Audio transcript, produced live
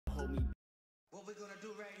we're gonna do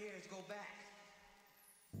right here is go back.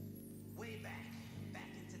 Way back. Back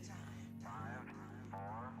into time. 5, 4,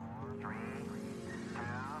 3, 2,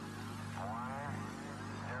 1,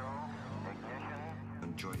 0, ignition.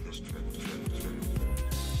 Enjoy this trip.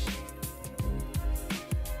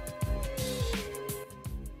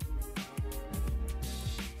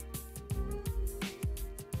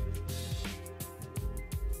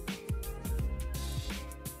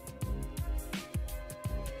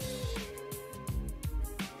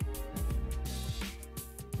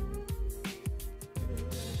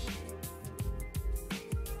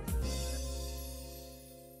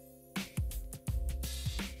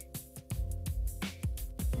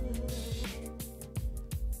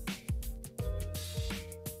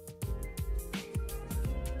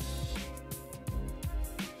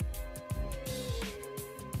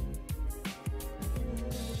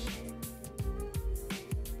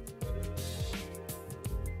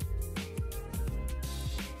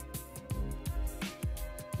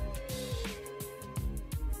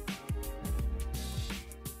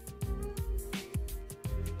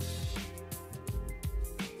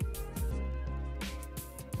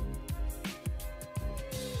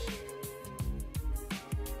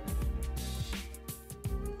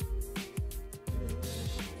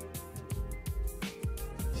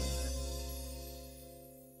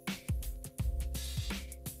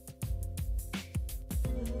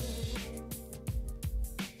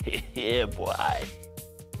 Yeah, boy.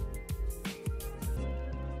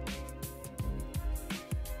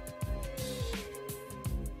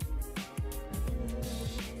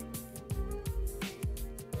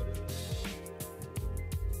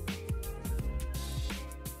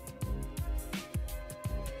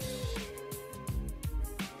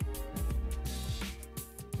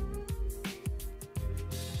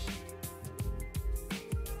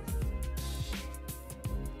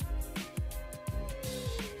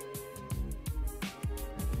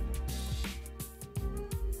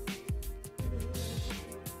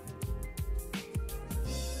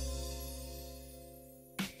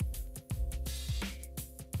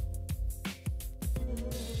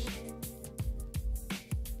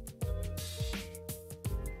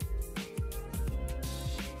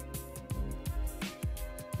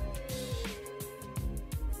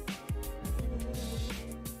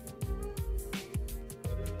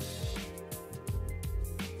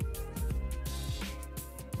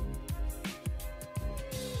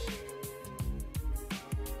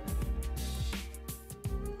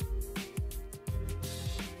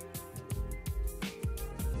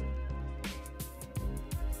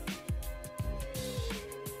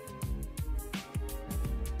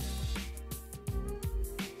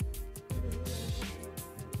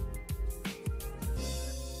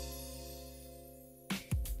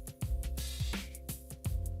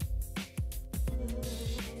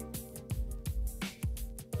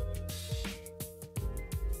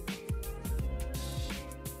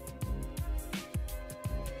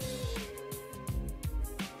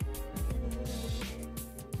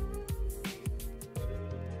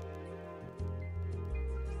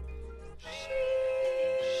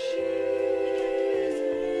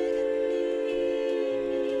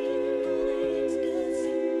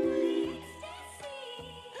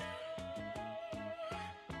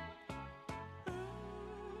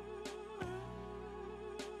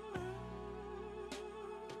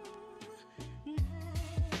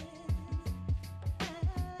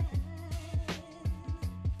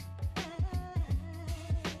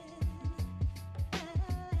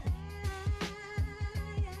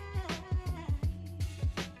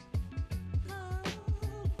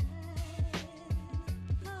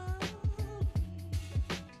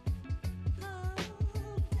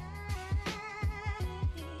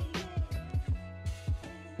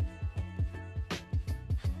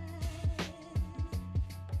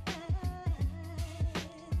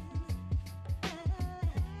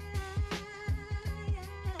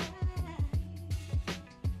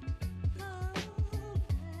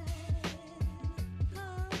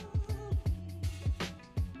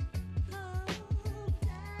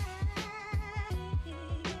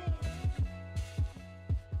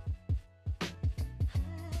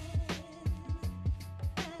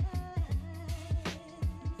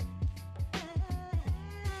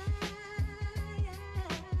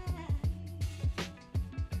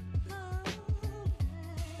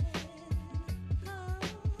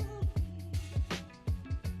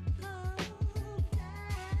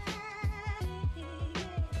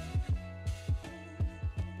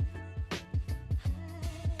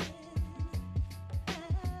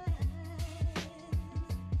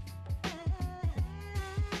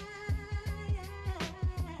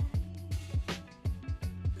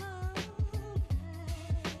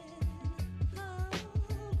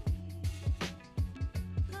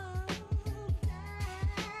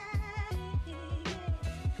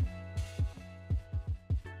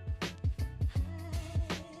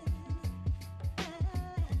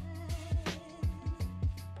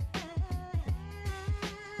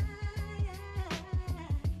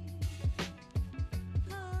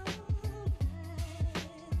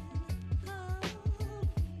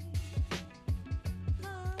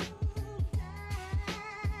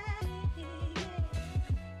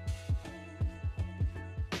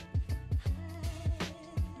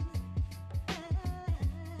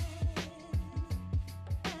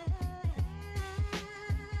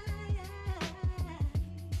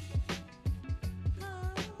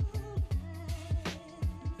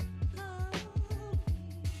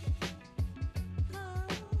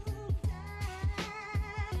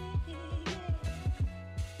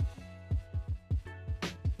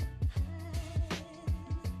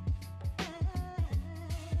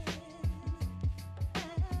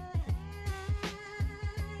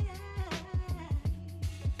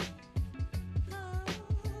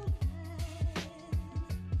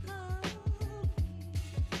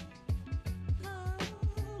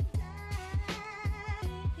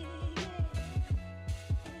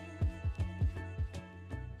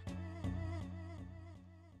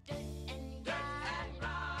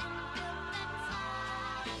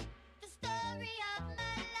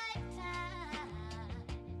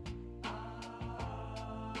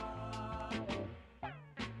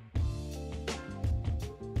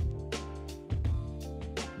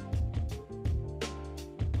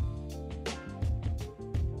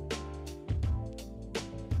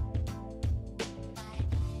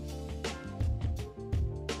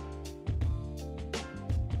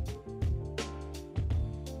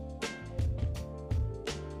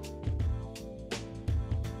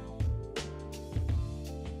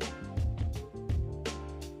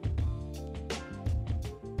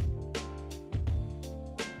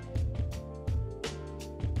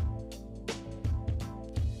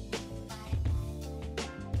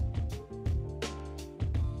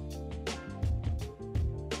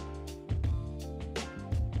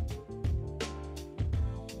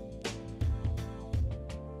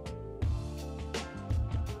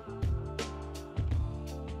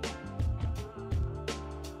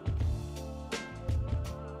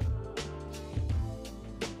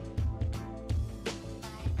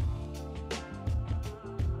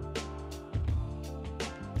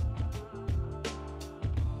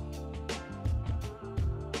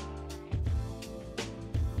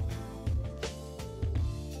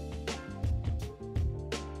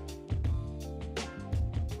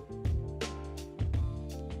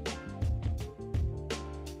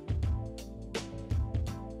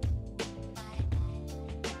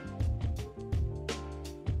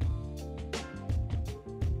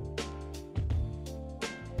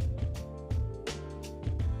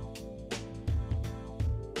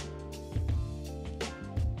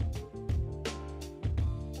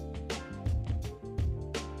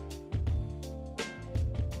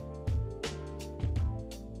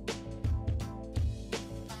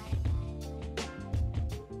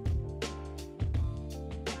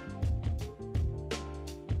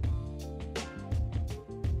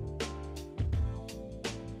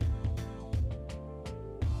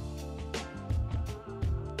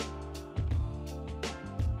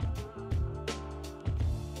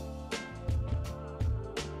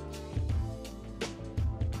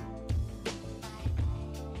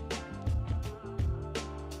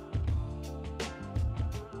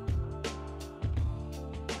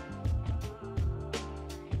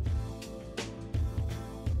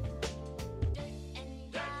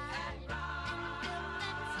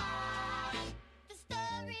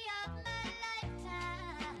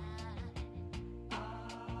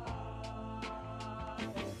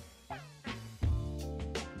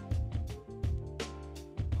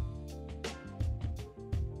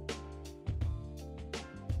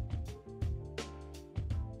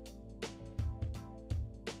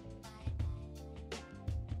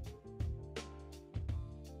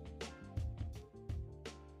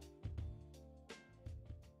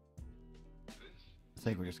 I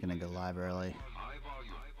think we're just gonna go live early.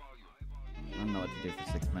 I don't know what to do for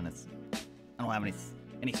 6 minutes. I don't have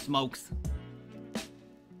any smokes.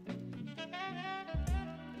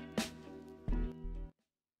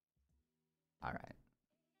 All right.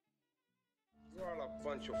 You're all a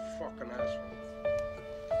bunch of fucking assholes.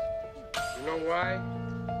 You know why?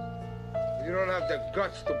 You don't have the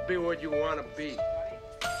guts to be what you want to be.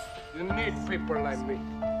 You need people like me.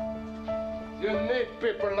 You need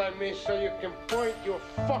people like me so you can point your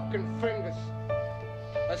fucking fingers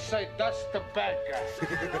and say, that's the bad guy.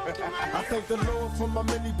 I thank the Lord for my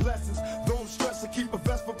many blessings. Don't stress and keep a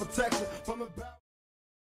vest for protection from the battle.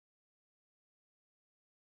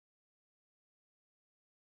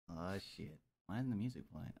 Oh shit. Why isn't the music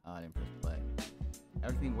playing? Oh, I didn't press play.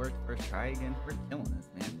 Everything worked first try again. We're killing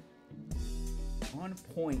this, man. On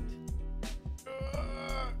point.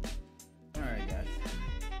 Alright, guys.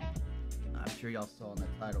 I'm sure y'all saw in the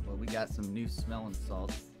title, but we got some new smelling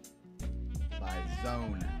salts by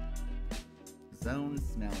Zone. Zone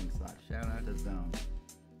smelling salts. Shout out to Zone.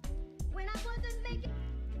 When I wasn't making.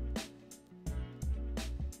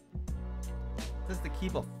 Just to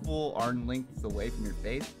keep a full arm length away from your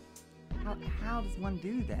face. How does one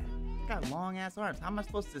do that? I got long ass arms. How am I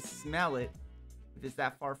supposed to smell it if it's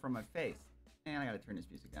that far from my face? Man, I gotta turn this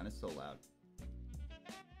music down. It's so loud.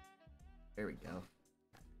 There we go.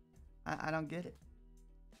 I don't get it.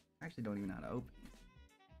 I actually don't even know how to open this.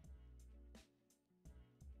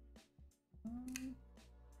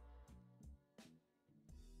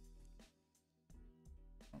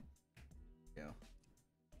 Go.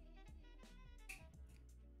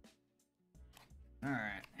 All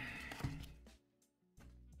right.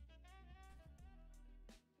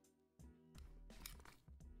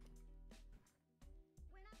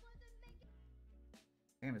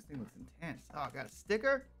 Damn, this thing looks intense. Oh, I got a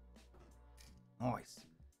sticker? Nice.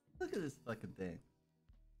 Look at this fucking thing.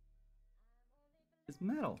 It's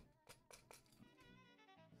metal.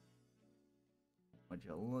 Would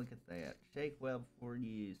you look at that? Shake well before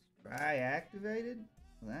use. Dry activated?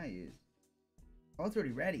 What did I use? Oh, it's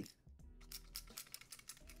already ready.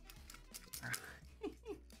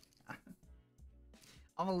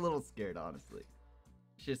 I'm a little scared, honestly.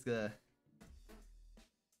 It's just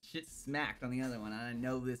shit smacked on the other one. I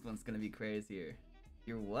know this one's gonna be crazier.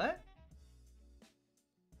 You're what?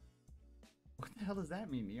 What the hell does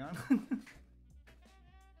that mean, Neon?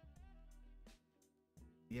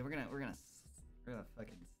 Yeah, we're gonna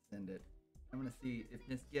fucking send it. I'm gonna see if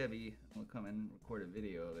Miss Gabby will come and record a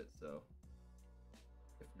video of it. So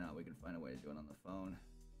if not, we can find a way to do it on the phone.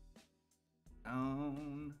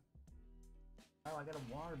 Oh, I got a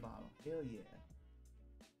water bottle. Hell yeah.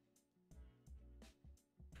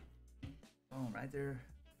 Oh, right there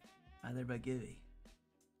by Gibby.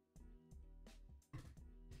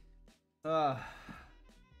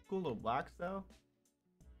 Cool little box though.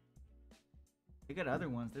 They got other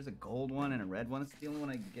ones. There's a gold one and a red one. It's the only one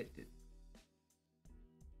I can get to.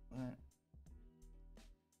 What?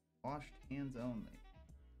 Washed hands only.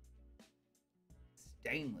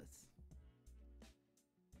 Stainless.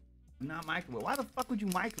 Do not microwave. Why the fuck would you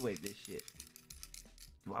microwave this shit?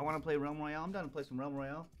 Do I want to play Realm Royale? I'm down to play some Realm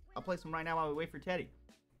Royale. I'll play some right now while we wait for Teddy.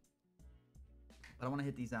 But I want to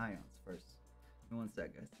hit these ions first. Give me one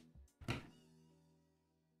sec, guys.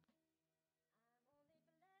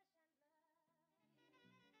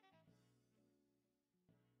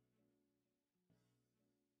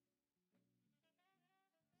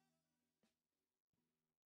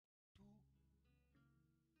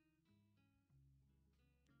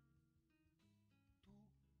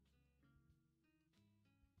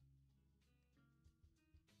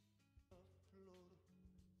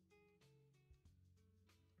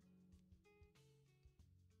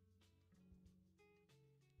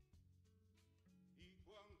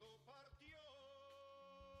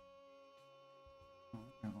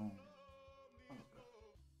 No.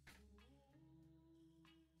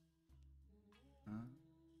 Huh?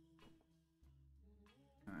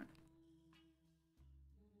 Alright.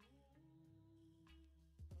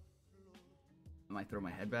 I might throw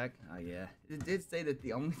my head back. Oh yeah. It did say that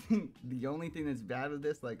the only thing that's bad with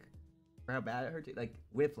this, like, for how bad it hurts, like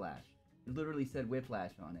whiplash. It literally said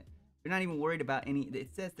whiplash on it. They're not even worried about any.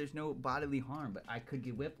 It says there's no bodily harm, but I could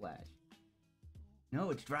get whiplash.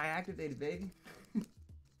 No, it's dry activated, baby.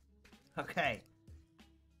 Okay.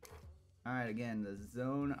 Alright, again, the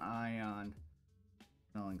Zone Ion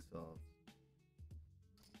smelling salts.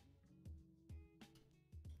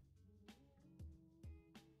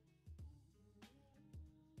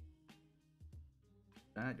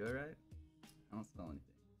 Did I not do it right? I don't smell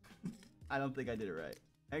anything. I don't think I did it right.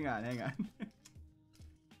 Hang on.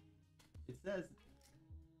 It says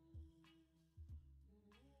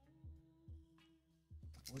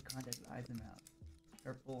Avoid contact with eyes and mouth.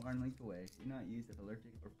 Careful arm length away. Do not use if allergic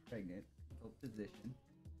or pregnant. Consult physician.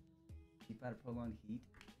 Keep out of prolonged heat.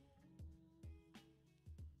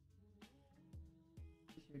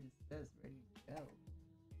 This here just says ready to go.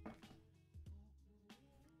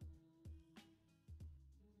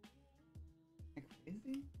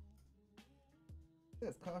 Crazy? It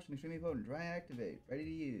says caution, extremely potent, dry activate, ready to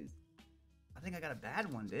use. I think I got a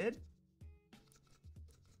bad one, dude.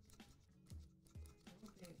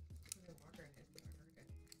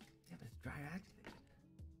 Yeah, but it's dry activated.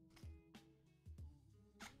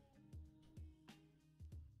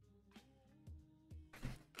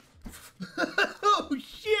 Oh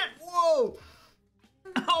shit! Whoa!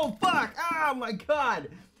 Oh fuck! Oh my god!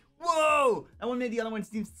 Whoa! That one made the other one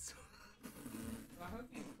seem so.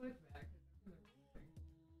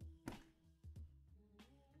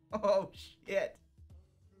 Oh shit!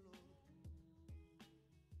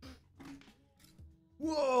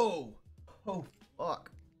 Whoa! Oh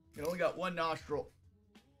fuck! It only got one nostril.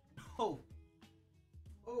 Oh.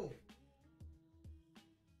 Oh.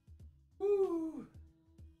 Woo.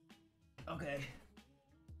 Okay.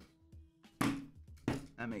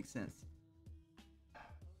 That makes sense.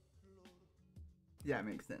 Yeah, it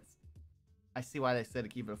makes sense. I see why they said to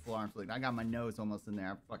keep it a full arm's length. I got my nose almost in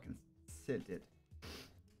there. I fucking sent it.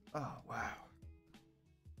 Oh, wow.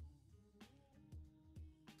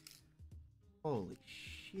 Holy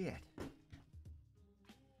shit.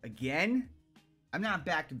 Again? I'm not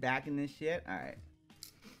back to back in this shit. Alright.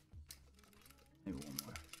 Maybe one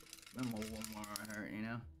more. One more I hurt, you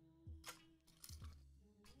know?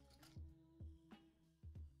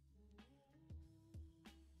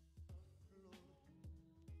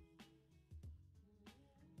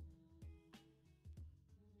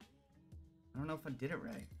 I don't know if I did it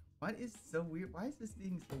right. What is so weird? Why is this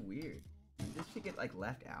thing so weird? Did this shit get like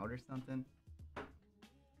left out or something?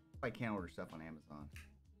 I can't order stuff on Amazon.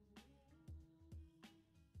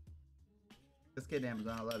 Just kidding,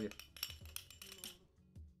 Amazon. I love you.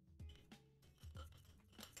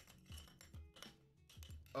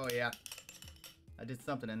 Oh yeah, I did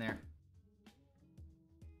something in there.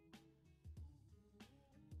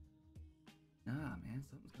 Nah, man,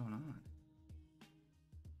 something's going on.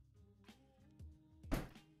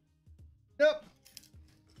 Nope.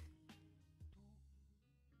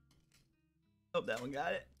 Oh, that one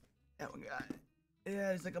got it. That one got it. Yeah,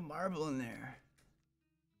 there's like a marble in there.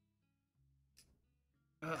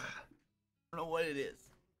 Ugh. I don't know what it is.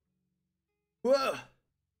 Whoa.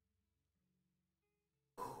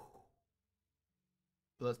 So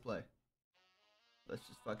let's play. Let's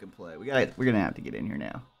just fucking play. We're gonna have to get in here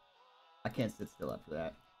now. I can't sit still after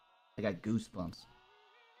that. I got goosebumps.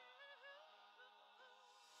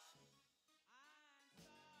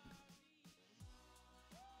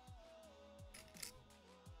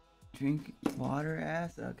 Drink water,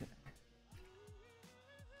 ass? Okay.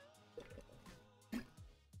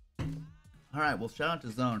 Alright, well, shout out to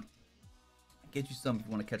Zone. Get you some if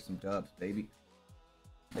you want to catch some dubs, baby.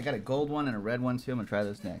 They got a gold one and a red one too. I'm gonna try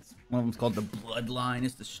this next. One of them's called the Bloodline.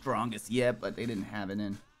 It's the strongest yet, but they didn't have it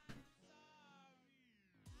in.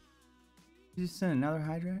 You just sent another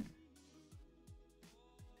hydrant?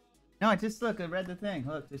 No, I just look. I read the thing.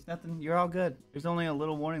 Look, there's nothing. You're all good. There's only a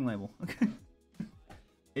little warning label. Okay.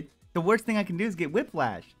 The worst thing I can do is get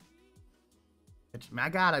whiplash. Which, my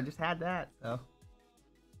God, I just had that. So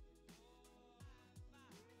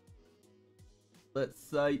let's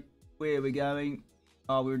see. Where are we going?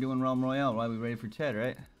 Oh, we were doing Realm Royale. Right, we ready for Ted,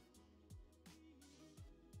 right?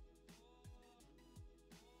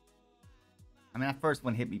 I mean, that first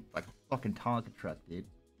one hit me like a fucking Tonka truck, dude.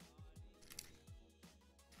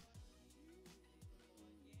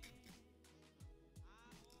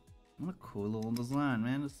 What a cool little design,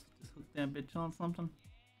 man. Just hook that bitch on something.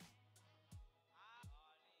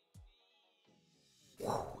 Whew.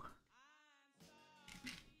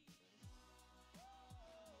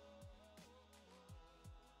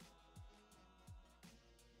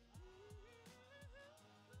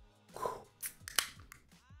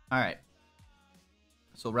 All right.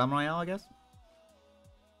 So Realm Royale, I guess.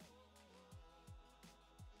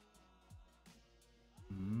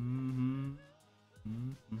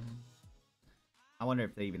 I wonder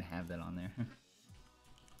if they even have that on there.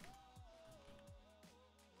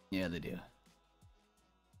 Yeah, they do.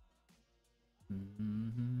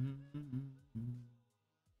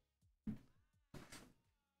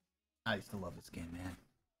 I used to love this game, man.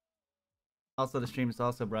 Also, the stream is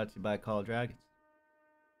also brought to you by Call of Dragons.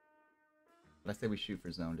 But I say we shoot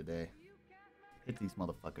for zone today. Hit these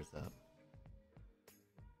motherfuckers up.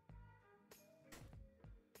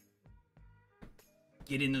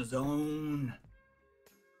 Get in the zone.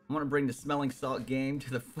 I want to bring the smelling salt game to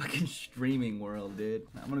the fucking streaming world, dude.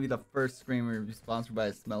 I'm gonna be the first streamer to be sponsored by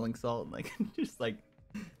a smelling salt. Like, just like,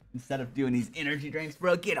 instead of doing these energy drinks,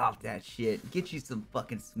 bro, get off that shit. Get you some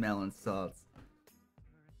fucking smelling salts.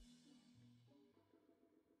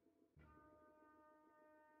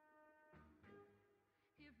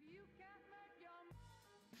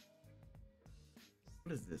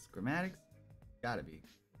 What is this? Grammatics? Gotta be.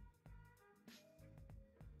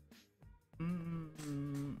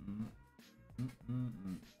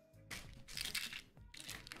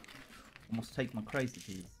 Almost take my crazy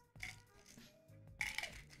keys.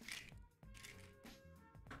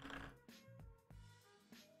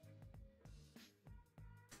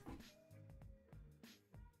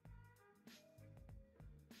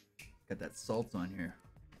 Got that salt on here.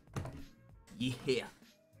 Yeah.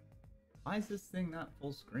 Why is this thing not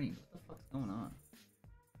full screen? What the fuck's going on?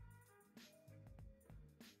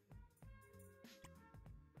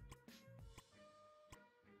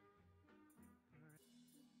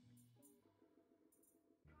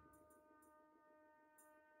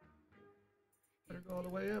 Better go all the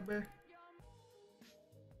way up there.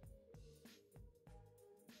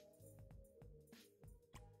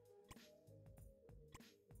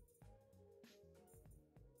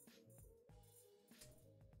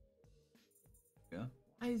 Yeah.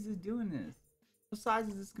 Why is it doing this? What size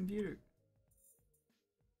is this computer?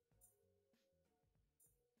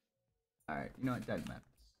 Alright, you know what? Doesn't matter.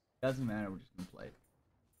 Doesn't matter, we're just gonna play it.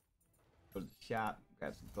 Go to the shop,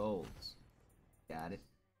 grab some golds. Got it.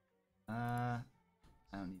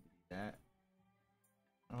 I don't need to do that.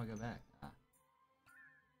 How do I go back?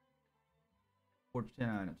 Forge 10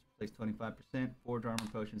 items. Place 25%. Forge armor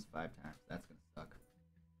potions 5 times. That's gonna suck.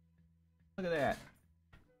 Look at that.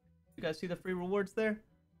 You guys see the free rewards there?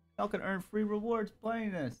 Y'all can earn free rewards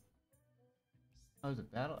playing this. Oh, there's a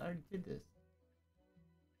battle? I already did this.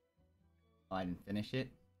 Oh, I didn't finish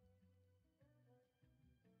it.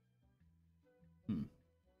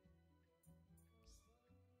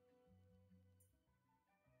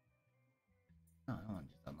 No, I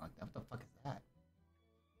just unlocked that. What the fuck is that?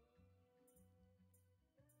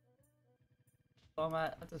 Oh,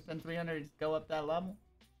 I have to spend 300 to go up that level?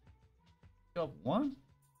 Go up 1?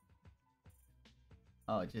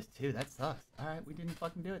 Oh, just 2. That sucks. Alright, we didn't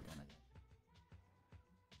fucking do it then.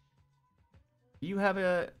 You have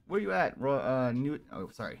a... Where you at? Oh,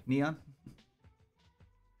 sorry. Neon?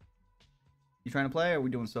 You trying to play or are we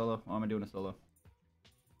doing solo? Oh, am I doing a solo?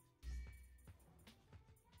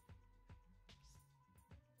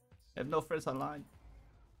 I have no friends online.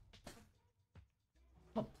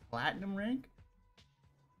 A platinum rank?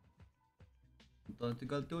 Don't you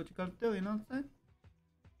gotta do what you gotta do, you know what I'm saying?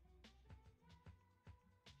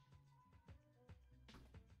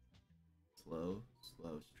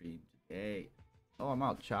 Slow stream today. Oh, I'm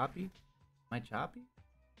all choppy? Am I choppy?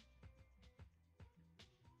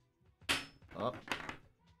 Up.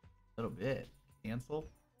 A little bit. Cancel.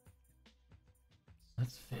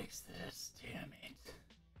 Let's fix this, damn it.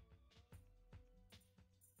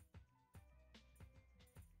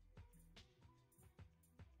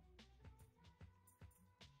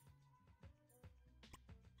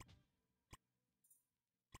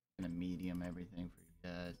 Gonna medium everything for you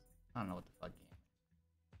guys. I don't know what the fuck game.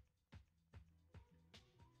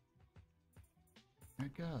 There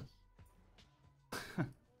it goes.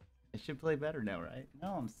 I should play better now, right?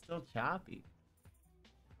 No, I'm still choppy.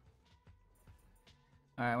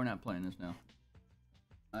 Alright, we're not playing this now.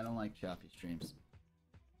 I don't like choppy streams.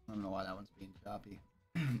 I don't know why that one's being choppy.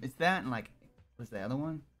 It's that and like, what's the other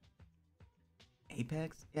one?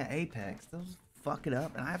 Apex? Yeah, Apex. Those fuck it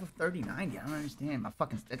up. And I have a 3090. I don't understand. My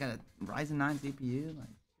fucking stick got a Ryzen 9 CPU. Like,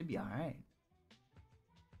 should be alright.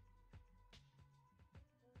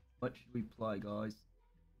 What should we play, guys?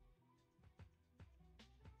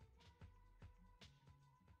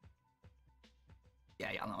 Yeah,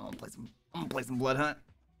 I'm gonna play some Blood Hunt.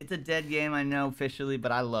 It's a dead game, I know officially,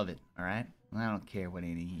 but I love it. All right, I don't care what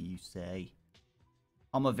any of you say.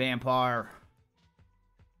 I'm a vampire.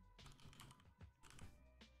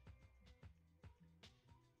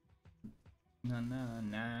 Na na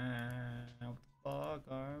na. What the fuck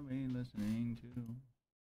are we listening to?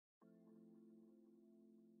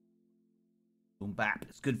 Boom bap.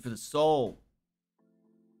 It's good for the soul.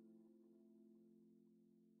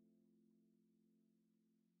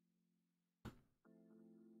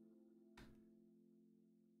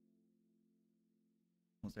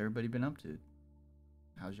 What's everybody been up to?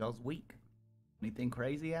 How's y'all's week? Anything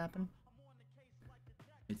crazy happen?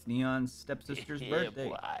 It's Neon's stepsister's birthday.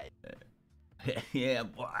 Boy. Yeah,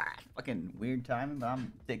 boy. Fucking weird timing, but I'm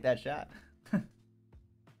gonna take that shot.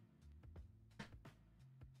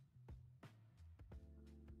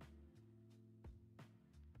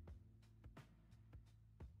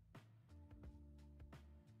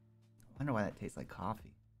 wonder why that tastes like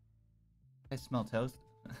coffee. I smell toast.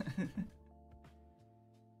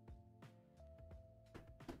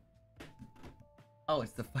 Oh,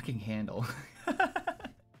 it's the fucking handle.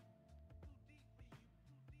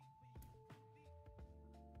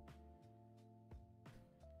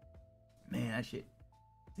 Man, that shit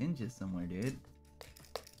singes somewhere, dude.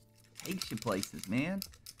 Takes you places, man.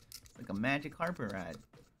 It's like a magic Harper ride.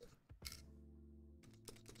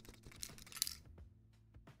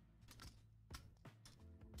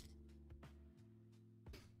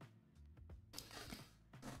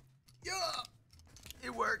 Yeah, it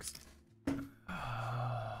works. It's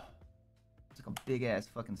like a big ass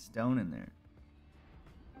fucking stone in there.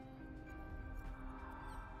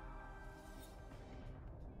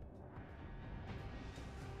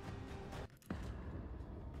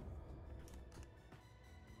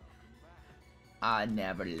 I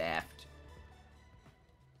never left.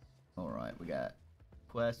 Alright, we got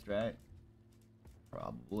quest, right?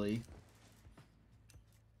 Probably.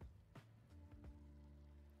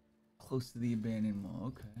 Close to the abandoned mall,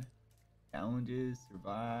 okay. Challenges,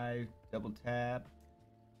 survive, double tap.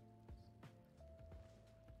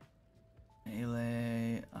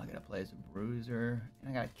 Melee. I gotta play as a bruiser.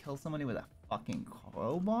 And I gotta kill somebody with a fucking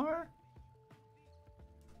crowbar?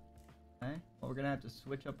 Okay, well we're gonna have to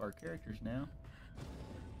switch up our characters now.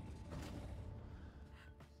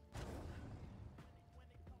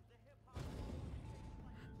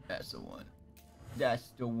 That's the one. That's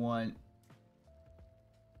the one.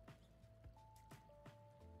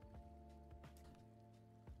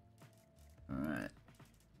 Alright.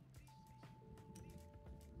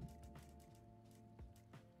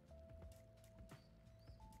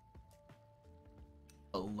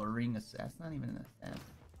 Alluring assassin? That's not even an assassin.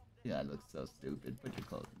 Yeah, it looks so stupid. Put your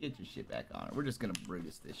clothes. Get your shit back on. We're just gonna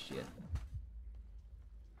Brutus this shit.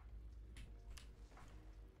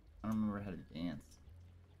 I don't remember how to dance.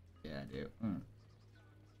 Yeah, I do.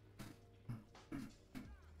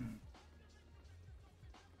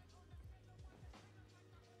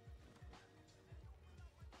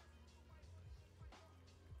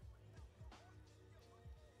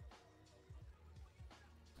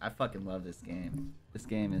 I fucking love this game. This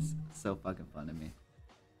game is so fucking fun to me.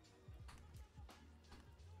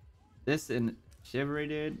 This and Chivalry,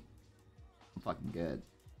 dude, fucking good.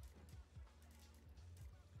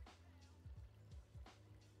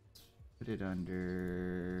 Put it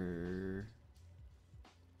under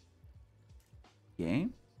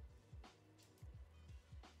game,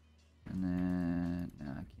 and then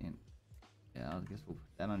no, I can't. Yeah, I guess we'll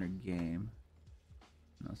put that under game.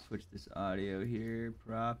 And I'll switch this audio here,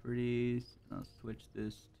 properties. And I'll switch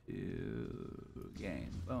this to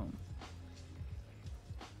game. Boom.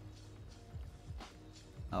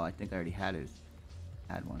 Oh, I think I already had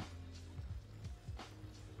one.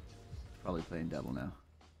 Probably playing double now.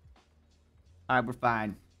 Alright, we're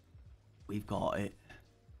fine. We've got it.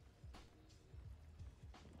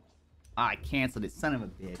 I canceled it, son of a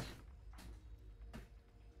bitch.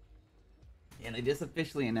 And they just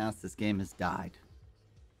officially announced this game has died.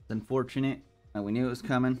 It's unfortunate. We knew it was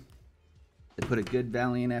coming. They put a good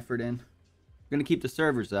valiant effort in. We're gonna keep the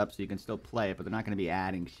servers up so you can still play it, but they're not gonna be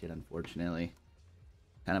adding shit, unfortunately.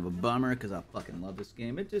 Kind of a bummer, because I fucking love this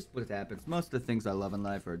game. It just what happens. Most of the things I love in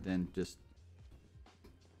life are then just...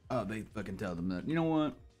 Oh, they fucking tell them that, you know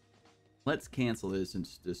what? Let's cancel this and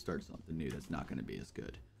just start something new that's not going to be as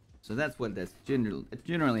good. So that's what it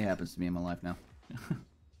generally happens to me in my life now.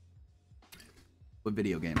 With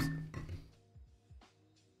video games.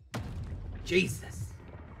 Jesus.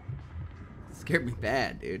 It scared me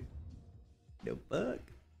bad, dude. The fuck?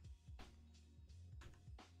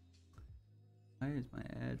 Why is my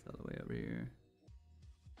ads all the way over here?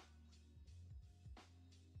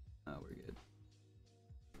 Oh, we're good.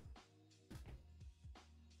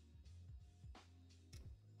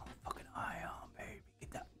 Oh, fucking eye on, baby.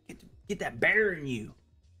 Get that bear in you.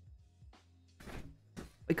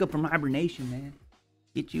 Wake up from hibernation, man.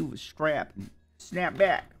 Get you a strap and snap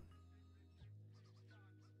back.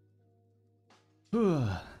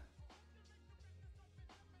 Where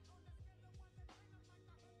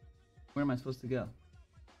am I supposed to go?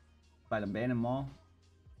 By the abandoned mall?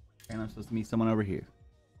 And I'm supposed to meet someone over here.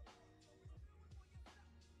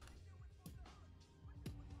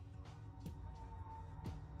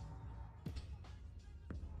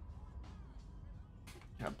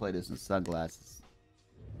 I play this in sunglasses.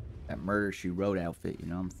 That Murder, She Wrote outfit, you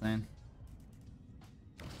know what I'm saying?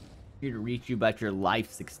 Here to reach you about your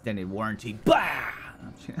life's extended warranty. Bah!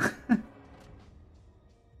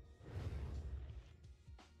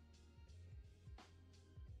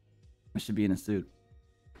 I should be in a suit.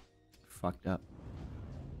 Fucked up.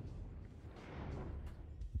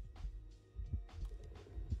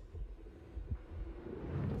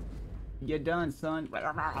 Get done, son. And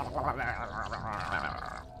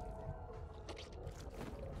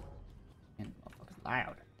motherfucker's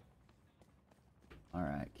loud.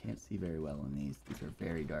 Alright, can't see very well in these. These are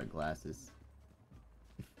very dark glasses.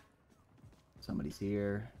 Somebody's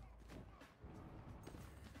here.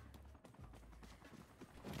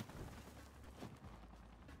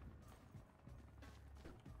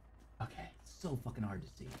 Okay, so fucking hard to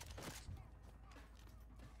see.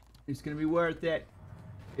 It's gonna be worth it.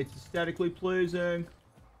 It's aesthetically pleasing.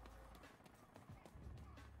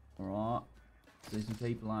 Alright. There's some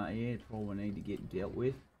people out here that probably need to get dealt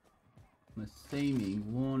with. I'm assuming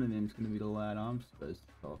one of them's gonna be the lad I'm supposed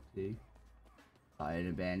to talk to. I'd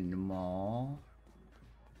abandon them all.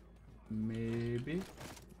 Maybe.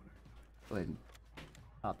 Go ahead and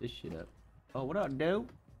pop this shit up. Oh, what up, dude?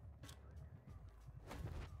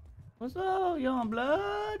 What's up, young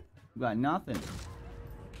blood? You got nothing.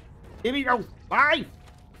 Give me your life!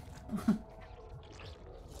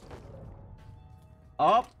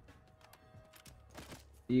 Up.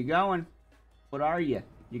 Where you going? What are you?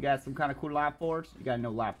 You got some kind of cool life force? You got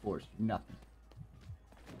no life force. Nothing.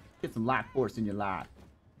 Get some life force in your life.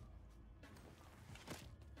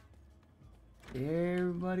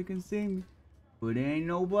 Everybody can see me, but ain't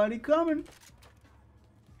nobody coming.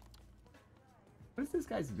 What is this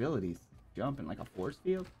guy's abilities? Jumping like a force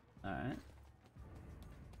field? Alright.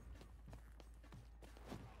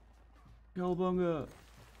 Cowabunga.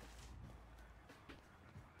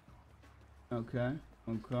 Okay,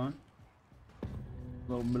 okay. A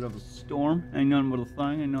little bit of a storm. Ain't nothing but a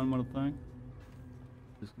thing, ain't nothing but a thing.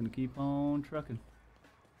 Just gonna keep on trucking.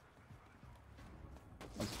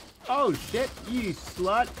 Oh shit, you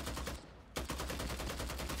slut!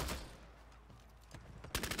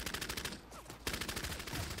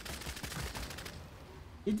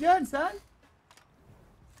 You done, son?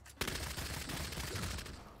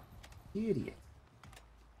 Idiot.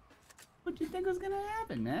 What you think was gonna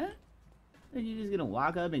happen, man? Think you just gonna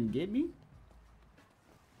walk up and get me?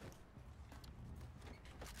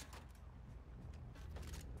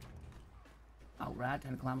 Alright,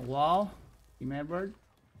 time to climb a wall. You mad, bird?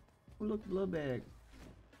 Oh, look, a little bag.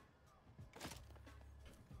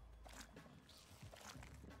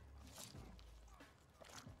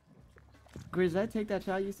 Grizz, did I take that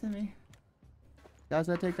shot you sent me? Guys,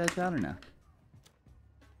 did I take that shot or no?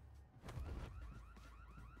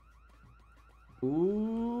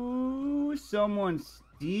 Ooh, someone's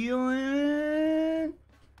stealing.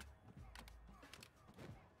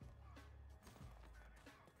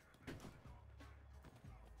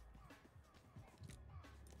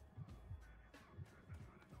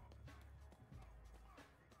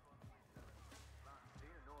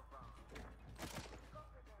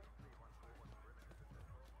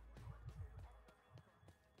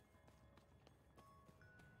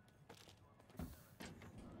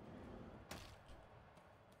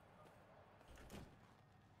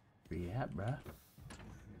 Where you at, bruh?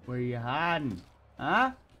 Where you hiding?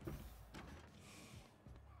 Huh?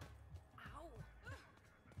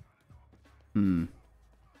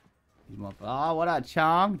 Oh, what up,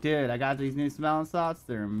 Chong? Dude, I got these new smelling salts.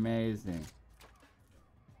 They're amazing.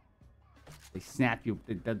 They snap you.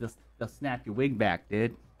 They'll snap your wig back,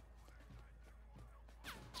 dude.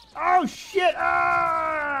 Oh shit!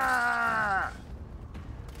 Ah!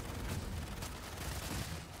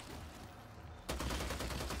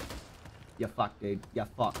 You fucked, dude. You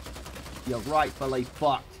fucked. You're rightfully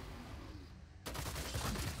fucked.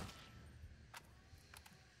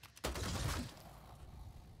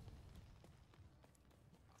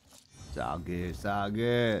 It's all good. It's all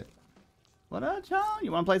good. What up, Chong?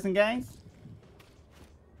 You wanna play some games?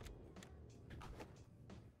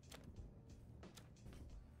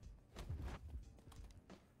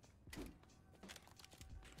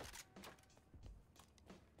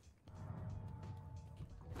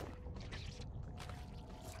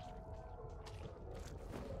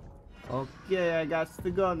 Okay, I got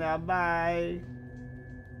to go now. Bye.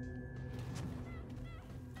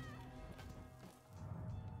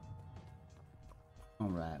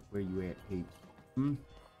 Alright, where you at, peeps?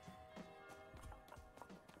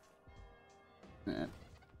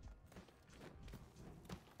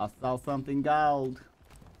 I saw something gold.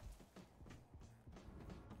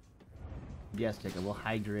 Yes, Jacob, we'll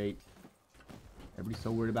hydrate. Everybody's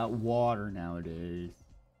so worried about water nowadays.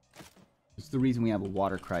 It's the reason we have a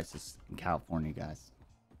water crisis in California, guys.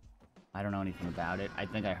 I don't know anything about it. I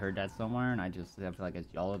think I heard that somewhere, and I feel like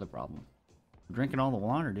it's y'all are the problem. I'm drinking all the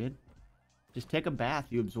water, dude. Just take a bath.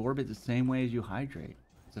 You absorb it the same way as you hydrate.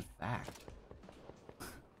 It's a fact.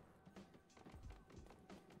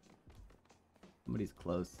 Somebody's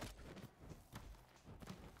close.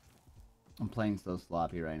 I'm playing so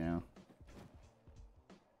sloppy right now.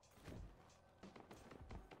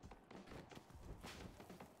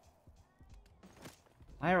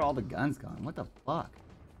 Why are all the guns gone? What the fuck?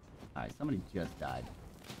 Alright, somebody just died.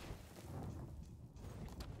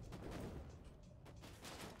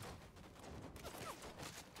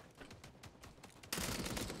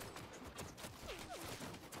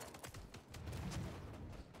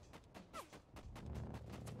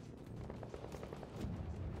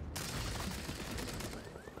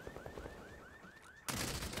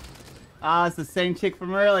 Ah, it's the same chick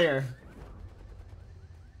from earlier.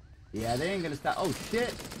 Yeah, they ain't gonna stop. Oh,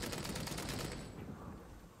 shit.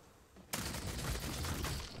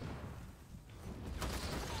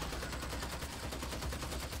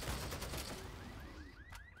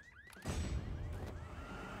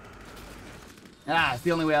 Ah, it's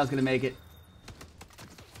the only way I was gonna make it.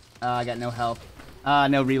 I got no health.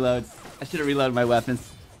 No reloads. I should have reloaded my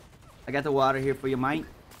weapons. I got the water here for you, mate.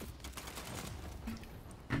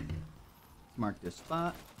 Mark this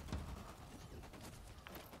spot.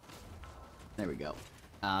 There we go.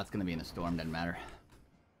 It's gonna be in a storm, doesn't matter.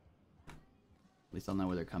 At least I'll know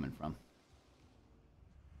where they're coming from.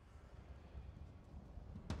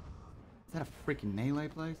 Is that a freaking melee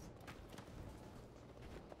place?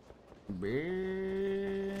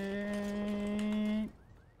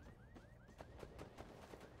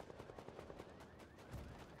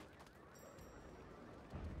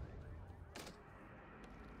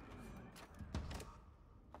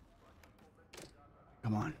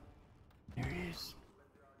 Come on. There it is.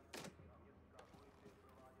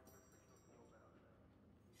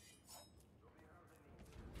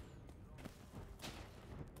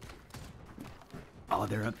 Oh,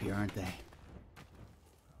 they're up here, aren't they?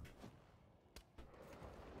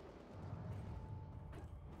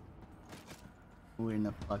 Where in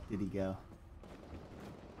the fuck did he go?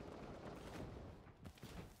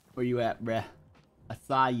 Where you at, bruh? I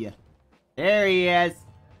saw you. There he is.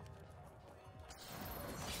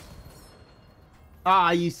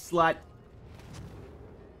 Ah, you slut.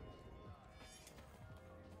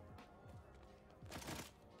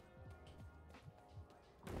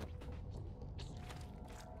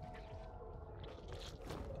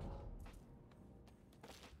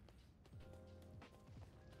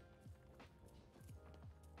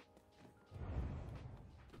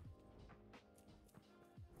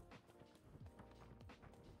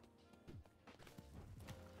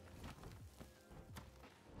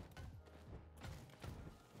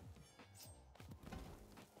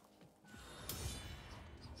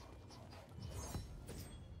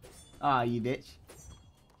 Ah, you bitch.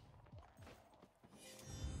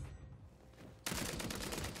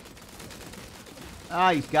 Oh,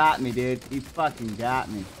 he got me, dude. He fucking got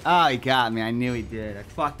me. Oh, he got me. I knew he did. I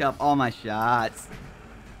fucked up all my shots.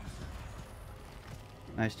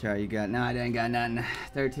 Nice try. You got... No, I didn't got nothing.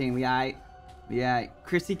 13. We aight. We aight.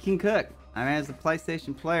 Chrissy can cook. I mean, as a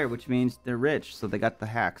PlayStation player, which means they're rich, so they got the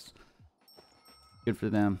hacks. Good for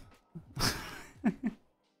them.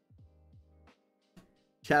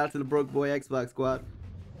 Shout out to the broke boy Xbox squad.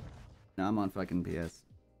 No, I'm on fucking PS.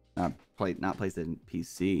 Not PlayStation,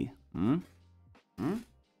 PC.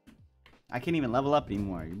 I can't even level up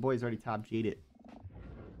anymore. Your boy's already top G'd it.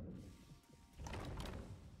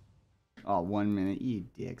 Oh, 1 minute. You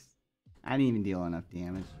dicks. I didn't even deal enough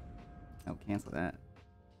damage. Oh, cancel that.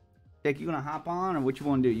 Jake, you gonna hop on, or what you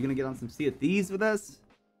wanna do? You gonna get on some Sea of Thieves with us?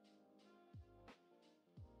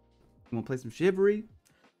 You wanna play some Chivalry?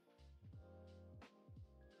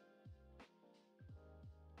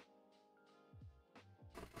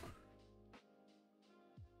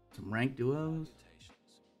 Some ranked duos?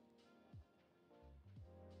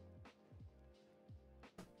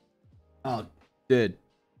 Oh, dude.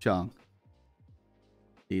 Chong.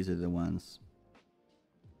 These are the ones.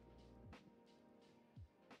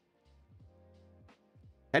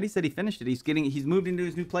 Eddie said he finished it. He's moved into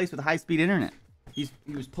his new place with high-speed internet. He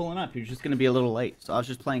was pulling up. He was just gonna be a little late. So I was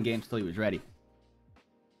just playing games till he was ready.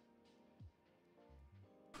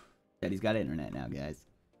 Eddie's got internet now, guys.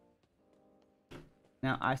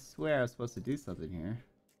 Now, I swear I was supposed to do something here.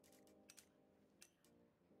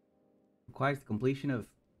 Requires the completion of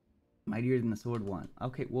Mightier Than the Sword 1.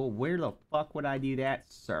 Okay, well, where the fuck would I do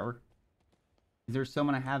that, sir? Is there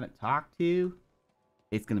someone I haven't talked to?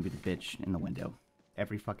 It's gonna be the bitch in the window.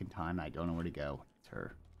 Every fucking time I don't know where to go. It's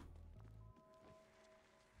her.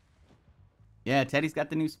 Yeah, Teddy's got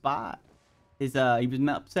the new spot. He was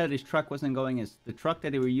upset his truck wasn't going the truck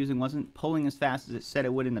that they were using wasn't pulling as fast as it said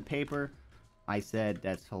it would in the paper. I said,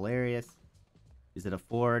 that's hilarious. Is it a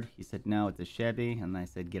Ford? He said, no, it's a Chevy. And I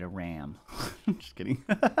said, get a Ram. I'm just kidding.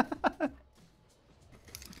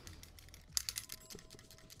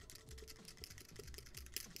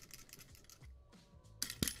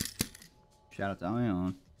 Shout out to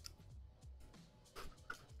Ion.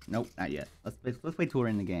 Nope, not yet. Let's wait till we're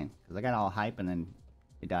in the game, because I got all hype and then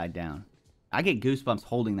it died down. I get goosebumps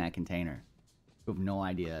holding that container. You have no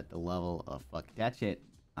idea the level of fuck. That shit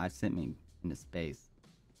I sent me into space.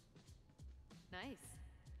 Nice.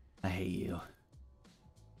 I hate you.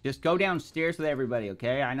 Just go downstairs with everybody,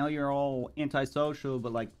 okay? I know you're all antisocial,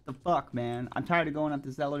 but like, the fuck, man? I'm tired of going up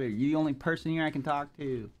this elevator. You're the only person here I can talk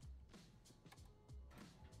to.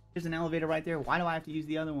 There's an elevator right there. Why do I have to use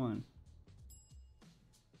the other one?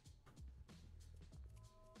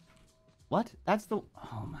 What? That's the...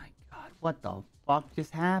 Oh my god. What the fuck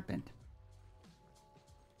just happened?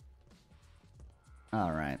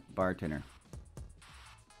 Alright, bartender.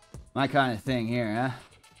 My kind of thing here, huh?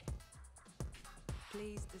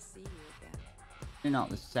 Pleased to see you again. You're not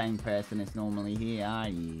the same person that's normally here, are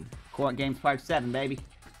you? Court Games Part 7, baby.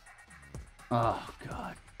 Oh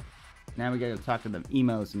god. Now we gotta talk to the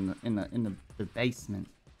emos in the basement.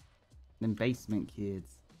 Them basement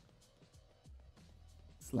kids.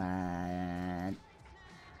 Slide.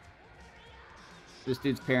 This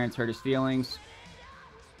dude's parents hurt his feelings.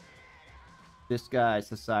 This guy,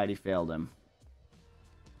 society failed him.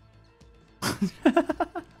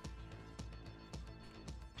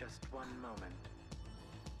 Just one moment.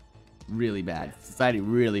 Really bad. Society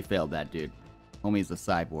really failed that dude. Homie's a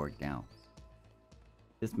cyborg now.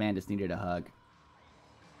 This man just needed a hug.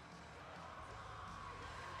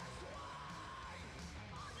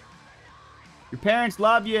 Your parents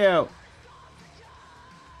love you!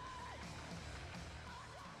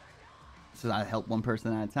 So I help one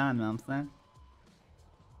person at a time, you know what I'm saying?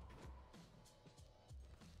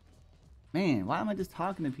 Man, why am I just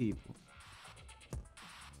talking to people?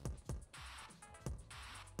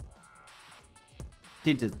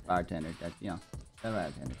 Teach us bartenders, that's, you know, they're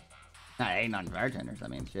bartenders. I ain't on bartenders, I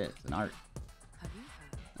mean, shit, it's an art.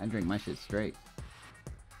 I drink my shit straight.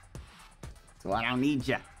 So I don't need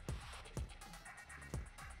ya.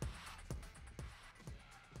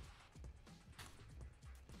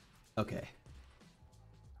 Okay.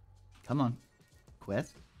 Come on.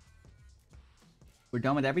 Quest? We're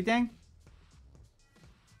done with everything?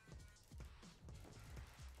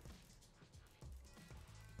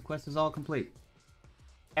 Quest is all complete.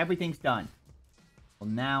 Everything's done. Well,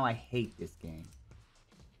 now I hate this game.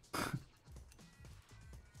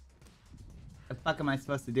 The fuck am I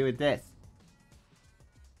supposed to do with this?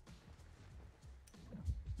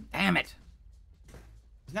 Damn it!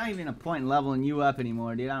 There's not even a point in leveling you up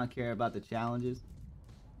anymore, dude. I don't care about the challenges.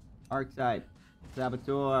 Archetype.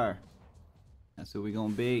 Saboteur. That's who we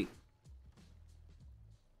gonna be.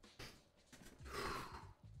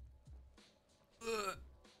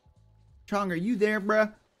 Chong, are you there,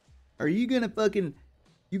 bruh? Are you gonna fucking...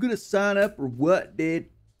 You gonna sign up or what, dude?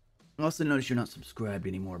 I also notice you're not subscribed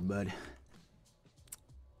anymore, bud.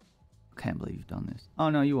 Can't believe you've done this. Oh,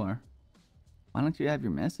 no, you are. Why don't you have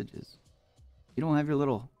your messages? You don't have your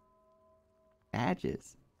little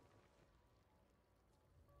badges.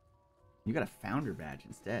 You got a founder badge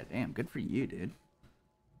instead. Damn, good for you, dude.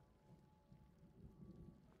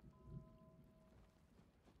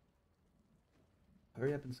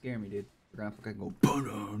 Hurry up and scare me, dude. We're gonna fucking go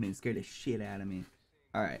boom and scare the shit out of me.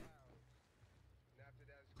 Alright.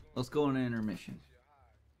 Let's go on an intermission.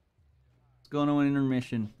 Let's go on an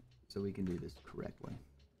intermission so we can do this correctly.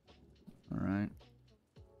 Alright.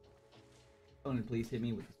 Someone please hit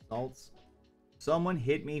me with the salts. Someone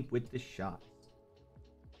hit me with the shots.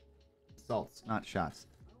 Salts, not shots.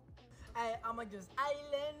 I'm a just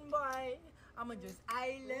island boy. I'm a just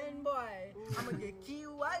island boy. I'm a get key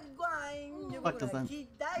white grind. What does that?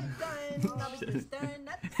 Keep that gun.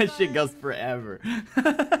 That shit goes forever.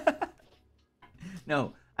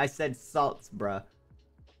 No, I said salts, bruh.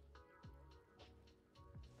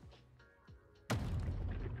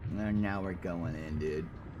 And now we're going in, dude.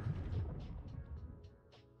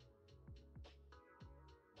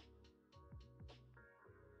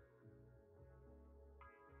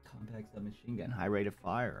 Compact submachine gun, high rate of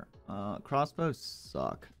fire. Crossbows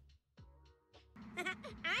suck. I'm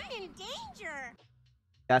in danger.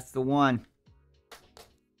 That's the one.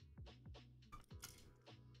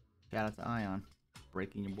 Shout out to Ion.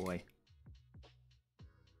 Breaking your boy.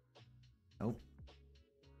 Nope.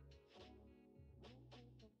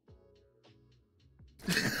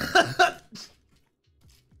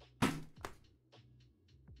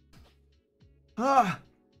 Ah.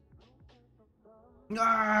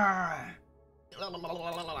 Ah.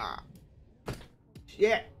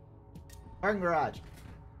 Shit. Parking garage.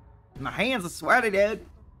 My hands are sweaty, dude.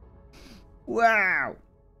 Wow.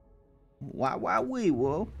 Why we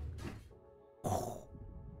will?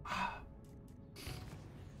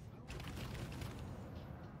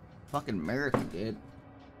 fucking America, dude.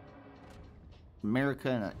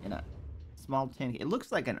 America in a small tin. It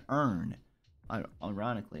looks like an urn.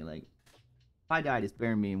 Ironically, like if I die, just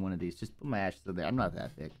bury me in one of these. Just put my ashes in there. I'm not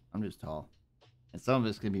that big. I'm just tall. And some of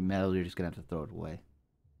it's gonna be metal. You're just gonna have to throw it away.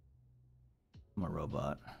 I'm a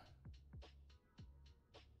robot.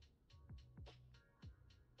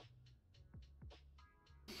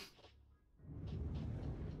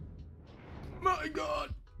 My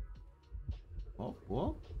God. Oh,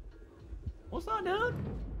 whoa. What's up, dude?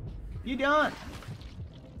 You done?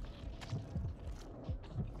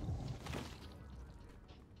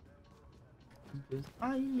 This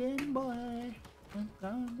island boy.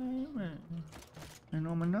 And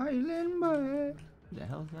I'm an island boy. Who the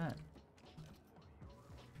hell's that?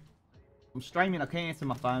 I'm streaming. I can't answer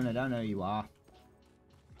my phone. I don't know who you are.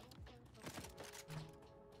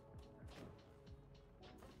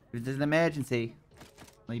 If there's an emergency,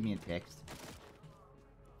 leave me a text.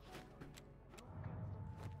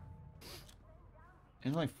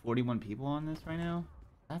 There's only 41 people on this right now.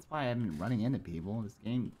 That's why I haven't been running into people. This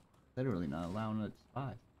game literally not allowing it to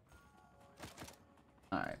survive.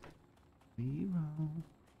 Alright. We roll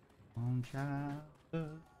on chopper.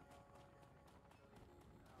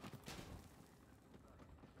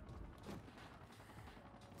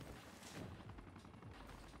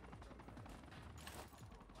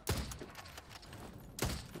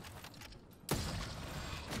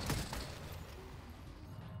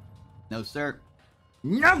 No, sir.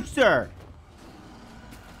 No, sir!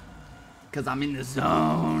 Because I'm in the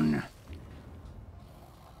zone.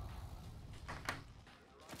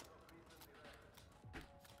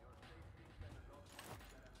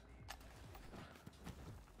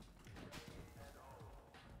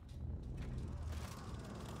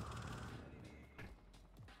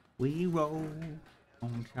 We roll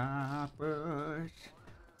on choppers.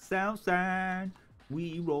 Southside,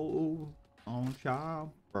 we roll on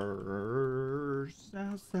choppers.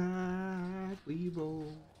 Southside, we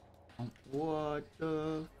roll on. What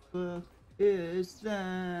the fuck is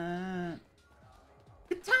that?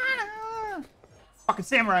 Katana! Fucking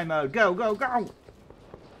samurai mode. Go, go, go!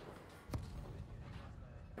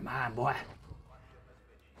 Come on, boy.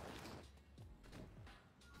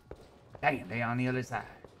 Damn, they on the other side.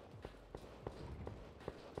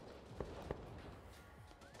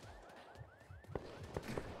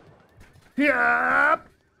 Yep.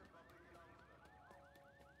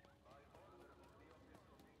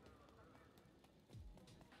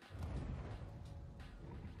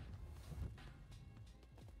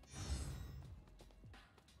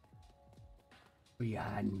 Where you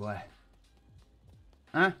hiding, boy?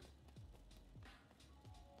 Huh?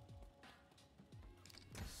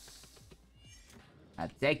 I'll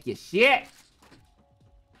take your shit.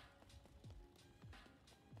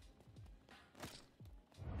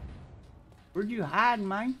 Where'd you hide,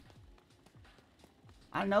 man?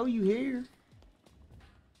 I know you here.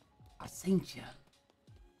 I seen you.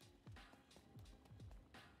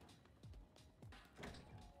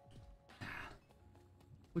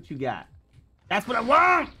 What you got? That's what I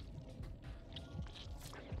want!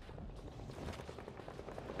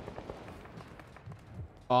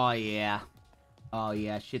 Oh, yeah. Oh,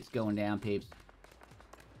 yeah. Shit's going down, peeps.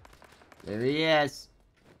 There he is.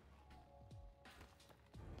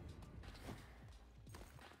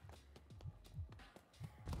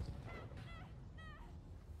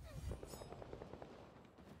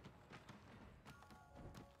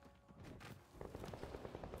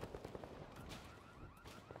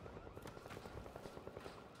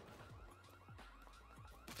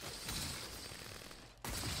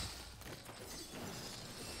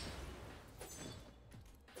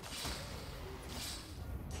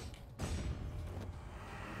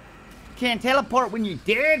 Can't teleport when you're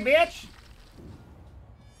dead, bitch!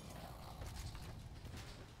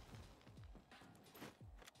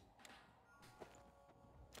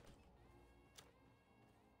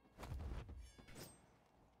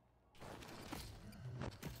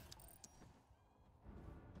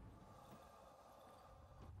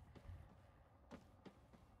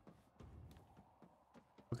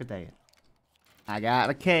 Look at that. I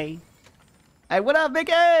got a K. Hey, what up,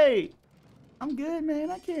 Vicky? I'm good,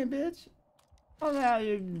 man. I can't, bitch. I'm out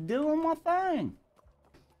here doing my thing.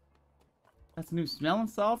 That's new smelling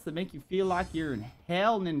salts that make you feel like you're in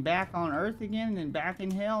hell and then back on earth again and then back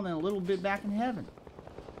in hell and then a little bit back in heaven.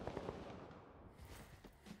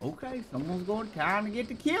 Okay, someone's going to kind of get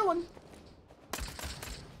to killing.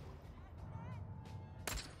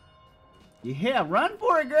 Yeah, run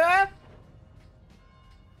for it, girl.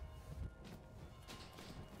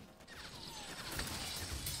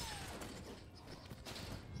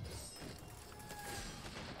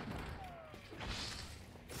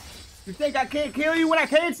 You think I can't kill you when I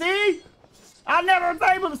can't see? I never was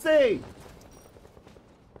able to see.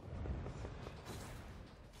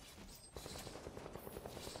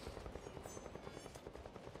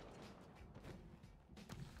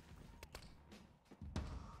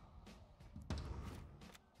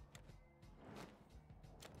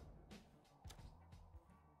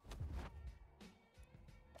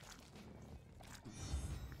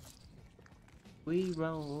 We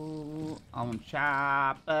roll on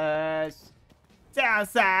choppers.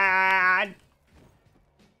 Southside.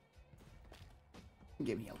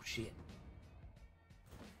 Give me your shit.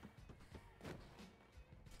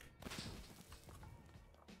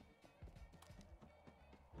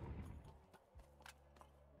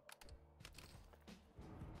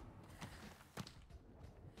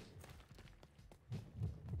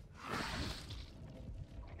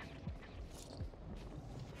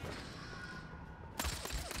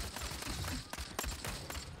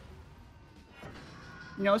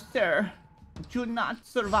 No, sir. You not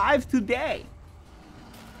survive today.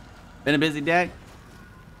 Been a busy day.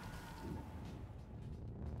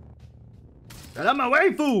 Get out my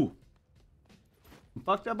way, fool! I'm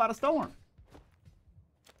fucked up by the storm.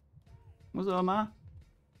 What's up, ma?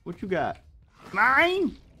 What you got?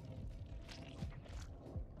 Mine?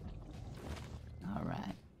 All right.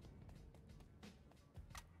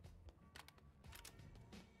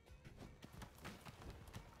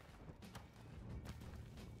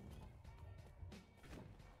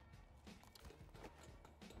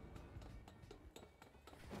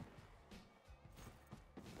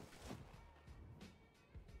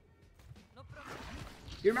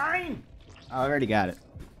 You're mine! I already got it.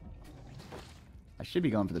 I should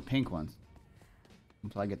be going for the pink ones.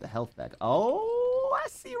 Until I get the health back. Oh, I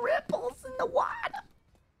see ripples in the water.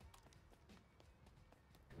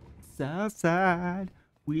 Southside,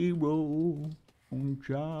 we roll on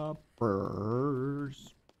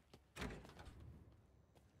choppers.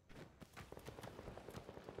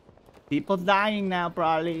 People dying now,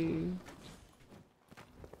 probably.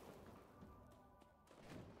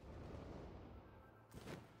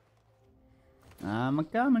 I'm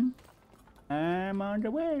a-coming. I'm on the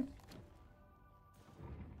way.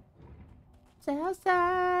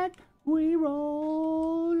 Southside, we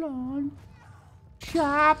roll on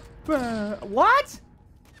chopper. What?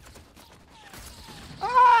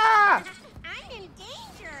 Ah! I'm in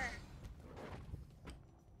danger.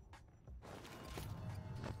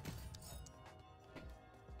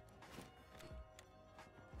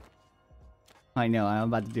 I know, I'm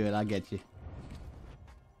about to do it. I'll get you.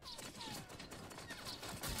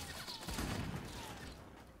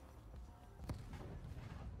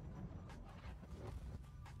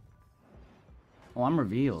 Oh, I'm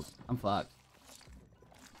revealed. I'm fucked.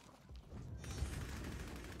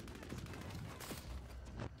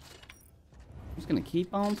 I'm just gonna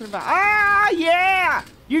keep on surviving. Ah, yeah!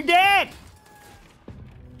 You're dead!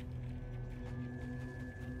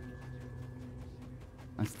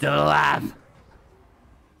 I'm still alive.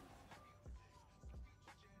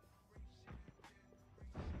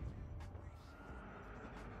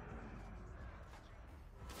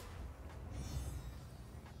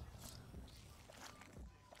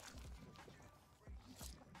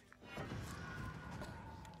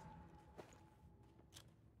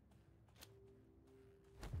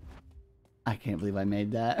 I can't believe I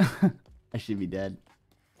made that. I should be dead.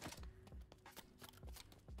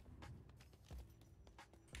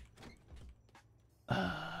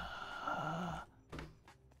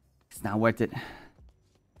 It's not worth it.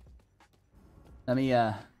 Let me,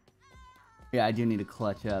 yeah, I do need to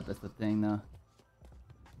clutch up. That's the thing, though.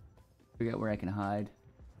 Figure out where I can hide.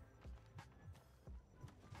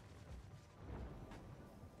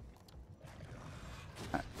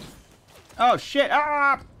 Oh, shit!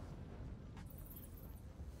 Ah!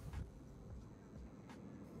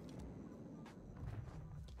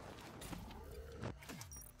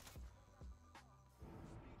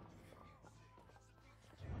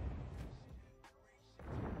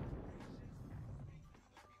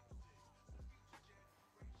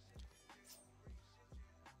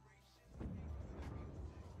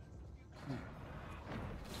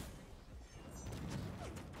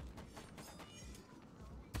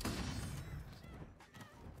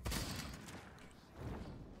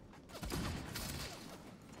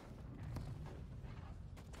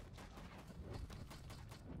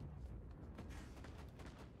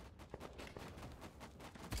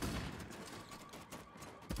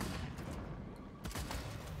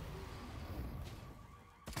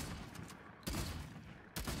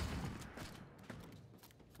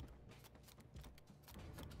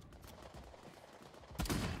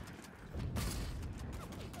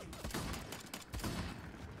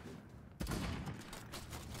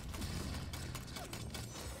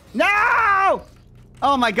 No!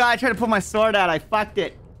 Oh my god, I tried to pull my sword out. I fucked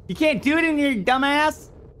it. You can't do it in here, you dumbass.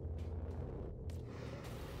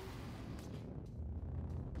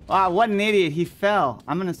 Wow, what an idiot. He fell.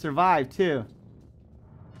 I'm gonna survive, too.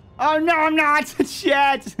 Oh, no, I'm not.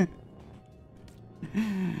 Shit.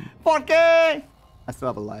 Por qué? I still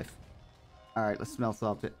have a life. Alright, let's smell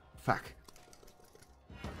salted. Fuck.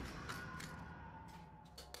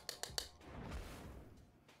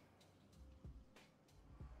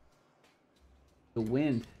 The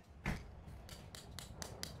wind.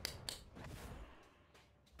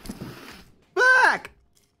 Fuck!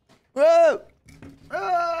 Whoa!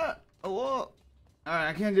 Oh, whoa. Alright,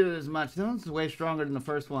 I can't do it as much. This one's way stronger than the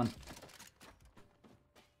first one.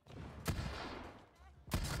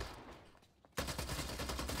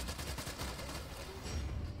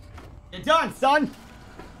 You're done, son!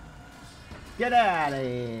 Get out of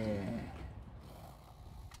here.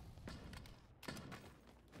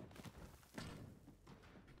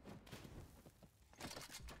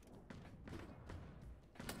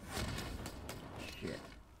 Shit.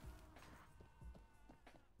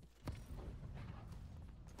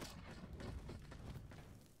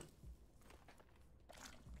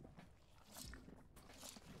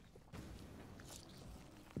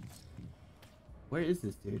 Where is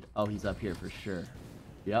this dude? Oh, he's up here for sure.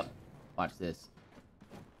 Yep. Watch this.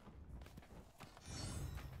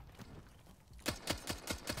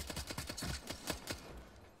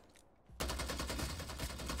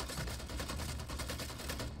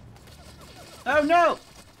 Oh no!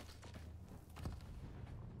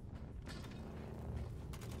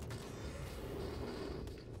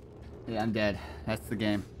 Yeah, I'm dead. That's the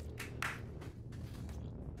game.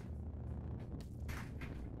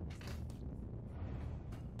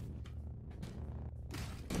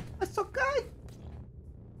 That's okay.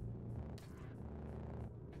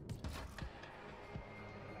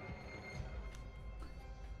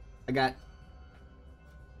 I got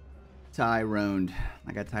Tyroned.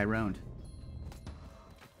 I got Tyroned.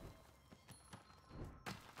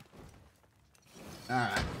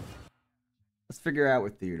 Alright. Let's figure out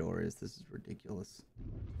where Theodore is. This is ridiculous.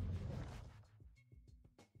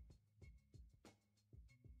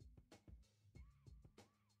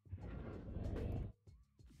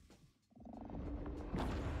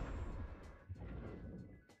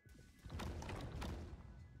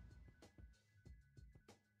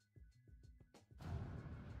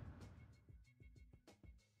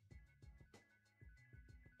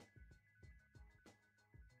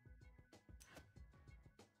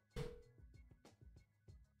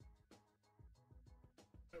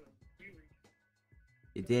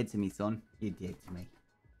 You did to me, son. You did to me.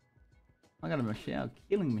 I got a Michelle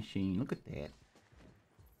killing machine. Look at that.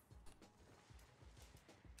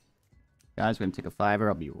 Guys, we're gonna take a $5.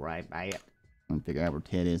 I'll be right back. I'm gonna figure out where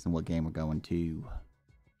Ted is and what game we're going to.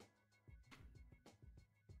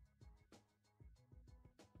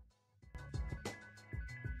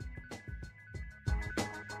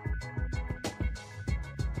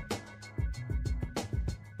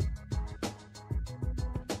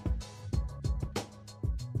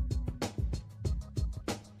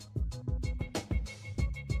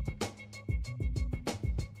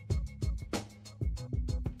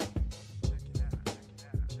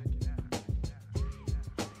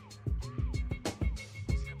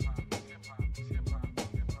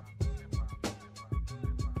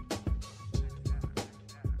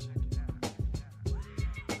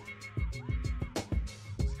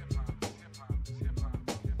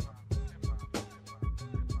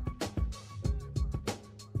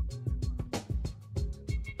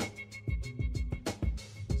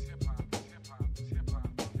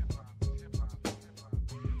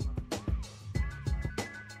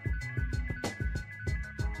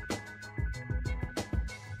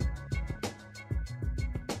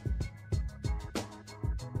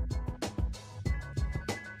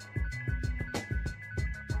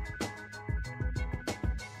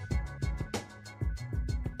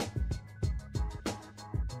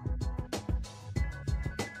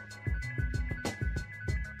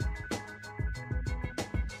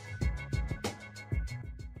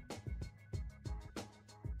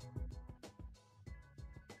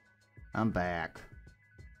 I'm back.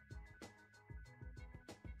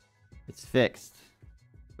 It's fixed.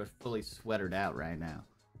 We're fully sweatered out right now.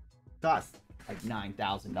 Cost like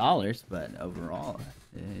 $9,000, but overall,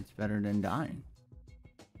 it's better than dying.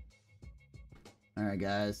 Alright,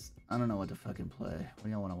 guys. I don't know what to fucking play. What do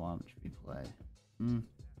y'all want to watch me play?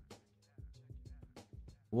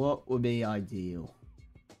 What would be ideal?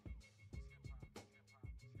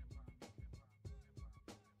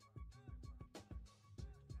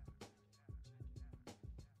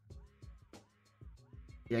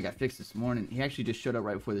 Yeah, I got fixed this morning. He actually just showed up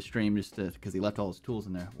right before the stream just because he left all his tools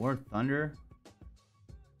in there. War of Thunder.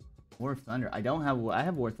 War of Thunder. I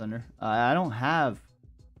have War of Thunder. I don't have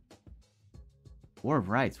War of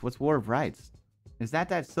Rights. What's War of Rights? Is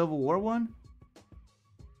that Civil War one?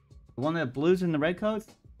 The one that blues and the red coats?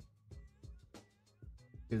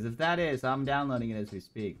 Because if that is, I'm downloading it as we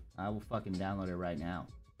speak. I will fucking download it right now.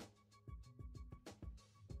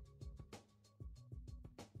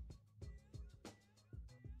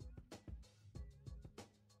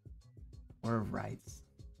 War of Rights.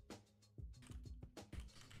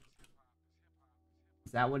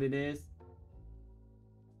 Is that what it is?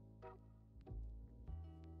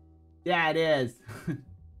 Yeah, it is.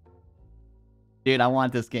 Dude, I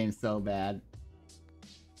want this game so bad.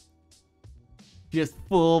 Just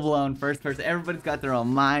full-blown first person. Everybody's got their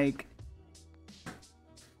own mic.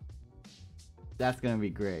 That's gonna be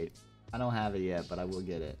great. I don't have it yet, but I will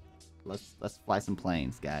get it. Let's fly some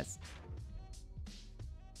planes, guys.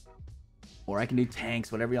 Or I can do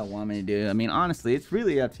tanks, whatever y'all want me to do. I mean, honestly, it's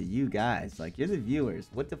really up to you guys. Like, you're the viewers.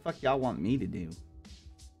 What the fuck y'all want me to do?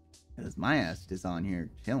 Because my ass is on here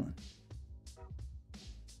chilling.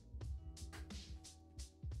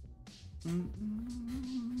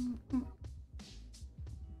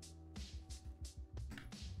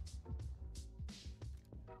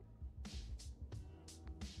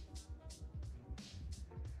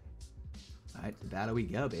 Alright, to battle we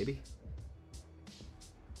go, baby.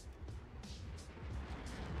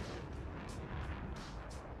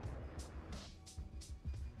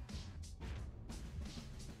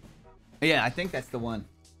 Yeah, I think that's the one.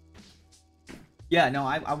 Yeah, no,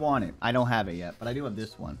 I want it. I don't have it yet, but I do have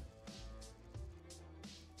this one.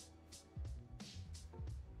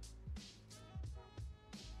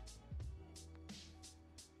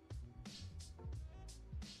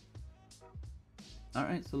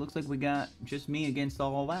 Alright, so it looks like we got just me against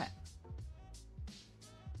all that.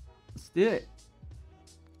 Let's do it.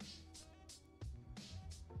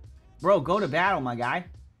 Bro, go to battle, my guy.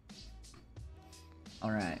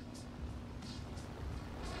 Alright.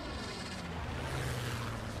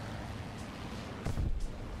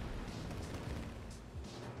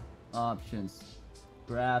 Options.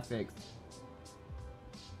 Graphics.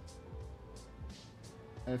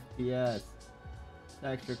 FPS.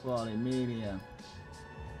 Texture quality, medium.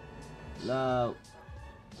 Low.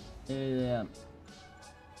 Medium.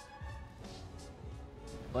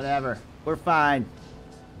 Whatever. We're fine.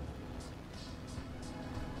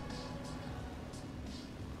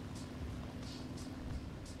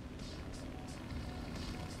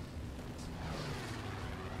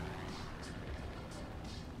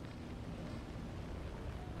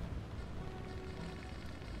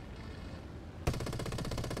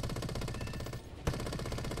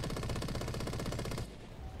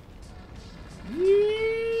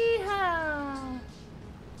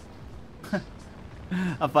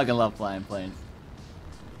 I fucking love flying planes.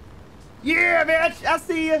 Yeah, bitch! I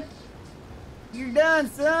see you. You're done,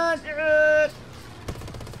 son.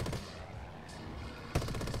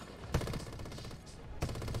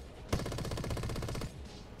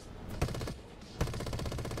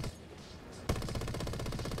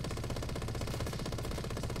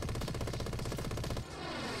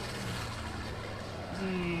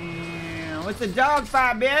 What's the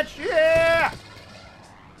dogfight, bitch? Yeah!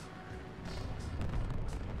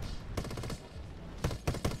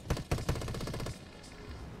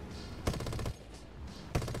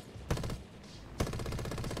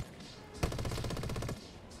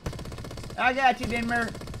 I got you, Denver.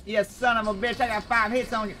 You son of a bitch. I got 5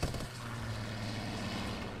 hits on you.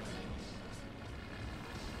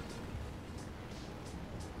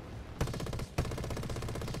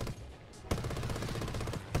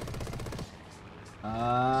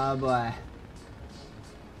 Oh, boy.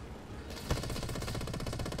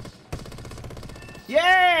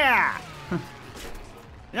 Yeah!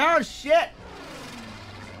 No shit.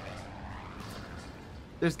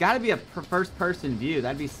 There's got to be a first-person view.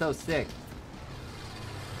 That'd be so sick.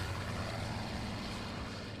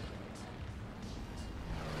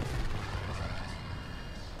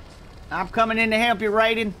 I'm coming in to help you,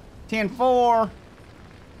 Raiden. 10-4.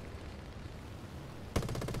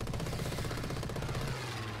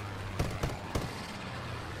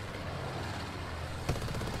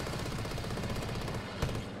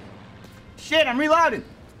 Shit, I'm reloading.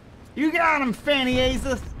 You got him, Fanny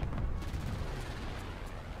Aces.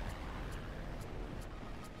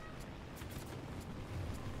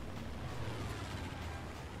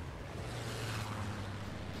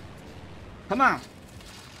 Come on.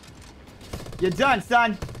 You're done,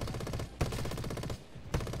 son.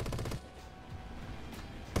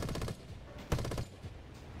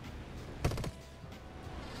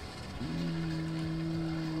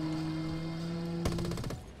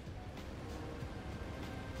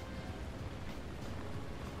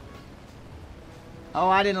 Oh,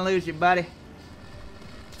 I didn't lose you, buddy.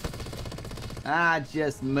 I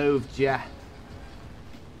just moved ya.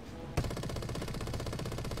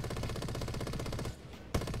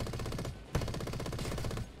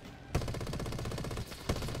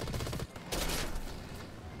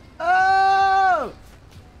 Oh!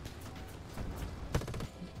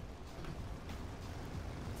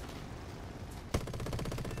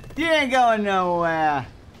 You ain't going nowhere.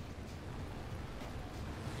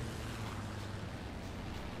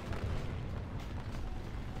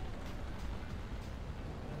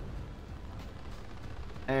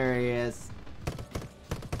 There he is.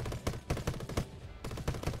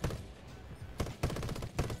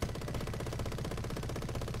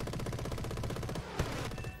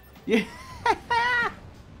 Yeah.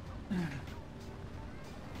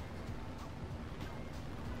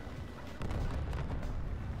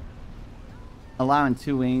 Allowing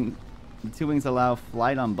two wings allow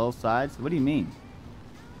flight on both sides. What do you mean?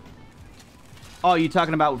 Oh, you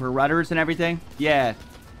talking about for rudders and everything? Yeah.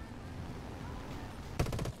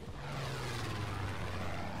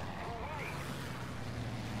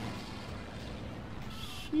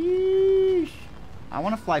 Sheesh. I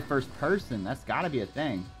want to fly first person. That's got to be a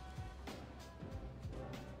thing.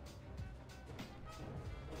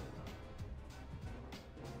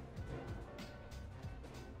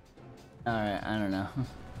 Alright, I don't know.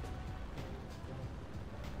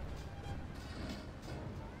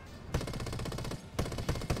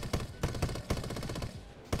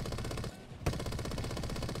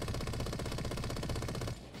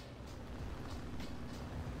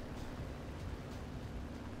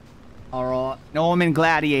 Alright. Norman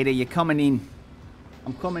Gladiator, you're coming in.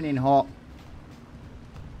 I'm coming in hot.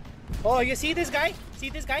 Oh, you see this guy?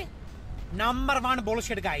 See this guy? Number one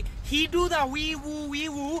bullshit guy. He do the wee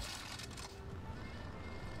woo.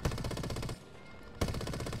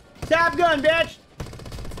 Top gun, bitch!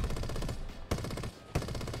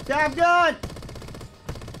 Top gun!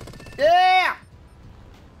 Yeah!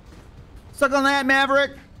 Suck on that,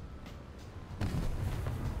 Maverick!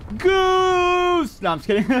 Goose! No, I'm just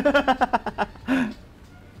kidding.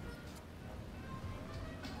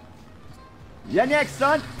 Yeah, next,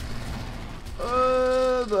 son!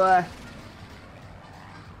 Oh, boy.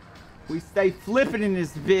 We stay flipping in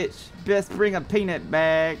this bitch. Best bring a peanut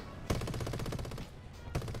bag.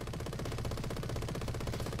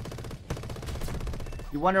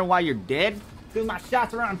 You wondering why you're dead? Because my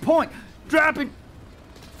shots are on point. Dropping.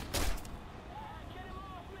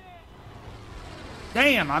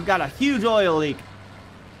 Damn, I've got a huge oil leak.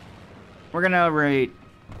 We're gonna overheat.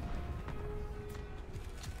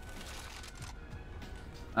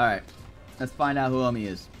 Alright. Let's find out who homie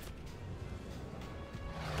is.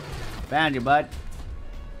 Found you, bud.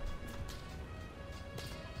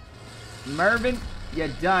 Mervin, you're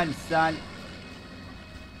done, son.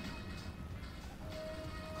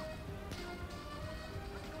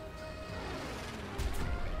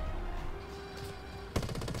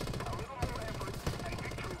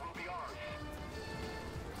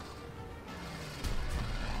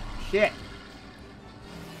 Shit.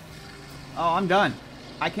 Oh, I'm done.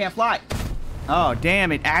 I can't fly. Oh,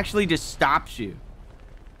 damn. It actually just stops you.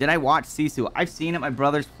 Did I watch Sisu? I've seen it. My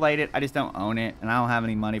brother's played it. I just don't own it. And I don't have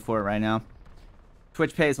any money for it right now.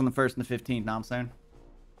 Twitch pays on the 1st and the 15th. Know what I'm saying?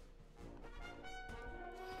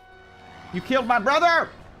 You killed my brother!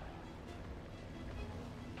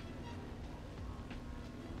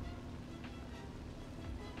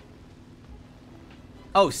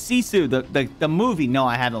 Oh, Sisu, the movie. No,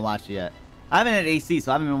 I haven't watched it yet. I haven't had AC,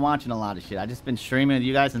 so I haven't been watching a lot of shit. I've just been streaming with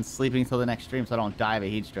you guys and sleeping until the next stream so I don't die of a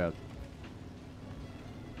heat stroke.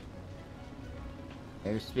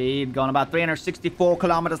 Airspeed going about 364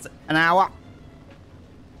 kilometers an hour.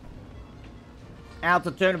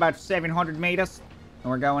 Altitude about 700 meters.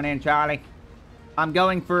 And we're going in, Charlie. I'm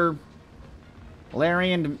going for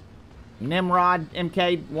Larian Nimrod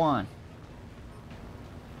MK1.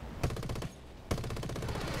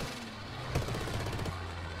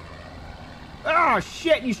 Oh,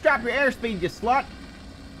 shit. You strapped your airspeed, you slut.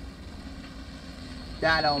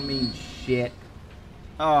 That don't mean shit.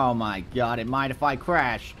 Oh, my God. It might if I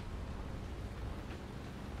crash.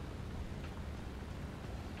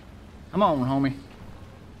 Come on, homie.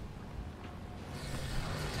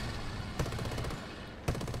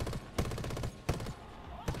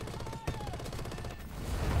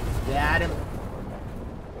 Got him.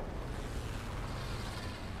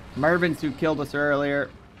 Mervin's who killed us earlier.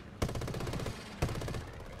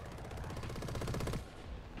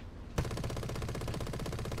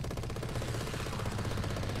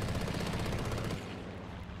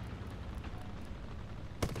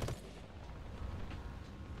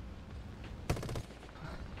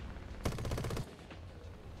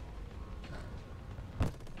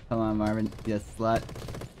 Come on, Marvin. Yes, slut.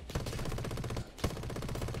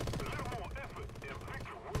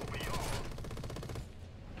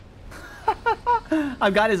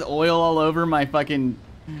 I've got his oil all over my fucking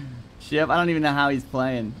ship. I don't even know how he's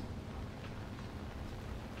playing.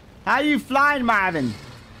 How you flying, Marvin?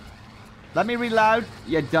 Let me reload.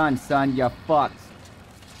 You're done, son. You're fucked.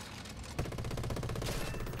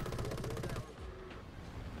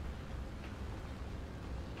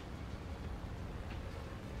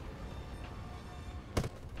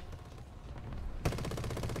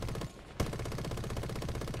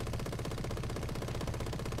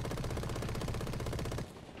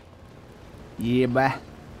 Yeah, boy.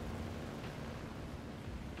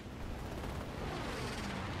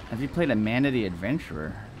 Have you played Amanda the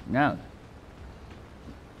Adventurer? No.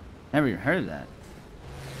 Never even heard of that.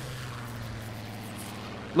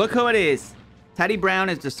 Look who it is. Teddy Brown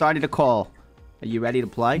has decided to call. Are you ready to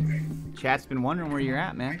play? Chat's been wondering where you're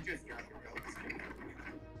at, man.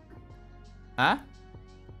 Huh?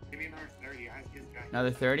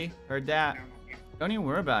 Another 30? Heard that. Don't even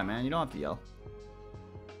worry about it, man. You don't have to yell.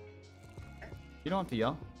 You don't have to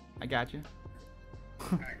yell. I got you.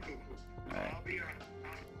 Alright.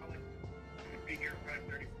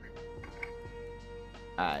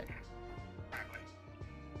 Alright.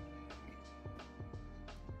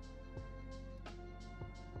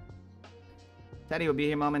 Teddy will be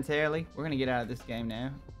here momentarily. We're gonna get out of this game now.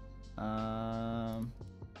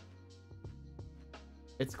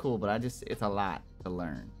 It's cool, but it's a lot to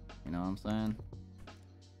learn. You know what I'm saying?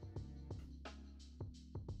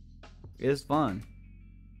 It's fun.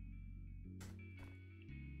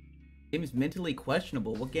 Game is mentally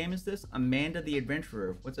questionable. What game is this? Amanda the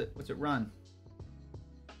Adventurer. What's it run?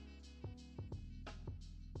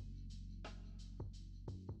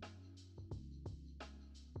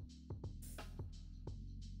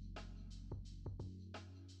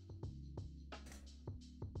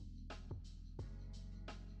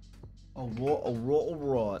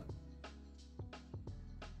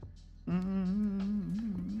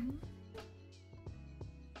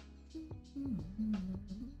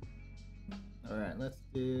 Alright, let's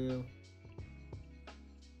do,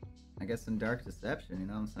 I guess, some Dark Deception, you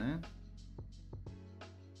know what I'm saying?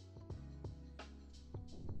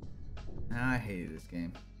 I hated this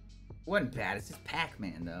game. It wasn't bad, it's just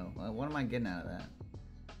Pac-Man though. What am I getting out of that?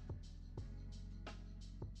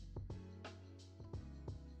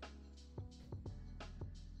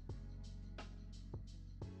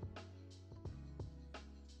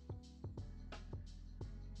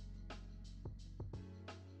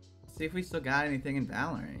 See if we still got anything in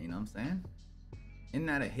Valorant, you know what I'm saying? Isn't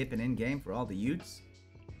that a hip and in game for all the youths?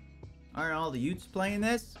 Aren't all the youths playing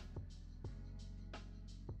this?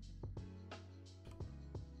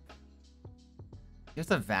 Just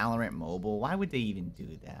a Valorant mobile? Why would they even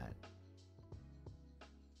do that?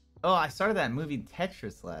 Oh, I started that movie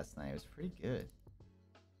Tetris last night. It was pretty good.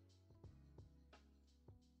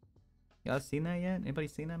 Y'all seen that yet? Anybody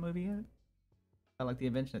seen that movie yet? I like the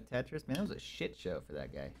invention of Tetris. Man, that was a shit show for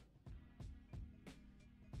that guy.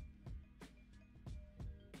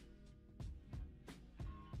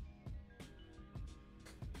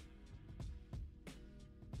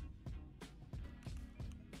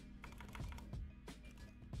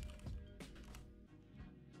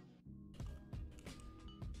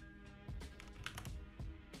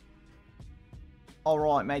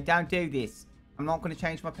 Alright, mate, don't do this. I'm not going to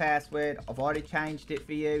change my password. I've already changed it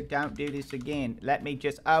for you. Don't do this again. Let me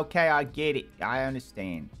just... Okay, I get it. I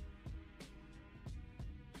understand.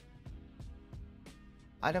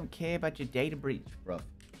 I don't care about your data breach, bro.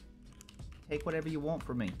 Take whatever you want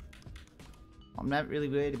from me. I'm not really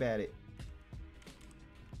worried about it.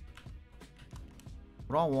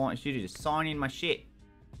 What I want is you to just sign in my shit.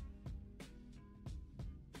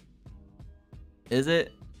 Is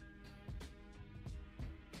it?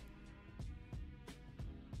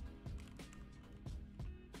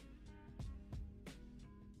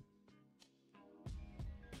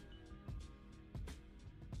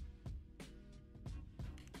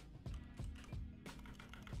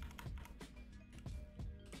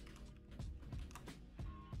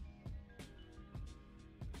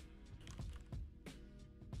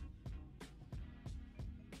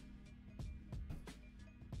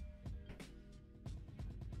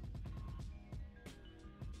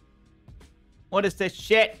 What is this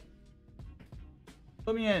shit?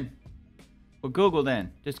 Put me in. Well, Google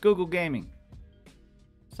then. Just Google Gaming.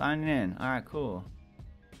 Signing in. Alright, cool.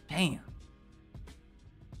 Damn.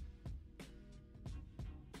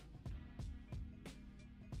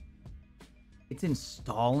 It's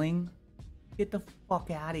installing? Get the fuck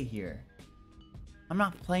out of here. I'm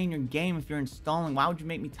not playing your game if you're installing. Why would you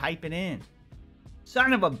make me type it in?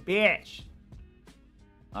 Son of a bitch!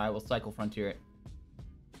 Alright, we'll cycle Frontier it.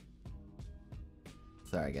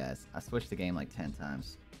 Sorry, guys. I switched the game like 10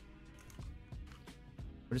 times.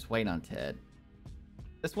 We're just waiting on Ted.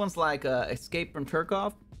 This one's like Escape from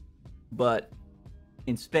Tarkov, but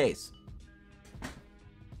in space. Know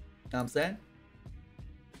what I'm saying?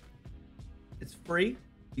 It's free.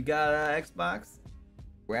 You got an Xbox?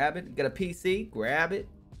 Grab it. You got a PC? Grab it.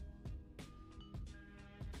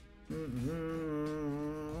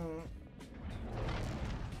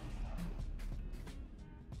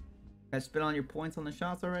 Guys, spit on your points on the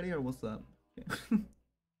shots already, or what's up? It's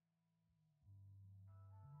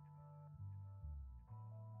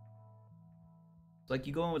like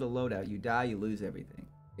you go in with a loadout, you die, you lose everything.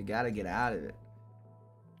 You gotta get out of it.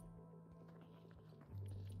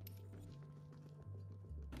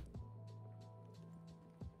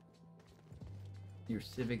 Your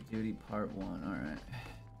civic duty part 1, alright.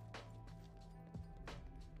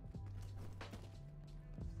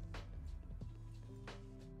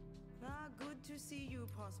 Good to see you,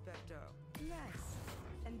 Prospector. Nice.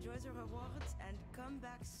 Enjoy the rewards and come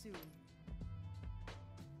back soon.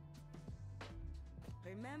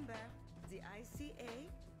 Remember, the ICA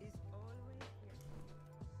is always here.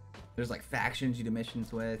 There's like factions you do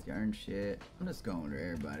missions with, you earn shit. I'm just going to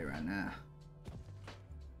everybody right now.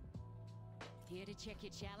 Here to check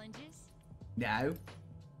your challenges? No?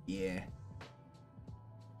 Yeah.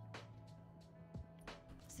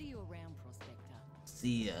 See you around, Prospector.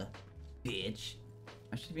 See ya, bitch.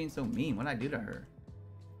 Why is she being so mean? What'd I do to her?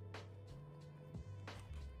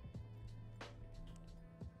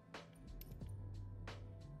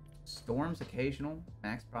 Storms occasional.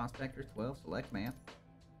 Max Prospector 12. Select map.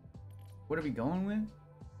 What are we going with?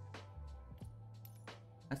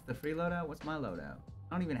 That's the free loadout? What's my loadout?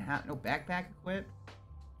 I don't even have no backpack equipped.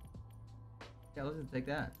 Yeah, let's just take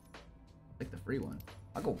that. Take the free one.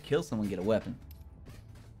 I'll go kill someone and get a weapon.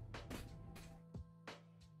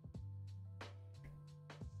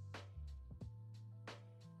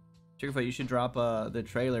 Triggerfoot, you should drop the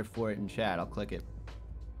trailer for it in chat. I'll click it.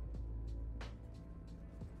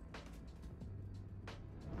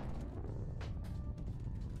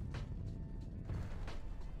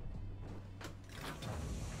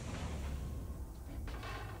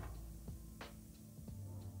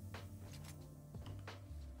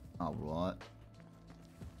 All right.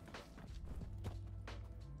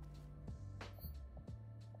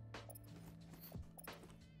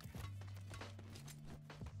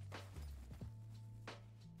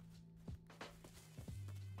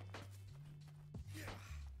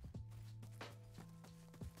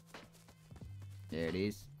 There it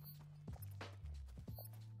is.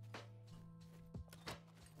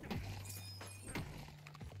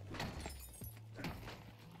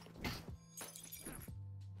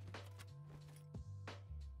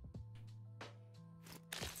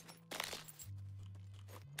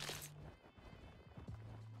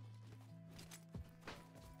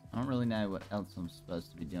 I don't really know what else I'm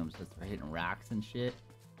supposed to be doing besides for hitting rocks and shit.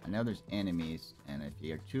 I know there's enemies, and if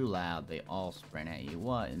you're too loud, they all sprint at you.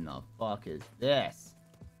 What in the fuck is this?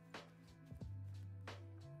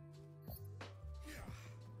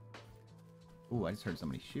 Ooh, I just heard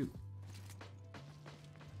somebody shoot.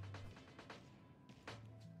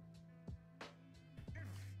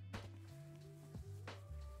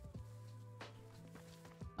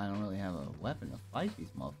 I don't really have a weapon to fight these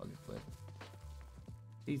motherfuckers with.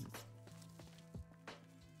 Jesus.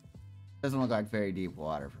 Doesn't look like very deep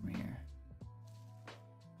water from here.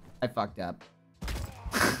 I fucked up.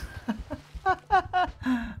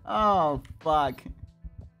 Oh, fuck.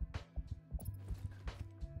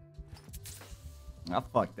 I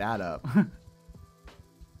fucked that up.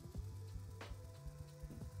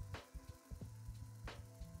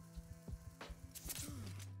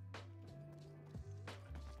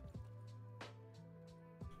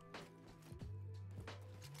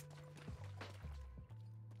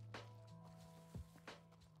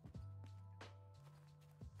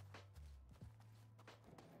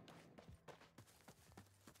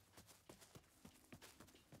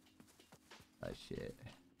 Oh, shit.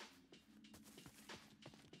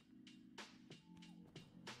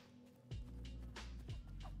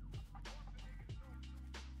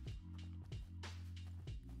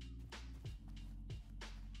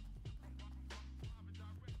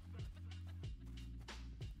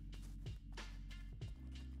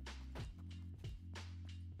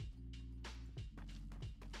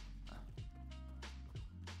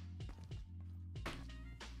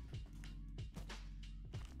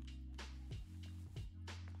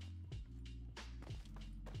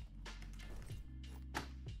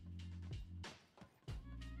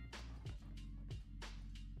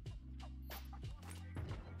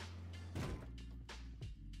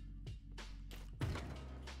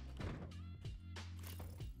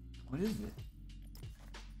 What is it?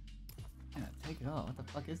 Yeah, take it all. What the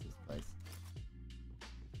fuck is this place?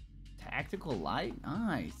 Tactical light?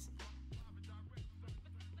 Nice.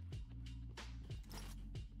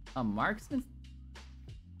 A marksman?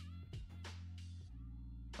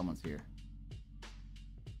 Someone's here.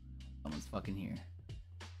 Someone's fucking here.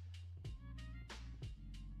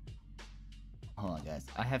 Hold on, guys.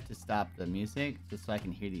 I have to stop the music just so I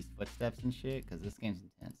can hear these footsteps and shit, because this game's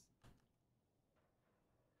intense.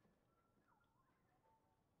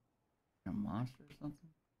 A monster or something?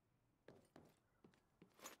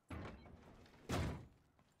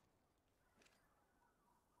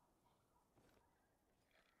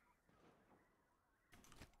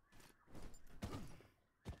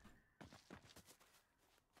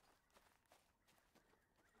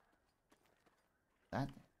 That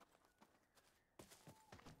thing.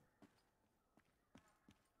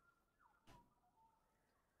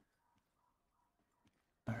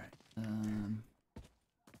 All right.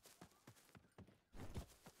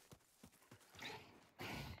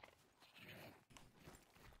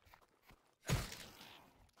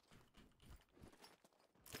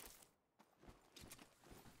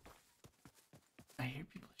 I hear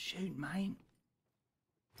people shooting, mine.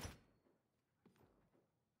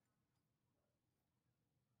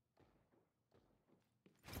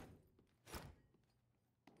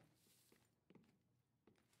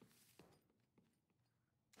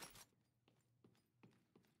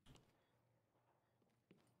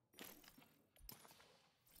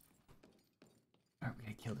 Alright, we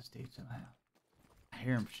gotta kill this dude somehow. I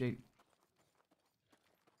hear him shoot.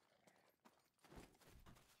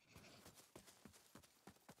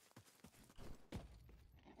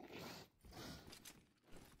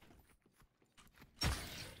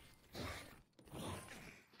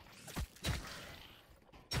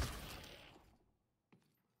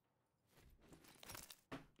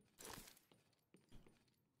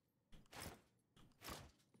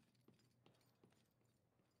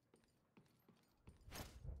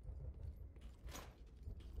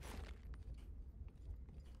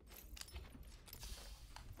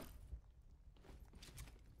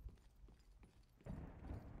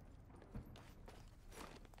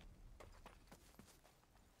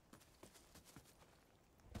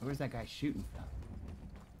 Where's that guy shooting from?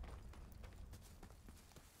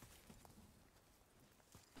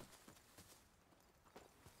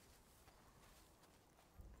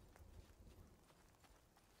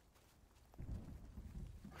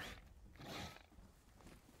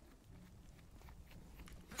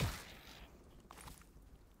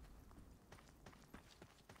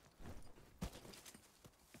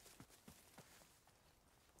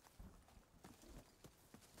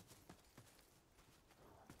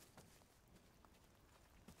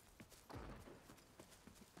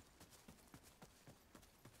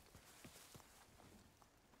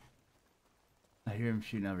 I hear him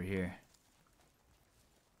shooting over here.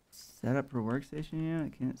 Set up her workstation? Yeah, I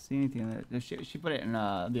can't see anything on that. She put it in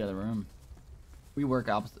the other room. We work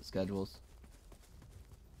opposite schedules.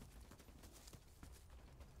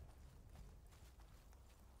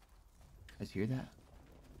 You guys hear that?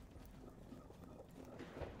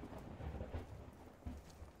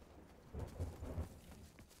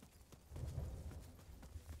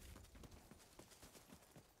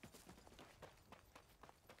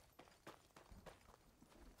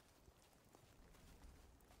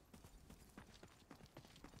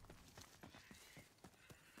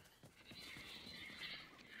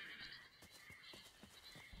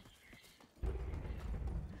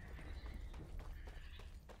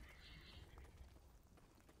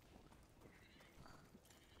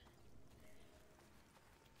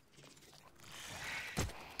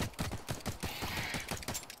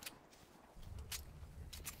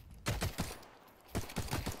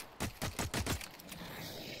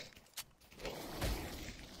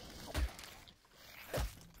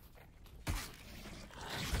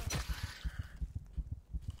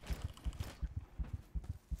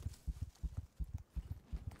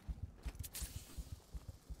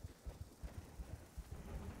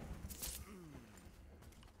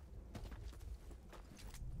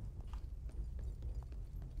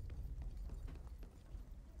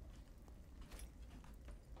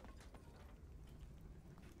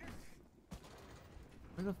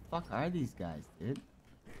 Where the fuck are these guys, dude?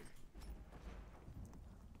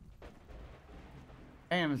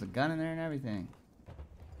 Damn, there's a gun in there and everything.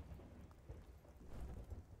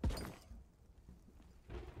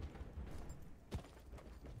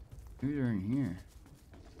 Maybe they're in here.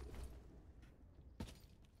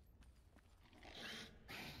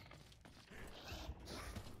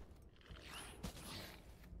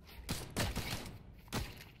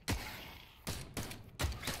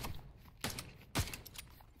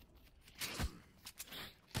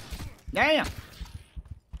 Damn!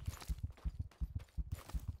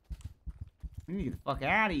 We need to get the fuck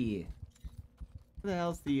out of here. Where the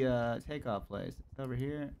hell's the takeoff place? It's over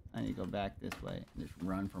here. I need to go back this way and just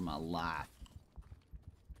run for my life.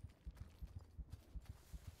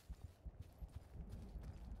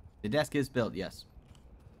 The desk is built, yes.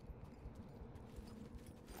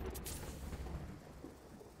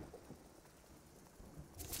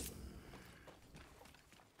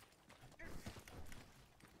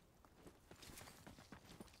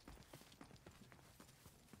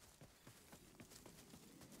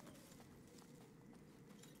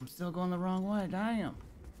 I'm still going the wrong way, damn.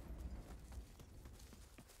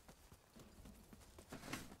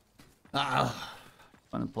 Ah,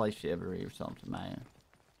 want to play Chivalry or something, man.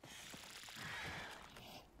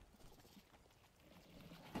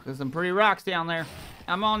 There's some pretty rocks down there.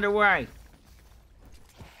 I'm on their way.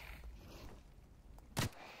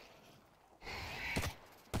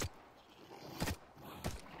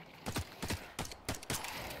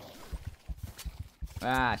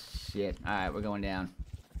 Ah, shit. Alright, we're going down.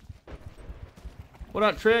 What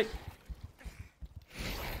up, Trick?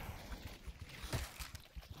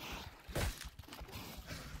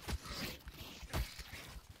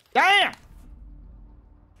 Damn!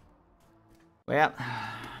 Well,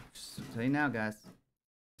 just to tell you now, guys,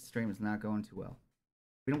 this stream is not going too well.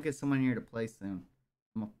 If we don't get someone here to play soon,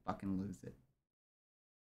 I'm gonna fucking lose it.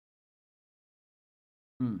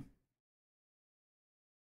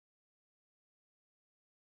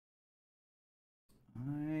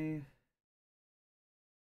 I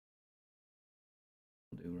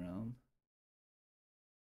will do Realm.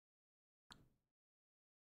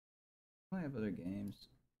 I have other games.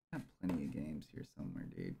 I have plenty of games here somewhere,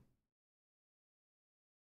 dude.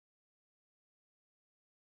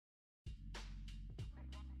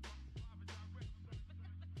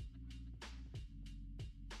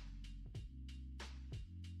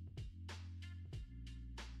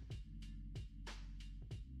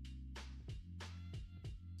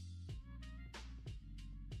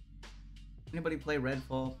 Anybody play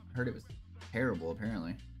Redfall? I heard it was terrible,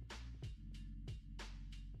 apparently.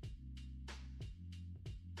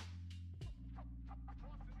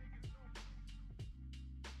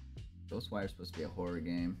 Ghostwire is supposed to be a horror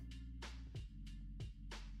game.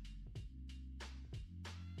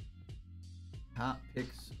 Top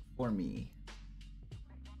picks for me.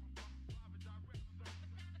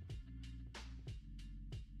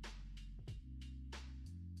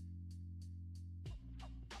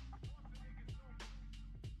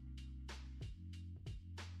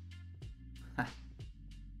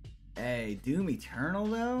 Hey, Doom Eternal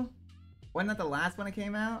though? Wasn't that the last one that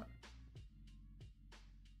came out?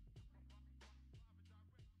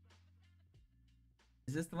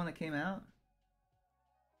 Is this the one that came out?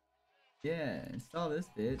 Yeah, install this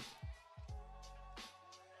bitch.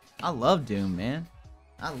 I love Doom, man.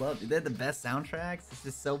 I love it. They're the best soundtracks. It's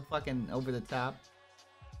just so fucking over the top.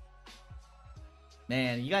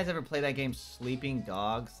 Man, you guys ever play that game Sleeping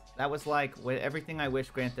Dogs? That was like everything I wish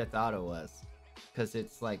Grand Theft Auto was. Because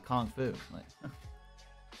it's like Kung Fu. Like,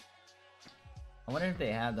 I wonder if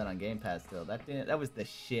they have that on Game Pass still. That was the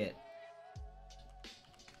shit.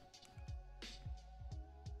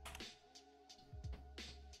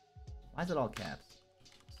 Why is it all caps?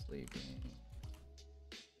 Sleeping.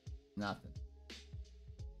 Nothing.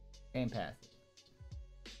 Game Pass.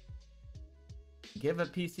 Give a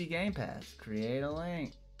PC Game Pass. Create a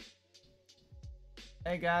link.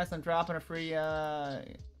 Hey guys, I'm dropping a free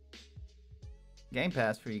Game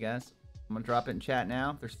Pass for you guys. I'm gonna drop it in chat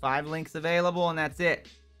now. There's 5 links available and that's it.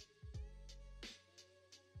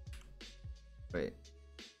 Wait.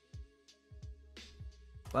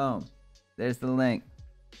 Boom. There's the link.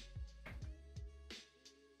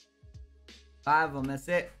 5 of them, that's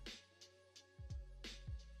it.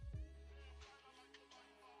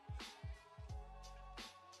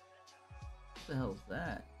 What the hell is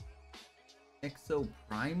that?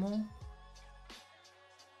 Exoprimal?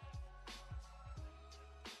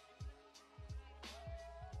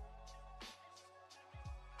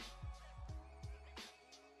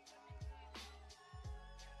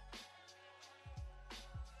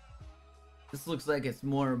 This looks like it's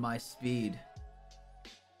more of my speed.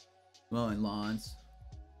 Mowing lawns.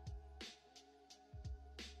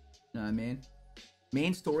 Know what I mean?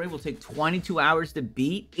 Main story will take 22 hours to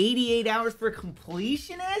beat. 88 hours for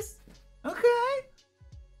completionist? Okay.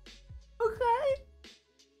 Okay.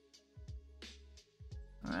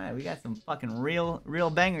 Alright, we got some fucking real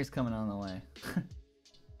bangers coming on the way.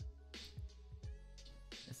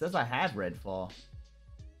 It says I have Redfall.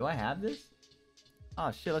 Do I have this? Oh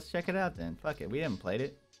shit, let's check it out then. Fuck it, we haven't played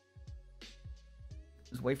it.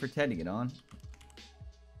 Just wait for Ted to get on.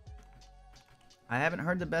 I haven't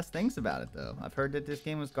heard the best things about it, though. I've heard that this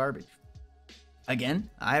game was garbage. Again,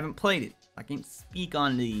 I haven't played it. I can't speak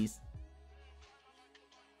on these.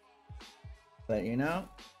 But, you know,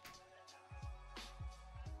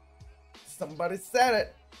 somebody said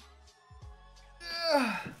it.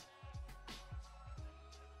 Ugh.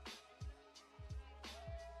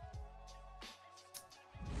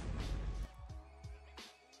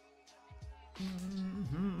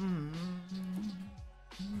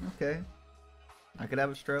 Okay. I could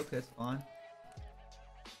have a stroke, that's fine.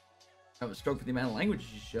 I have a stroke for the amount of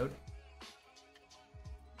languages you showed.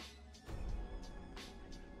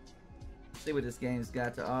 Let's see what this game's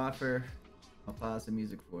got to offer. I'll pause the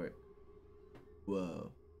music for it.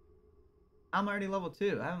 Whoa. I'm already level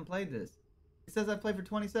 2. I haven't played this. It says I played for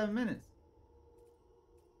 27 minutes.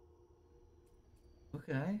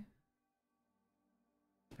 Okay.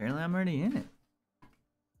 Apparently I'm already in it.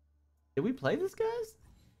 Did we play this, guys?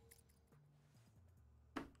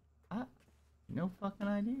 No fucking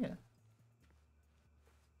idea.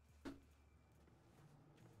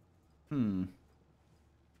 Man,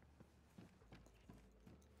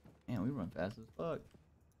 we run fast as fuck.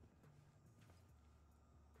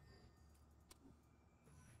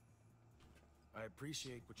 I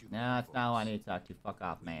appreciate what you. No, that's not who I need to talk to. Fuck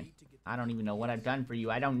off, man. I don't even know what I've done for you.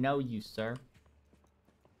 I don't know you, sir.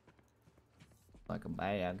 Like a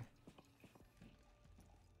bag.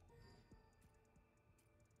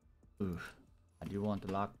 Oof. I do want the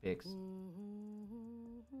lockpicks.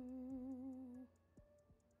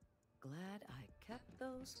 Glad I kept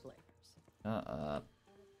those flavors.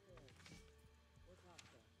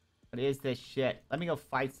 What is this shit? Let me go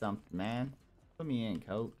fight something, man. Put me in,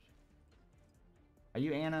 coach. Are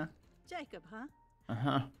you Anna? Jacob, huh?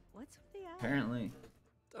 Uh-huh. What's with the eye? Apparently.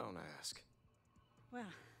 Don't ask. Well,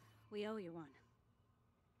 we owe you one.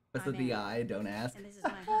 What's with the eye? Don't ask. And this is my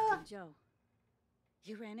husband, Joe.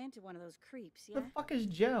 You ran into one of those creeps, yeah? The fuck is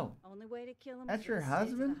Joe? Only way to kill him That's is your with a stake to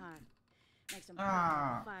husband? the heart. Makes him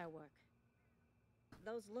firework.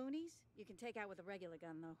 Those loonies, you can take out with a regular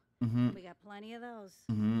gun, though. Mm-hmm. We got plenty of those.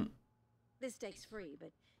 Mm-hmm. This stake's free,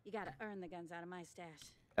 but you gotta earn the guns out of my stash.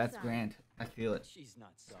 That's Sorry. grand. I feel it. She's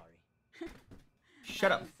not sorry.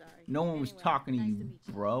 Shut up. Sorry. No one was Anyway, talking to nice you, to meet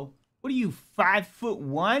you. bro. What are you,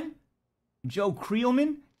 5'1"? Joe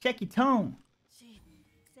Creelman? Check your tone. Gee,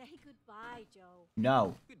 say goodbye, Joe.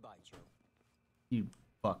 No. Goodbye, Joe. You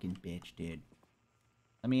fucking bitch, dude.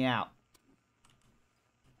 Let me out.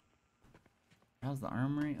 How's the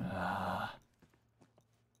armory? I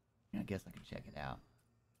guess I can check it out.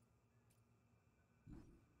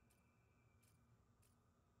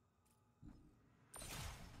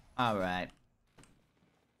 Alright.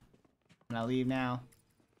 Can I leave now?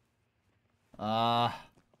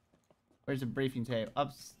 Where's the briefing table?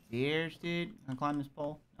 Upstairs, dude? Can I climb this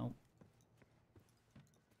pole? Nope.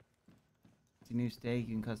 It's a new stake.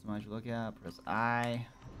 You can customize your lookout. Press I.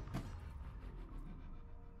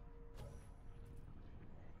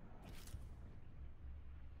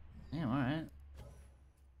 Damn, alright.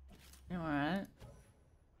 Damn, alright.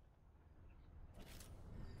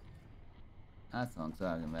 That's what I'm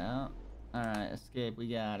talking about. Alright, escape. We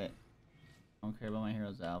got it. Don't care about my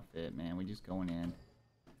hero's outfit, man. We just going in.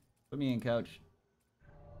 Put me in, coach.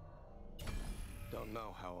 Don't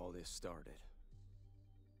know how all this started.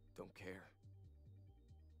 Don't care.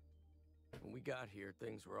 When we got here,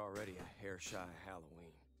 things were already a hair shy of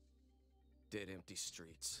Halloween. Dead, empty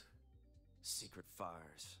streets. Secret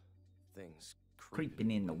fires. Things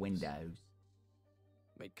creeping in the windows.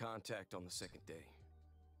 Made contact on the second day.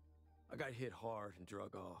 I got hit hard and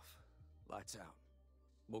drug off. Lights out.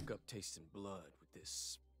 Woke up tasting blood with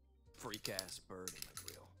this freak-ass bird in my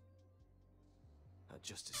grill. I'd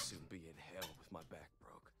just as soon be in hell with my back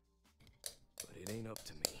broke. But it ain't up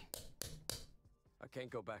to me. I can't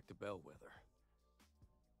go back to Bellwether.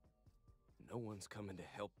 No one's coming to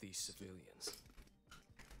help these civilians.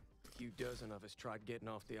 A few dozen of us tried getting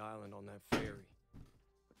off the island on that ferry.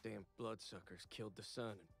 But damn bloodsuckers killed the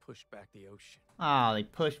sun and pushed back the ocean. Oh, they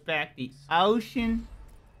pushed back the ocean?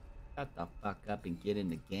 Shut the fuck up and get in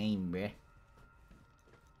the game, bruh.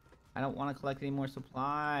 I don't want to collect any more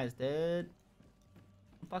supplies, dude.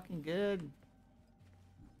 I'm fucking good.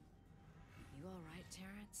 You alright,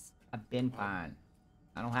 Terrence? I've been fine.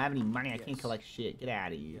 I don't have any money. I can't Yes. collect shit. Get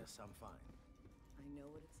out of here. Yes, I'm fine. I know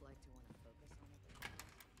what it's like to want to focus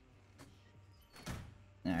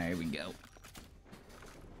on it. Alright, here we go.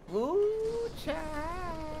 Ooh,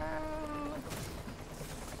 child.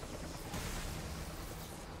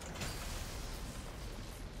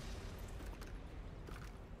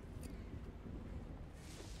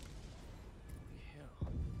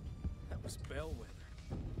 was Bellwether.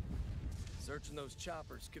 Searching those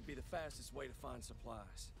choppers could be the fastest way to find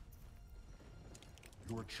supplies.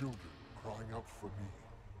 Your children crying out for me.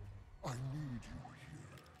 I need you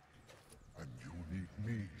here. And you need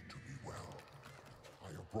me to be well. I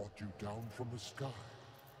have brought you down from the sky.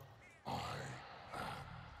 I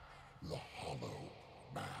am the Hollow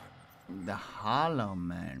Man. The Hollow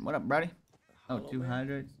Man. What up, buddy? Oh,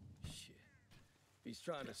 200. Shit. If he's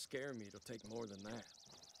trying to scare me, it'll take more than that.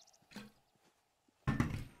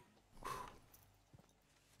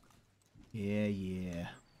 Yeah.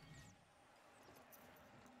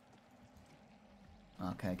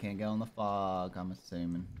 Okay, can't go in the fog, I'm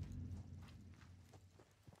assuming.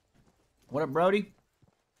 What up, Brody?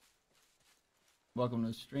 Welcome to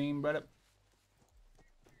the stream, brother.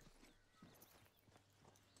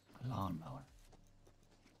 Lawnmower.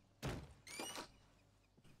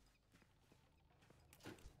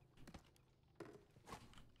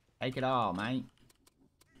 Take it all, mate.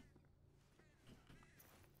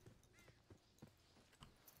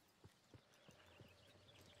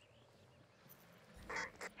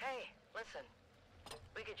 Hey, listen.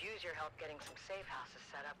 We could use your help getting some safe houses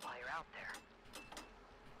set up while you're out there.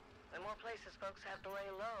 The more places folks have to lay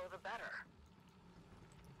low, the better.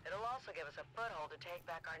 It'll also give us a foothold to take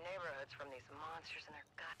back our neighborhoods from these monsters and their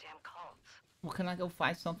goddamn cults. Well, can I go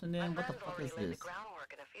fight something then? What the fuck is laid this? the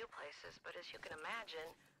groundwork in a few places, but as you can imagine,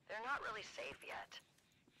 they're not really safe yet.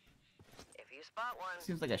 If you spot one,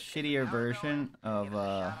 Seems like a shittier version of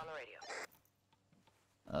the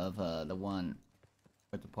one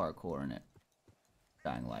with the parkour in it.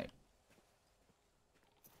 Dying Light.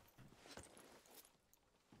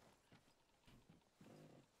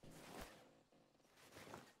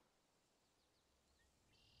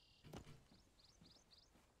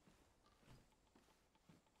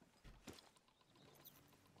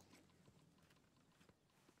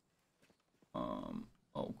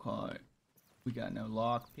 Okay. We got no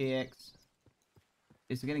lock picks.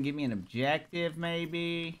 Is it gonna give me an objective,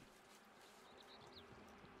 maybe?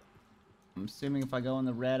 I'm assuming if I go in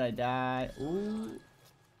the red, I die. Ooh.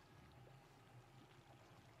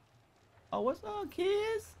 Oh, what's up,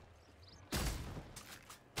 kids?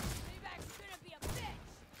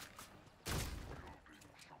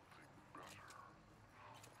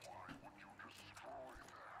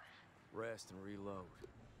 Rest and reload.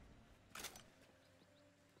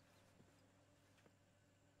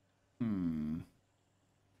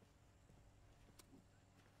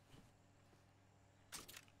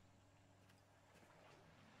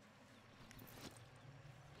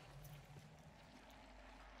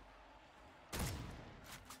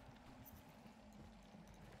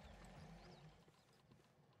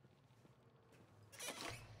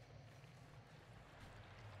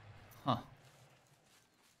 Huh.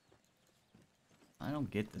 I don't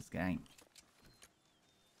get this game.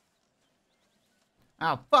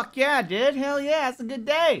 Oh, fuck yeah, dude. Hell yeah, that's a good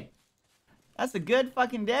day. That's a good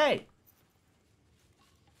fucking day.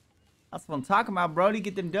 That's what I'm talking about, Brody.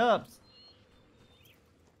 Get them dubs.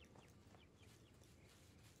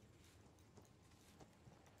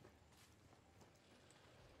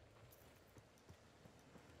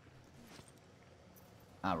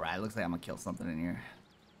 Alright, looks like I'm gonna kill something in here.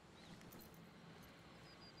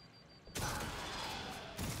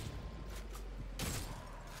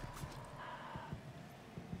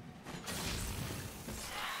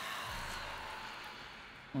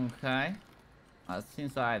 Okay.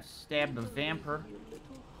 Since I've stabbed the vampire.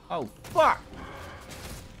 Oh, fuck!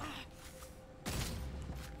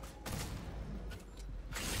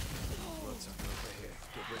 What's up over here?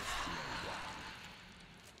 Get ready.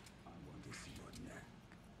 I want to see your neck.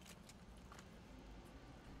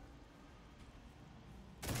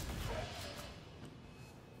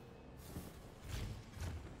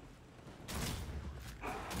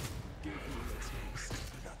 Give me a taste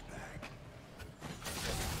of that bag.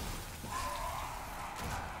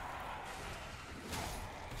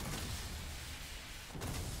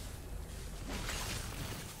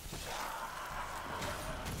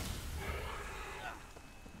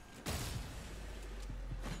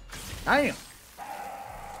 Damn!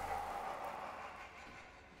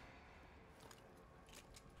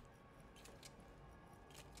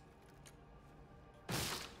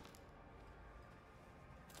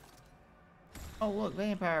 Oh, look,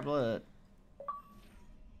 vampire blood.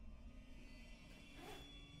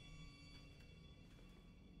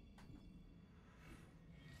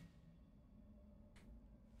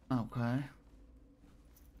 Okay.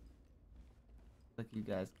 Like you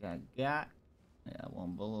guys got. Yeah,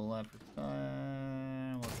 one bullet left for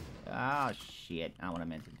time. Oh, shit. Not what I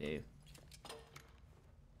meant to do.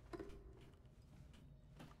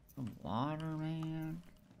 Some water, man.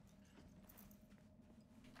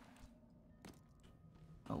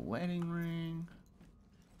 A wedding ring.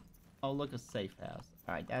 Oh, look, a safe house.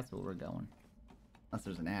 Alright, that's where we're going. Unless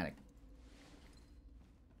there's an attic.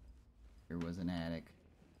 There was an attic.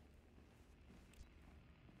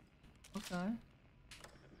 Okay.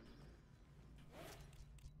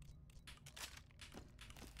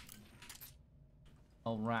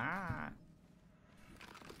 Alright.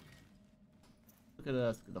 Look at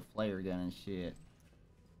us with the flare gun and shit.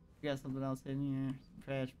 We got something else in here. Some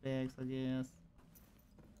trash bags, I guess.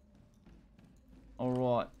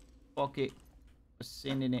 Alright. Fuck it. We're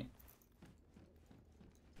sending it.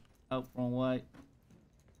 Oh, wrong way.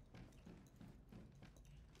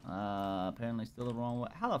 Apparently still the wrong way.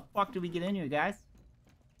 How the fuck did we get in here, guys?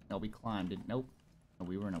 No, we climbed it. Nope. No,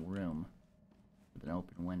 we were in a room with an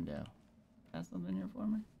open window. Got something here for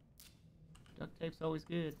me? Duct tape's always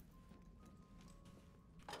good.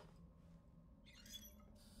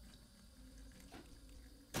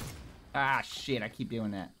 Ah, shit, I keep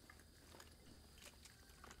doing that.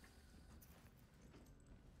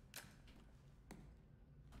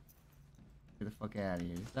 Get the fuck out of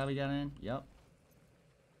here. Is that how we got in? Yup.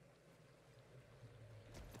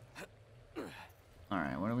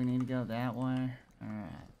 Alright, where do we need to go? That way?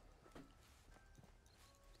 Alright.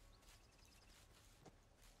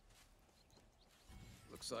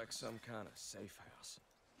 Looks like some kind of safe house.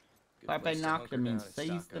 Good Pipe place to knocked hunker him down and and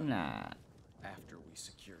seized stock the up night. after we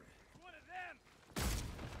secure it.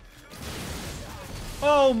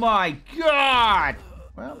 Oh my god!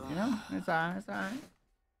 Well, you know, it's alright, it's alright.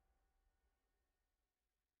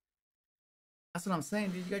 That's what I'm saying,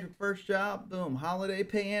 dude. You got your first job, boom, holiday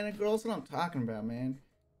pay, Anna girl. That's what I'm talking about, man.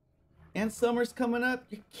 And summer's coming up.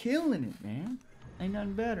 You're killing it, man. Ain't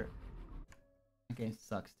nothing better. That game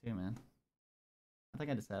sucks too, man. I think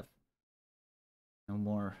I just have no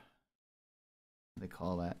more. What do they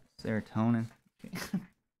call that? Serotonin.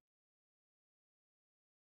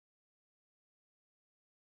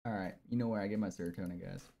 Alright, you know where I get my serotonin,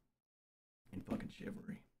 guys. In fucking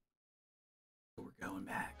Chivalry. So we're going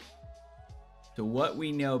back to what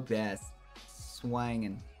we know best.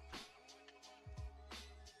 Swangin'.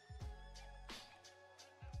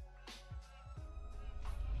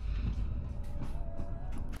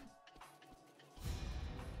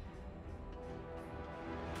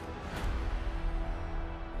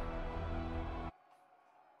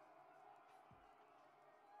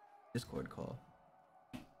 Discord call.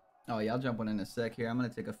 Oh, y'all jumping in a sec here. I'm gonna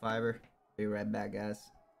take a fiver. Be right back, guys.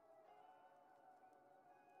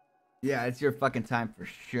 Yeah, it's your fucking time for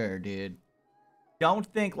sure, dude. Don't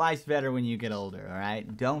think life's better when you get older,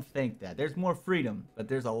 alright? Don't think that. There's more freedom, but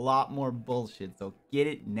there's a lot more bullshit. So get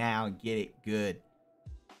it now, get it good.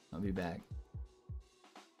 I'll be back.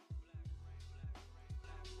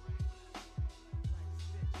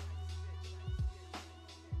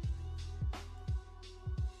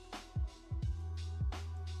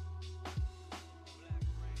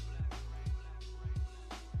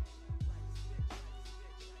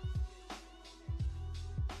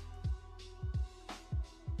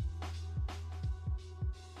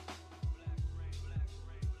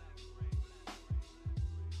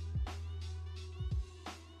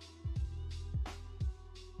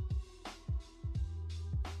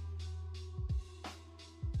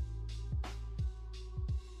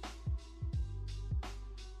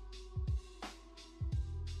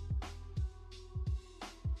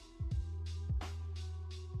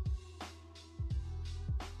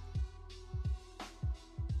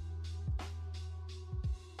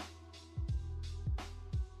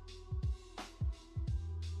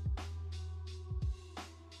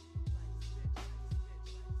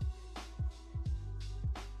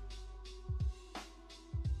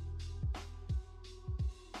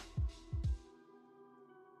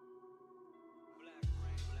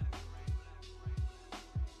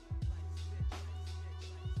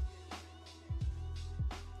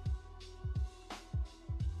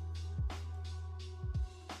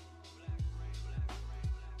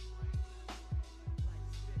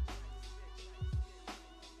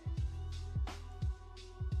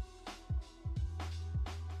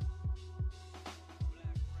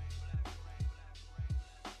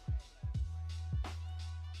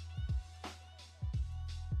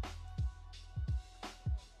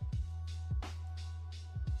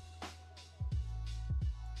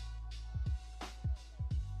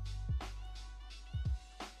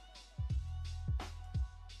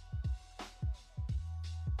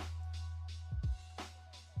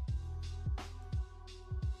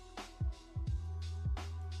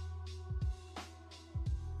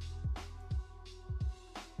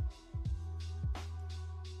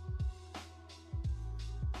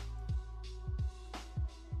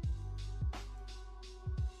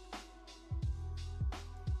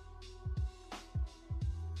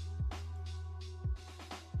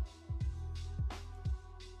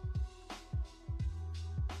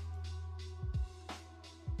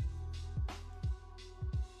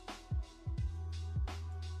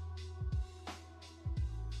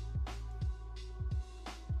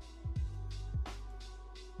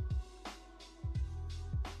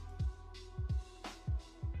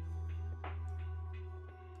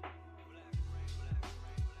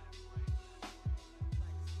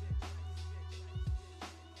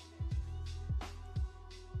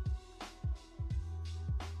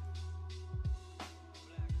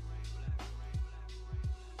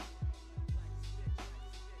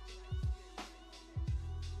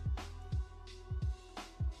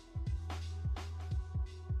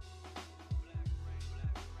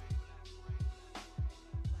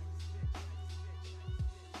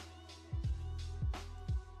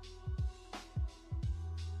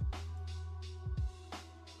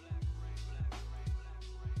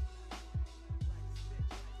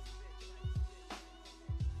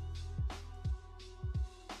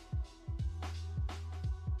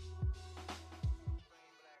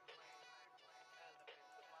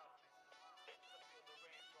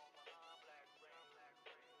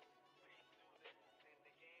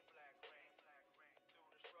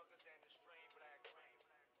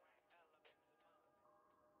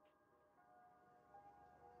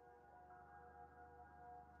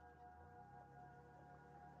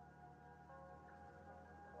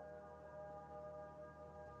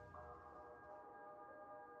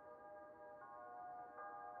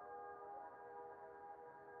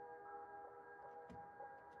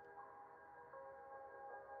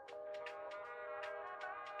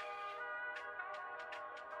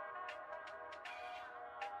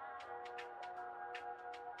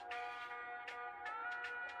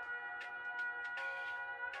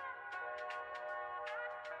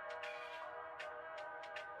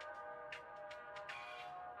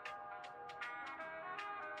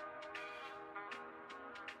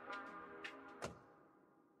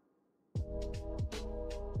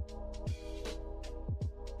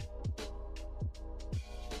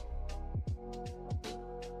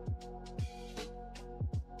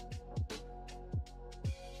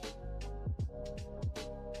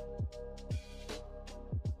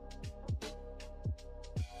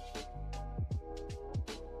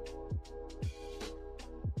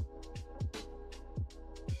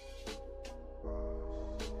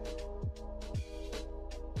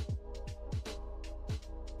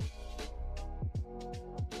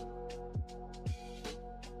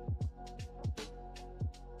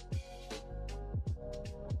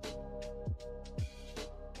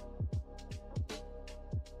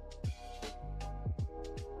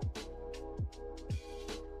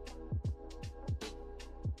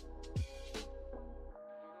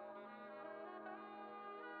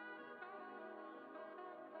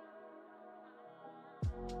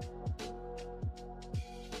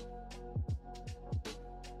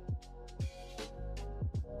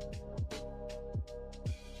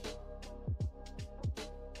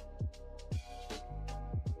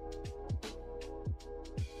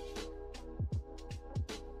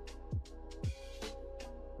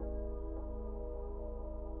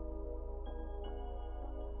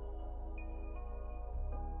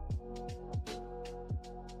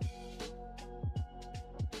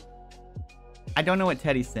 I don't know what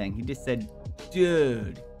Teddy's saying. He just said,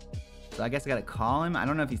 dude. So I guess I gotta call him. I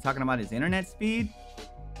don't know if he's talking about his internet speed.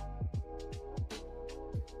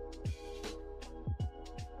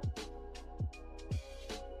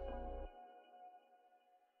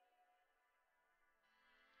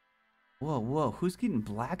 Whoa, whoa. Who's getting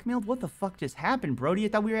blackmailed? What the fuck just happened, Brody? I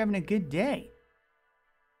thought we were having a good day.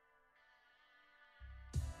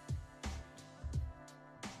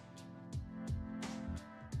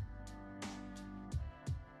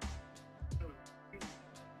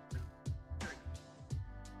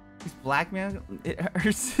 Blackmail,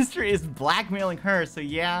 her sister is blackmailing her, so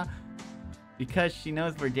yeah, because she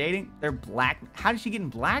knows we're dating, they're black. How is she getting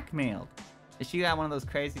blackmailed? Is she got one of those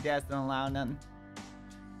crazy dads that don't allow nothing?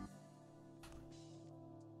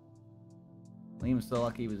 Liam was so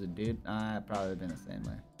lucky he was a dude. I'd probably have been the same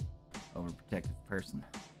way. Overprotective person.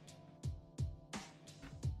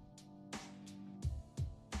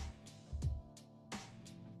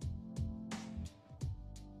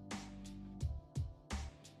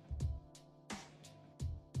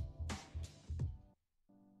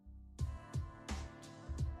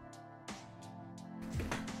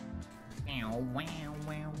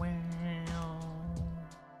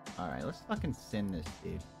 Alright, let's fucking send this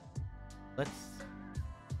dude. Let's...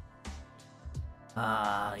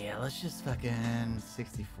 yeah, let's just fucking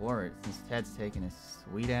 64 it since Ted's taking his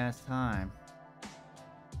sweet ass time.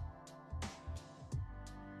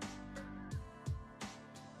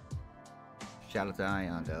 Shout out to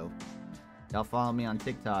Ion though. Y'all follow me on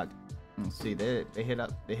TikTok. Let's see, they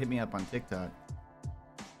hit me up on TikTok.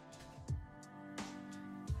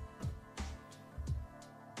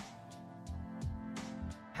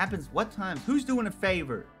 Happens what times? Who's doing a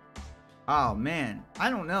favor? Oh man, I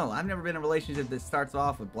don't know. I've never been in a relationship that starts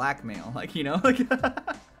off with blackmail. Like, you know, like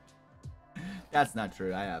that's not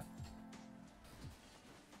true. I have.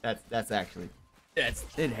 That's actually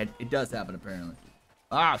it does happen apparently.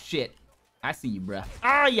 Oh shit. I see you, bruh.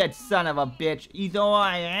 Oh, you son of a bitch. You know who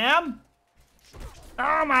I am?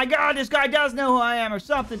 Oh my god, this guy does know who I am or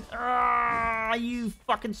something. Ah, you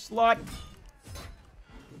fucking slut.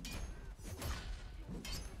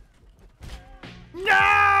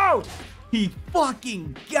 No! He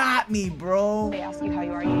fucking got me, bro. They ask you how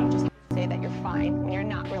you are, you just say that you're fine when you're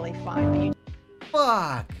not really fine. But you...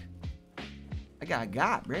 Fuck. I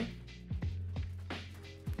got, bro.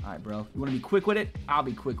 Alright, bro. You wanna be quick with it? I'll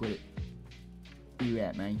be quick with it. Where you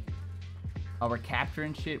at, man? Oh, we're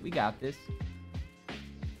capturing shit. We got this.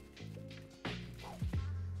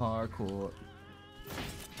 Parkour.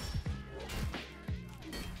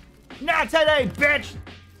 Not today, bitch!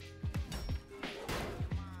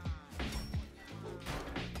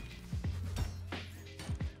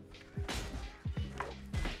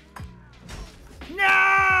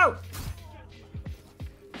 No!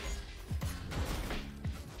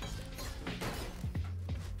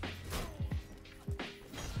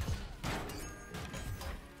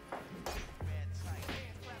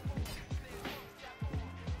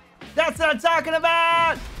 That's what I'm talking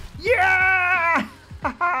about! Yeah!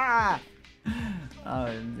 Oh,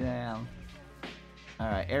 damn.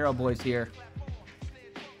 Alright, Arrow Boy's here.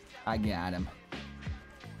 I got him.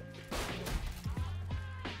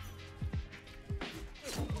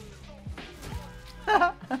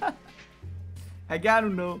 I got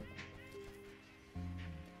him though.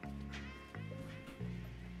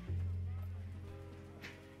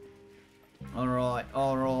 Alright,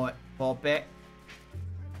 pop it.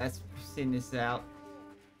 Let's send this out.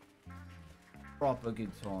 Proper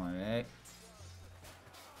good time, eh?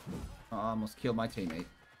 Oh, I almost killed my teammate.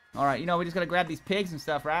 Alright, you know, we just gotta grab these pigs and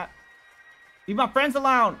stuff, right? Leave my friends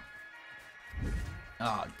alone!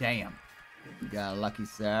 Oh, damn. You got lucky,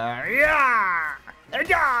 sir. Yeah!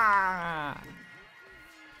 Yeah!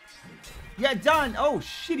 Yeah, done! Oh,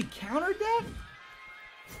 shit, he countered that?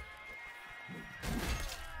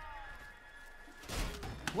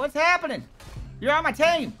 What's happening? You're on my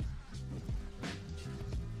team!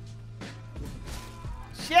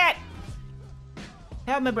 Shit!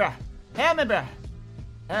 Help me, bruh. Help me, bruh.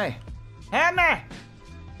 Hey. Help me!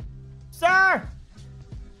 Sir!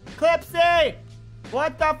 Clipsy!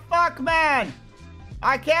 What the fuck, man?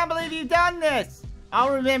 I can't believe you've done this!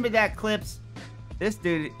 I'll remember that, Clips. This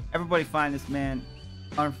dude, everybody find this man.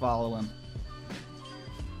 Unfollow him.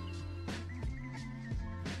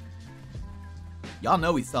 Y'all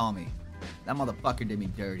know he saw me. That motherfucker did me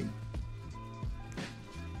dirty.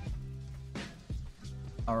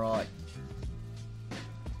 Alright.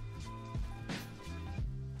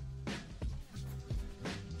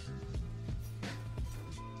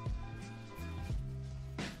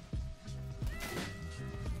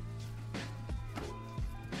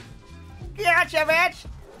 Gotcha, bitch!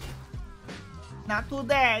 Not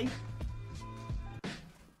today.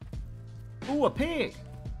 Ooh, a pig.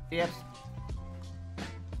 Yes.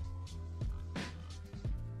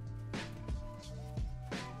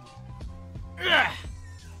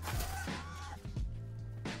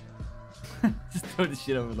 Just throw the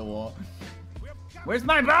shit over the wall. Where's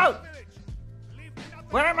my boat?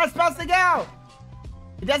 Where am I supposed to go?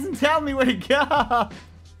 It doesn't tell me where to go.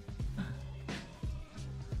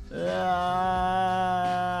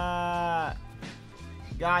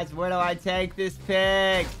 Guys, where do I take this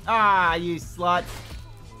pig? Ah, you slut.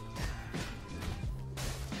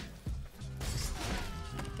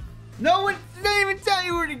 No one didn't even tell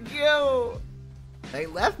you where to go. They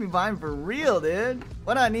left me behind for real, dude.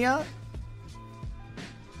 What up, Neon?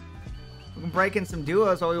 We can break in some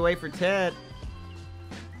duos while we wait for Ted.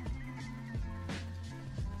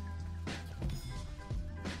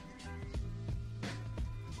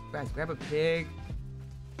 Guys, grab a pig.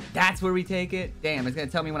 That's where we take it? Damn, it's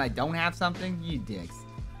gonna tell me when I don't have something? You dicks.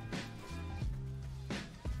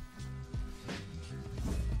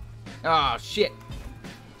 Oh, shit.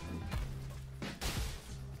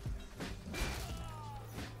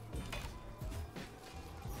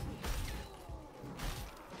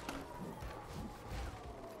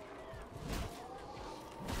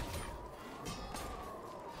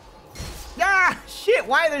 Ah, shit,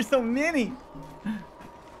 why are there so many?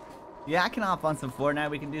 Yeah, I can hop on some Fortnite.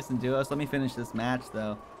 We can do some duos. Let me finish this match,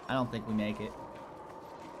 though. I don't think we make it.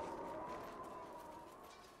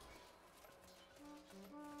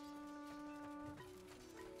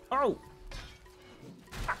 Oh!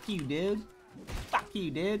 Fuck you, dude. Fuck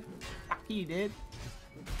you, dude. Fuck you, dude.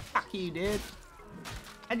 Fuck you, dude.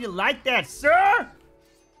 How'd you like that, sir?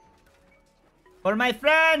 For my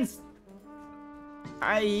friends!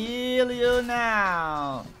 I heal you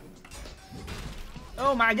now.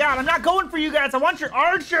 Oh my god, I'm not going for you guys. I want your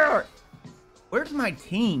archer. Where's my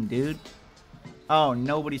team, dude? Oh,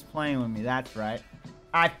 nobody's playing with me. That's right.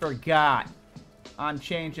 I forgot. I'm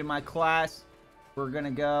changing my class. We're gonna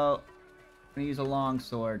go. I'm gonna use a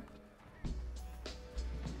longsword.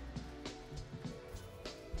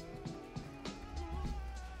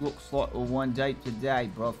 Looks like a one date today,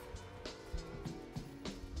 bro.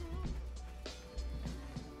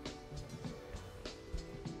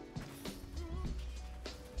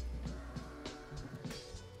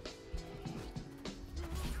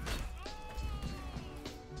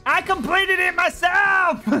 I completed it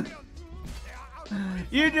myself!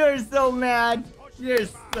 You're so mad. You're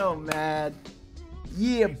so mad.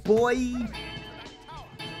 Yeah, boy.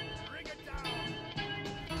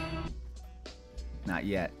 Not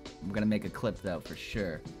yet. We're gonna make a clip though, for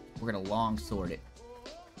sure. We're gonna longsword it.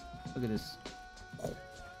 Look at this.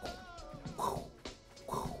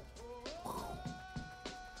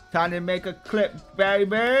 Time to make a clip,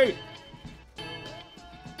 baby!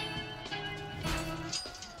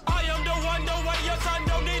 I am the one, the way your son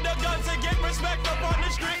don't need a gun to get respect up on the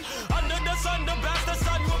street. Under the sun, the bastard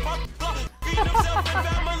son will pop, feed himself and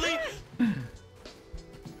family.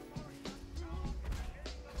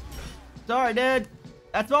 Sorry, dude.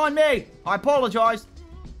 That's on me. I apologize.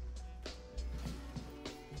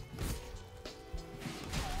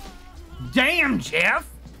 Damn, Jeff.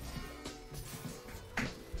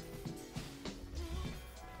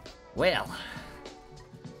 Well,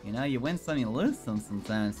 you know, you win some, you lose some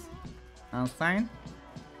sometimes. You know what I'm saying?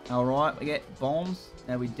 Alright, we get bombs.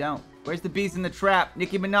 No, we don't. Where's the bees in the trap?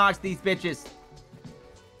 Nicki Minaj, these bitches.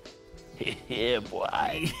 Yeah,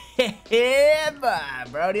 boy. Yeah,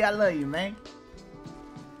 boy. Brody, I love you, man.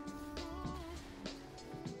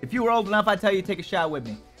 If you were old enough, I'd tell you to take a shot with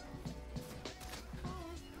me.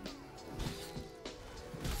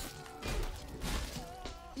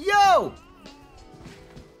 Yo!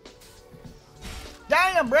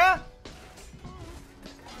 Damn, bruh!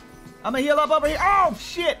 I'm gonna heal up over here. Oh,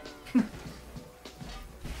 shit!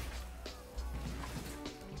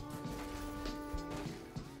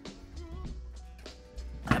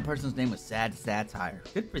 That person's name was Sad Satire.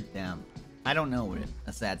 Good for them. I don't know what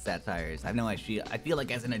a sad satire is. I have no idea. I feel like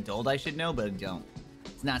as an adult I should know, but I don't.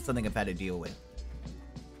 It's not something I've had to deal with.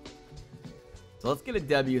 So let's get a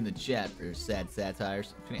W in the chat for sad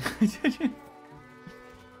satires.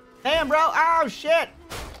 Damn, bro. Oh, shit.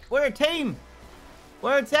 We're a team.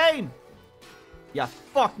 We're a team. Yeah,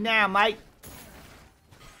 fuck now, mate.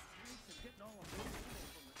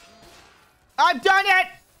 I've done it!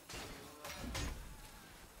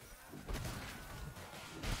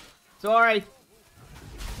 Sorry.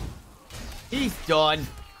 He's done.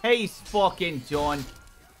 He's fucking done.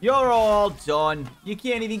 You're all done. You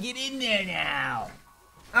can't even get in there now.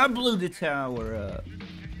 I blew the tower up.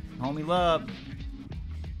 Homie love.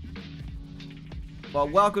 Well,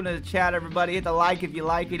 welcome to the chat, everybody. Hit the like if you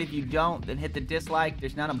like it. If you don't, then hit the dislike.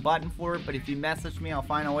 There's not a button for it, but if you message me, I'll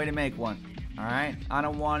find a way to make one. Alright? I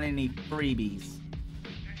don't want any freebies.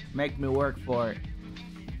 Make me work for it.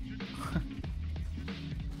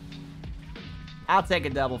 I'll take a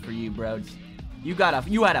double for you, bros. You had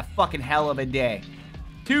a fucking hell of a day.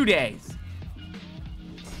 2 days.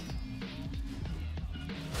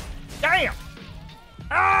 Damn!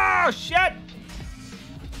 Oh, shit!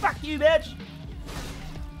 Fuck you, bitch!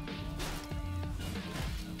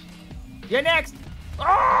 You're next!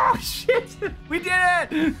 Oh, shit! We did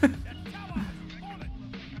it!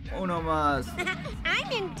 Oh, no mas.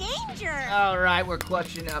 I'm in danger! Alright, we're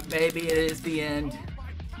clutching up, baby. It is the end.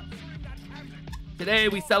 Today,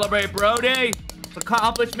 we celebrate Brody.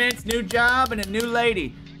 Accomplishments, new job, and a new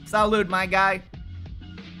lady. Salute, my guy.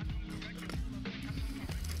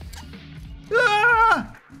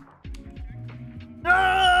 Ah!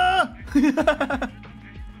 Ah!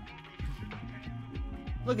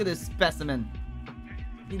 Look at this specimen.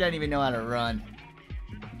 He doesn't even know how to run.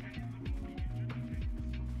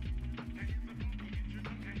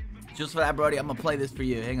 Just for that, Brody, I'm gonna play this for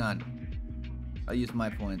you. Hang on. I'll use my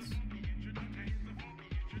points.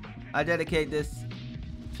 I dedicate this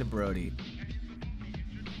to Brody.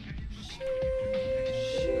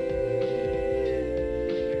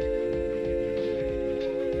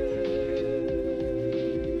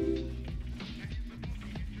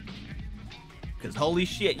 Because holy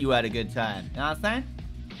shit, you had a good time. You know what I'm saying?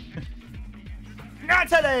 Not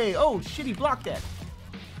today! Oh, shit, he blocked that.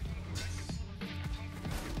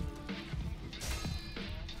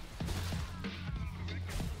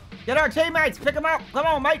 Get our teammates! Pick them up! Come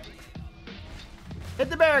on, mate! Hit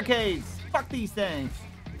the barricades! Fuck these things!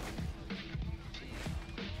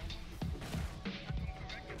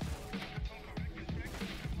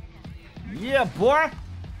 Yeah, boy!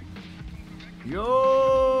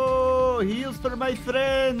 Yo! Heals for my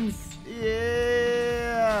friends!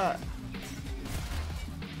 Yeah!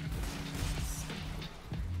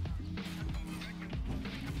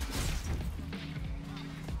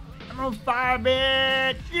 I'm on fire,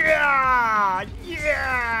 bitch! Yeah!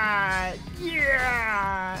 Yeah!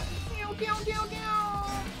 Yeah! Pew, pew, pew, pew.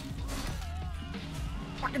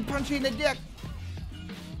 Fucking punch you in the dick!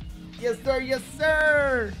 Yes, sir! Yes,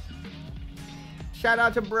 sir! Shout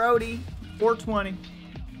out to Brody, 420.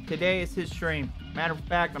 Today is his stream. Matter of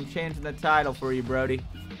fact, I'm changing the title for you, Brody.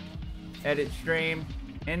 Edit stream.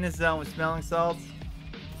 In the zone with smelling salts.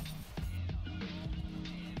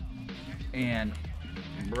 And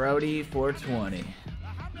Brody 420.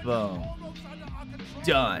 Boom.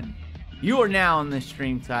 Done. You are now on the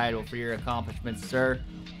stream title for your accomplishments, sir.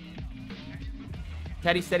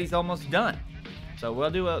 Teddy said he's almost done. So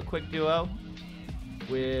we'll do a quick duo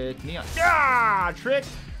with Neon. Ah, Trick!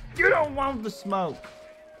 You don't want the smoke.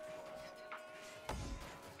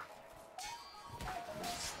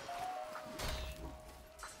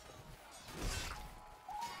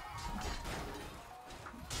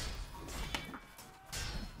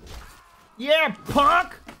 Yeah,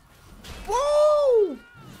 punk! Woo!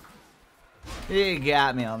 You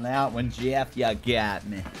got me on that one, Jeff. You got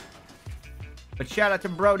me. But shout out to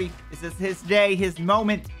Brody. This is his day, his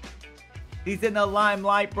moment. He's in the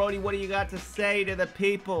limelight. Brody, what do you got to say to the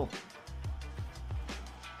people?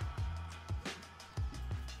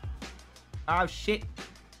 Oh, shit.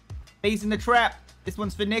 Facing the trap. This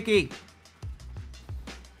one's for Nikki.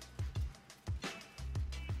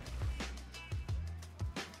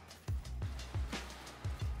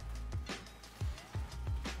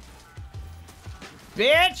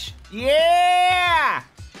 Bitch! Yeah!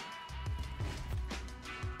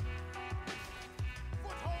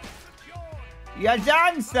 You're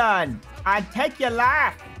done, son. I take your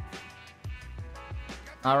life.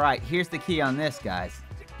 Alright, here's the key on this, guys.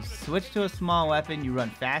 You switch to a small weapon, you run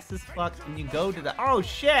fast as fuck, and you go to the... Oh,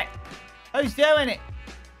 shit! Who's doing it?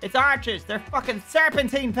 It's archers. They're fucking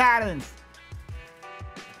serpentine patterns.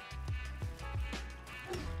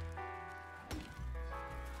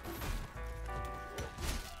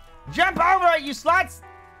 Jump over it, you sluts!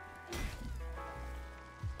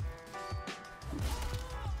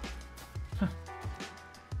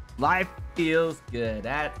 Life feels good.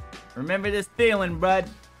 That Remember this feeling, bud.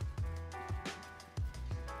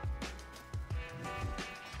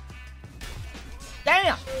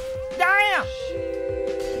 Damn! Damn!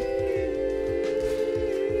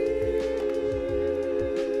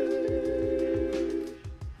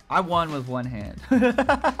 I won with one hand.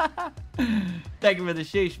 Thank you for the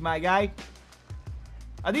sheesh, my guy.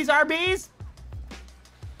 Are these RBs?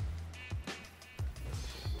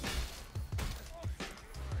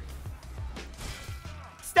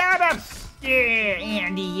 Stab him! Yeah,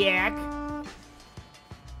 Andy Yak.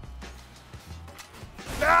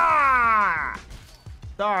 Ah!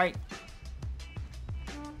 Sorry.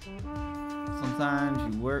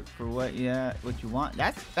 Sometimes you work for what you want.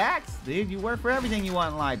 That's facts, dude. You work for everything you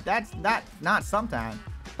want in life. That's not sometimes.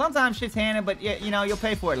 Sometimes shit's handed, but yeah, you know, you'll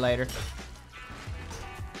pay for it later.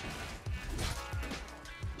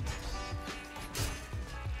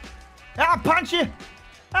 Ah, punch you!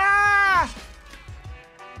 Ah!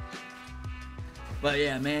 But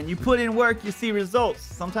yeah, man, you put in work, you see results.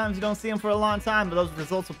 Sometimes you don't see them for a long time, but those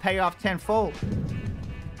results will pay off tenfold.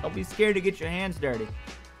 Don't be scared to get your hands dirty.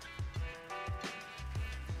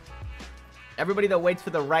 Everybody that waits for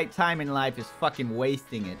the right time in life is fucking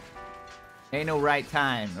wasting it. Ain't no right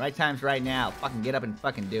time. Right time's right now. Fucking get up and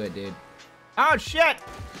fucking do it, dude. Oh, shit!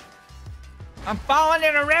 I'm falling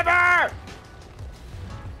in a river!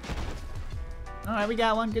 Alright, we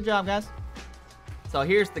got one. Good job, guys. So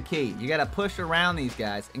here's the key. You gotta push around these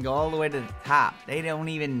guys and go all the way to the top. They don't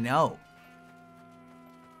even know.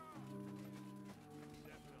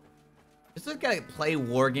 Just gotta play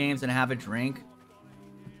war games and have a drink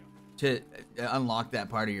to unlock that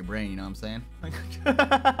part of your brain, you know what I'm saying?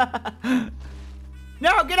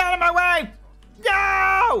 No, get out of my way!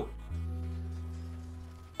 No!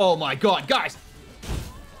 Oh my god, guys!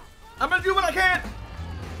 I'm gonna do what I can!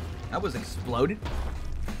 That was exploded.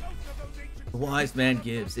 The wise man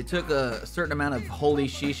gives. It took a certain amount of holy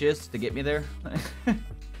sheeshes to get me there.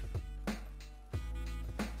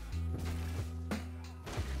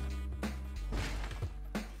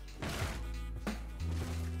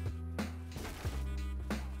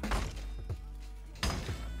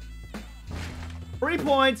 3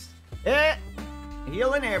 points.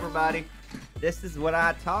 Healing everybody. This is what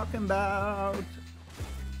I'm talking about.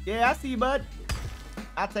 Yeah, I see you, bud.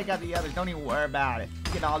 I'll take out the others. Don't even worry about it.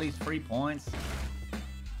 You get all these free points.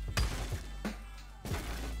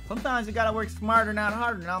 Sometimes you gotta work smarter, not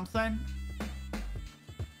harder, you know what I'm saying?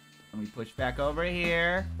 Let me push back over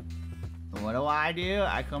here. What do?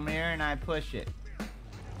 I come here and I push it.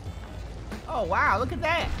 Oh, wow, look at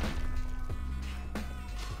that.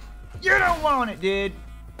 You don't want it, dude.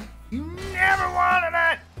 You never wanted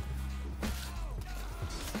it.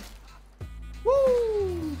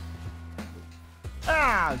 Woo!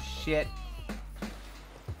 Oh, shit.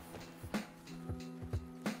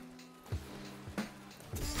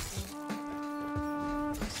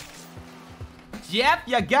 Jeff,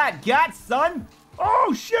 you got guts, son.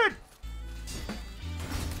 Oh, shit.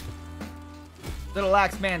 Little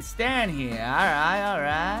Axeman stand here. All right, all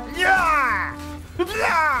right. Yeah!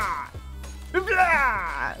 Blah!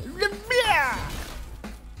 Blah! Blah!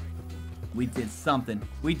 We did something.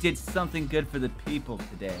 We did something good for the people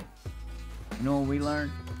today. You know what we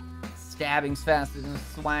learned? Stabbing's faster than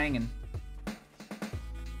swanging.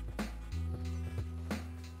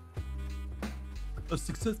 A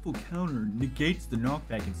successful counter negates the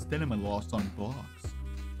knockback instead of my loss on blocks.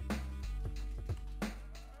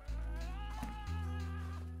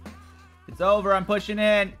 It's over, I'm pushing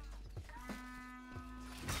in.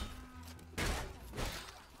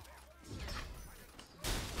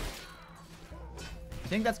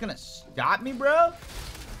 Think that's gonna stop me, bro?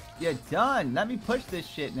 You're done. Let me push this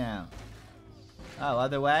shit now. Oh,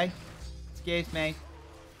 other way? Excuse me.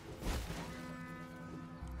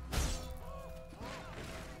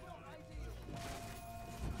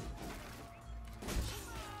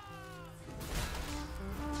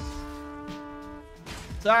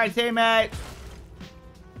 Sorry, teammate.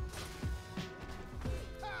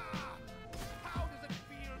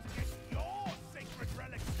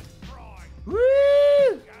 Woo!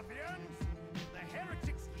 Champions, the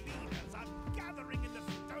heretics' leaders are gathering in the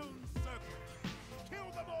stone circle.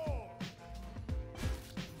 Kill them all!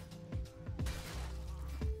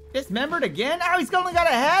 Dismembered again? Oh, he's only got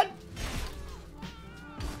a head?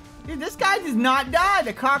 Dude, this guy does not die.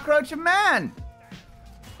 The cockroach of man.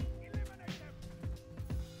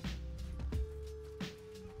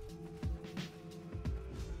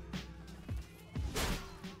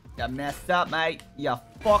 You messed up, mate. You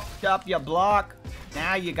fucked up your block.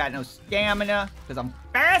 Now you got no stamina because I'm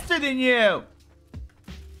faster than you.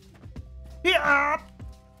 Yeah.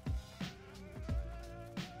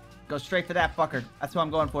 Go straight for that fucker. That's what I'm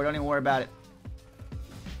going for. Don't even worry about it.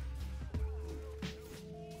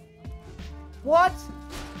 What?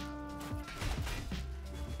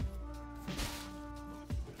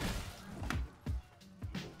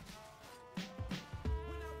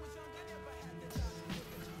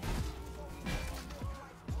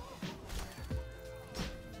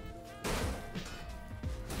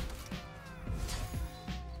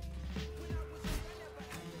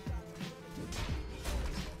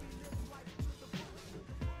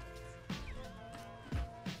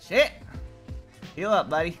 Shit. Heal up,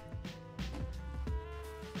 buddy.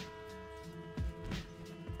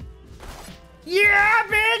 Yeah,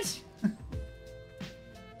 bitch!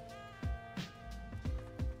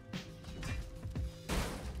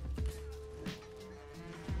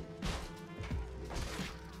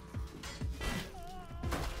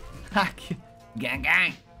 Gang,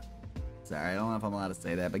 gang. Sorry, I don't know if I'm allowed to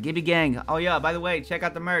say that, but Gibby Gang. Oh, yeah, by the way, check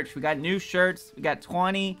out the merch. We got new shirts. We got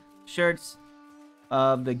 20 shirts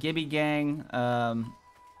of the Gibby Gang.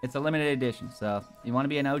 It's a limited edition, so if you want to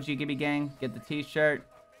be an OG Gibby Gang, get the t-shirt.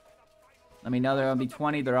 Let me know there will be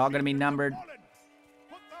 20. They're all going to be numbered.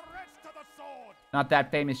 Not that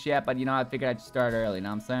famous yet, but you know, I figured I'd start early, you know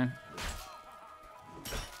what I'm saying?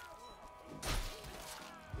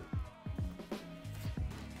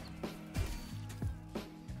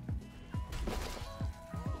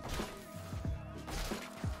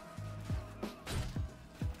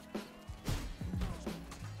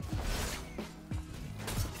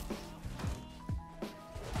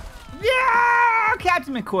 Yeah!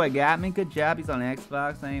 Captain McCoy got me. Good job. He's on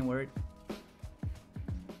Xbox. I ain't worried.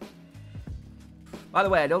 By the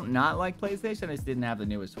way, I don't not like PlayStation. I just didn't have the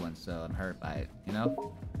newest one, so I'm hurt by it. You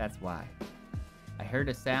know? That's why. I heard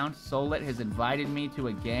a sound. Solit has invited me to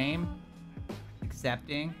a game.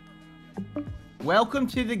 Accepting. Welcome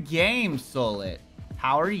to the game, Solit.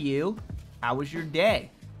 How are you? How was your day?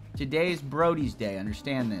 Today is Brody's day.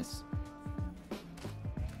 Understand this.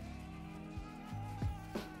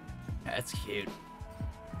 That's cute.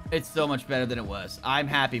 It's so much better than it was. I'm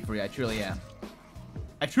happy for you. I truly am.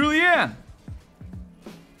 I truly am.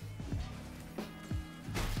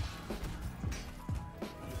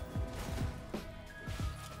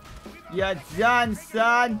 You're done,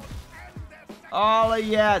 son. All of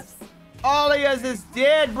yes. All of yes is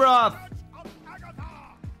dead, bruh.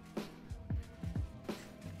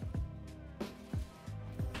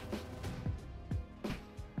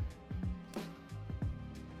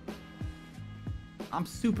 I'm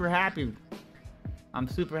super happy. I'm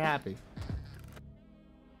super happy.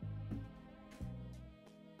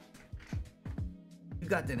 You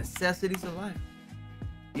got the necessities of life.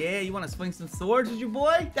 Yeah, you want to swing some swords with your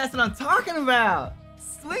boy? That's what I'm talking about.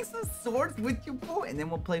 Swing some swords with your boy, and then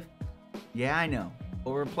we'll play. Yeah, I know.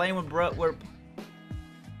 But we're playing with bro. We're.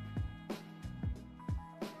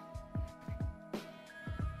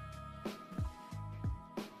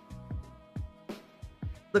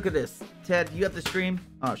 Look at this. Ted, you have the stream?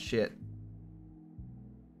 Oh, shit.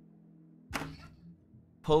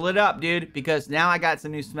 Pull it up, dude, because now I got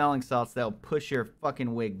some new smelling salts that'll push your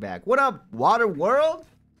fucking wig back. What up, Water World?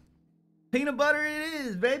 Peanut butter it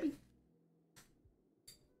is, baby.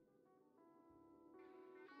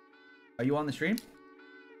 Are you on the stream?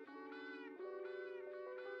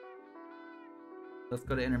 Let's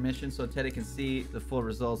go to intermission so Teddy can see the full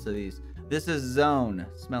results of these. This is Zone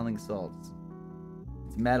smelling salts.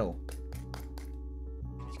 It's metal.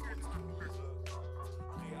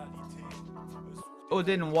 Oh, it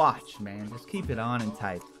didn't watch, man. Just keep it on and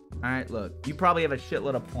type. All right, look. You probably have a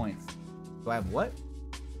shitload of points. Do I have what?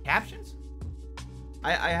 Captions?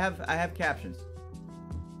 I have captions.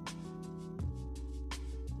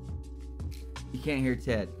 You can't hear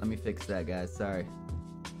Ted. Let me fix that, guys. Sorry.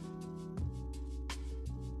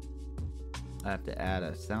 I have to add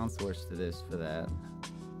a sound source to this for that.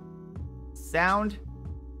 Sound.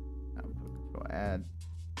 Control add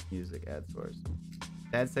music add source.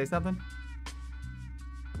 Dad, say something.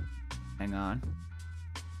 Hang on.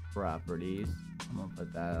 Properties. I'm gonna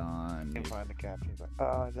put that on. You can find the captions. Is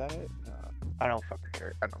that it? I don't fucking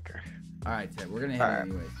care. I don't care. All right, Ted. We're gonna hit it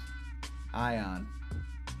anyways. Ion.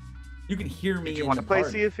 You can hear me. You want to play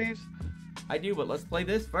Sea of Thieves? I do, but let's play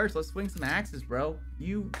this first. Let's swing some axes, bro.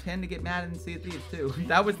 You tend to get mad in Sea of Thieves too.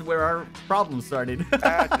 That was where our problem started.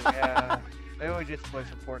 Yeah. Maybe we just play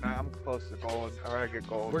some Fortnite. I'm close to gold. I gotta get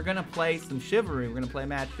gold. We're gonna play some Chivalry. We're gonna play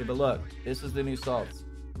Match 2. But look, this is the new salts.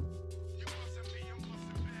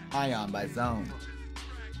 Ion by Zone.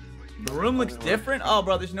 The room looks different. Oh,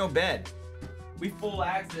 bro, there's no bed. We full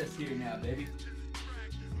access here now, baby.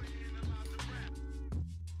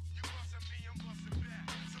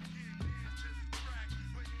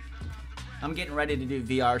 I'm getting ready to do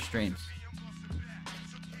VR streams.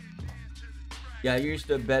 Yeah, you're used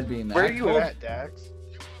to a bed being there. Where are you at, Dax?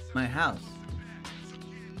 My house.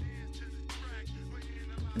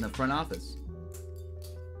 In the front office.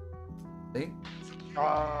 See?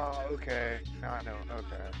 Oh, okay. Now I know.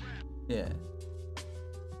 Okay. Yeah.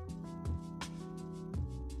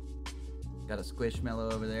 Got a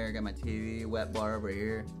Squishmallow over there. Got my TV, wet bar over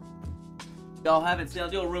here. Y'all haven't seen. I'll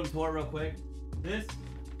do a room tour real quick. This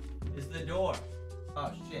is the door.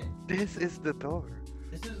 Oh shit. This is the door.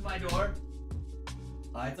 This is my door.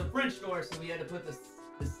 It's a French door, so we had to put this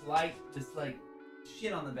light, this like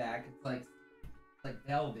shit on the back. It's like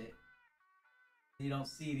velvet. You don't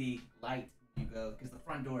see the light when you go, because the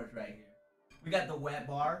front door is right here. We got the wet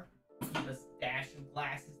bar. Keep a stash of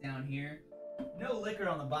glasses down here. No liquor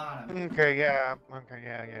on the bottom. Okay, yeah.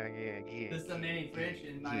 Okay, yeah. This is a mini fridge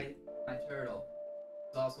and my turtle.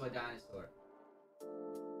 It's also a dinosaur.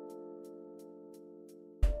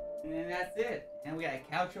 And then that's it. And we got a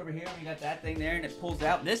couch over here. We got that thing there, and it pulls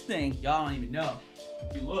out. This thing, y'all don't even know.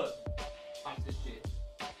 If you look, watch this shit.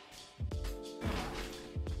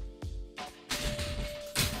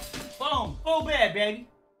 Boom, full bed, baby.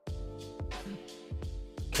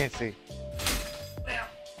 Can't see. Well,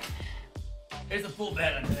 there's a full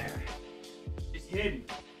bed under there. It's hidden.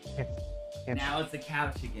 Now it's a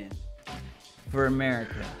couch again. For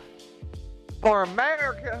America. For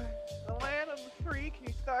America, the land of the free, can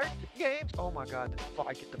you start the game? Oh my god, this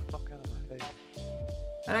fly, get the fuck out of my face.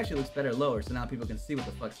 That actually looks better lower, so now people can see what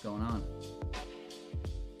the fuck's going on.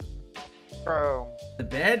 Bro. The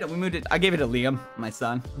bed, we moved it. I gave it to Liam, my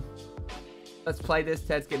son. Let's play this.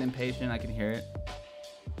 Ted's getting impatient. I can hear it.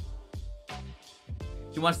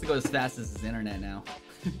 He wants to go as fast as his internet now.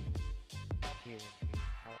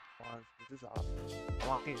 This is awesome. I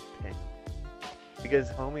want his pen. Because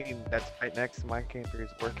homie that's right next to my camper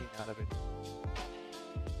is working out of it.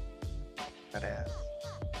 That ass.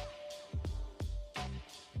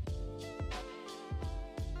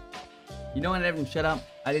 You know what? I didn't shut up.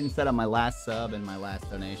 I didn't set up my last sub and my last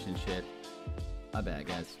donation shit. My bad,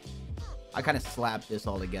 guys. I kind of slapped this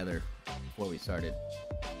all together before we started.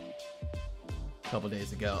 A couple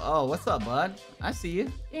days ago. Oh, what's up, bud? I see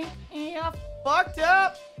you. Yeah, fucked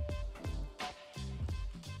up.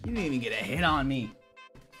 You didn't even get a hit on me.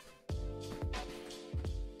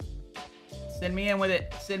 Send me in with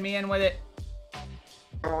it. Send me in with it.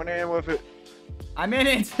 Going in with it. I'm in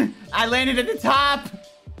it. I landed at the top.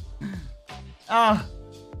 Oh.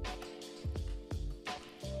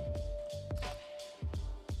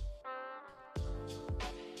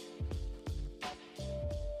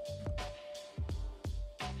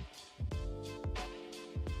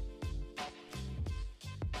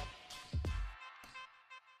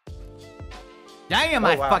 Damn,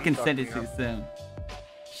 I fucking sent it too soon.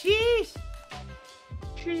 Sheesh.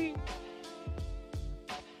 Sheesh.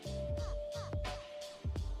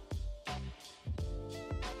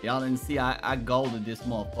 Y'all didn't see I golded this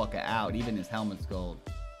motherfucker out. Even his helmet's gold.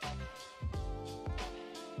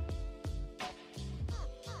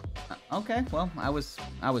 Okay, well,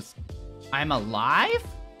 I'm alive?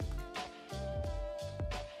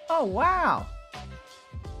 Oh, wow.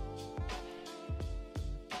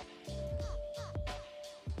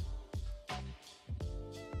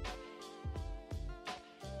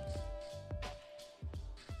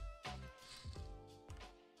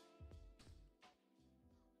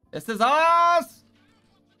 This is us!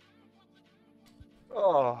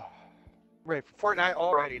 Oh. Ready for Fortnite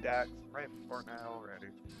already, Dax. Ready for Fortnite already.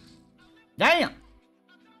 Damn!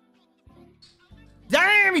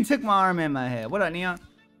 Damn, he took my arm in my head. What up, Neon?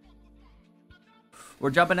 We're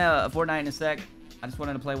jumping to Fortnite in a sec. I just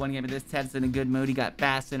wanted to play one game of this. Ted's in a good mood. He got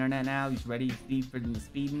fast internet now. He's ready for the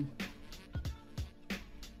speeding.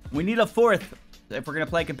 We need a fourth if we're going to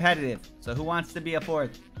play competitive. So who wants to be a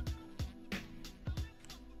fourth?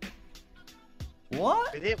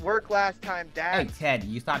 What? It didn't work last time, Dad. Hey, Ted,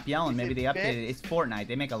 you stop yelling. Maybe they updated it. It's Fortnite.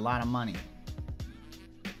 They make a lot of money.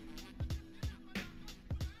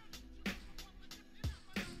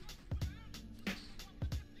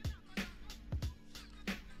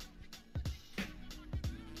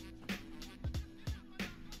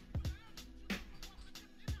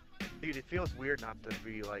 Dude, it feels weird not to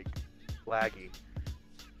be, like, laggy.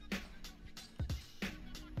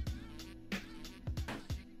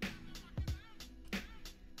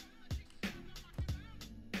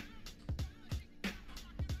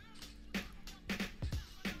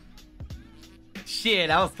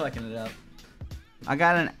 Shit, I was fucking it up. I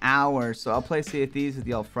got an hour, so I'll play Sea of Thieves with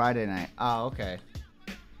y'all Friday night. Oh, okay.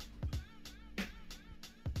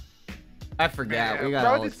 I forgot. Yeah, We got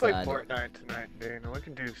bro, all just play excited. Fortnite tonight, dude. And we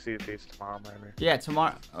can do Sea of Thieves tomorrow, maybe. Yeah,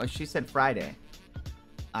 tomorrow. Oh, she said Friday.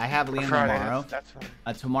 I have Lee on Friday, tomorrow. that's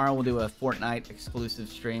fine. Tomorrow we'll do a Fortnite exclusive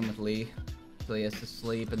stream with Lee till he has to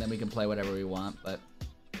sleep, and then we can play whatever we want. But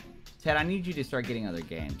Ted, I need you to start getting other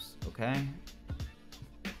games, okay?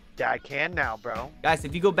 Yeah, I can now, bro. Guys,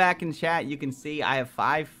 if you go back in chat, you can see I have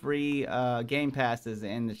 5 free game passes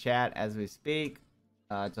in the chat as we speak.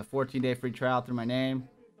 It's a 14-day free trial through my name.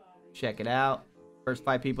 Check it out. First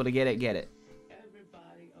 5 people to get it, get it.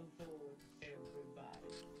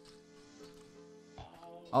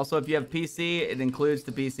 Also, if you have PC, it includes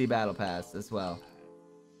the PC Battle Pass as well.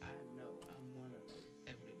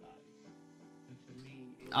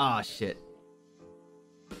 Oh, shit.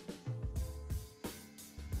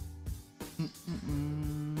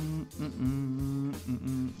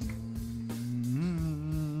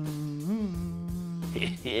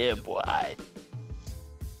 Yeah, boy.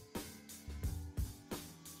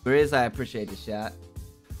 Grizz, I appreciate the shot.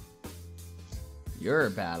 Your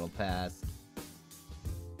Battle Pass.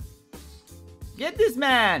 Get this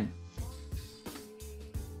man!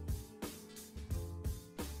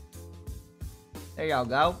 There y'all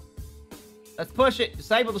go. Let's push it.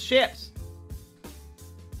 Disable the ships.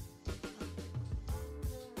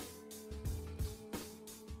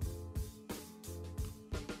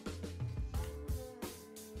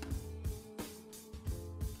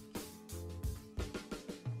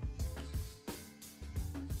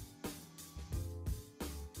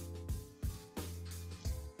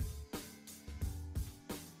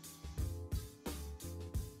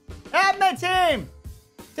 Help me, team!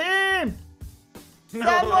 Team! No,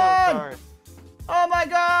 Someone! sorry. Oh my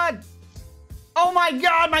god! Oh my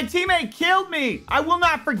god, my teammate killed me! I will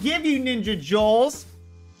not forgive you, Ninja Joels!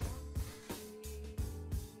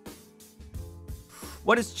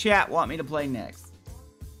 What does chat want me to play next?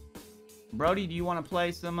 Brody, do you want to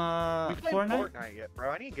play some We played Fortnite? Fortnite yet,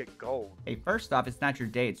 bro. I need to get gold. Hey, first off, it's not your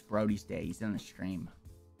day, it's Brody's day. He's on the stream.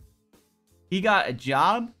 He got a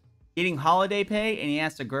job getting holiday pay, and he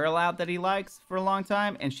asked a girl out that he likes for a long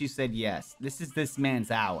time, and she said yes. This is this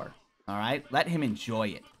man's hour. All right? Let him enjoy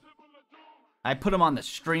it. I put him on the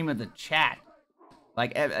stream of the chat.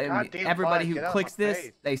 Like, Goddamn everybody fine, who get out clicks my this,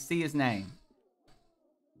 face. they see his name.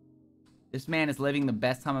 This man is living the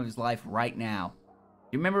best time of his life right now.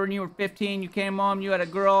 You remember when you were 15, you came home, you had a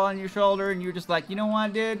girl on your shoulder, and you're just like, you know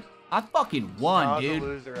what, dude? I fucking won, I was a dude.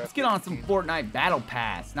 loser Let's at get on some Fortnite Battle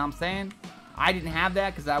Pass. Know what I'm saying? I didn't have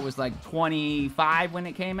that because I was like 25 when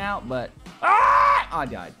it came out, but... Ah! Oh, I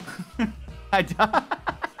died. I died.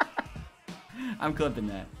 I'm clipping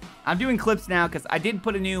that. I'm doing clips now because I did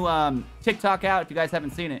put a new TikTok out, if you guys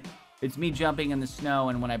haven't seen it. It's me jumping in the snow,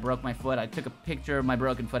 and when I broke my foot, I took a picture of my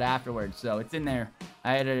broken foot afterwards, so it's in there.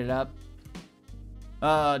 I edited it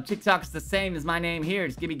up. TikTok's the same as my name here.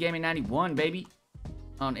 It's GibbyGaming91, baby.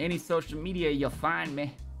 On any social media, you'll find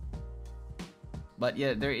me. But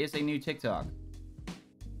yeah, there is a new TikTok.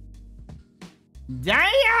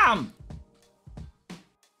 Damn!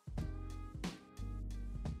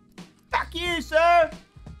 Fuck you, sir!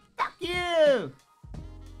 Fuck you!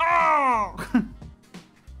 Oh!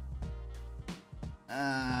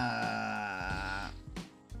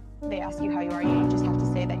 They ask you how you are, you just have to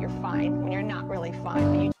say that you're fine when you're not really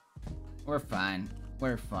fine. We're fine.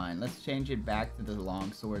 We're fine. Let's change it back to the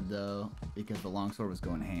longsword, though, because the longsword was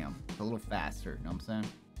going ham. It's a little faster, you know what I'm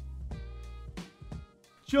saying?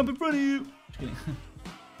 Jump in front of you! Just kidding.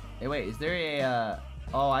 Hey, wait, is there a,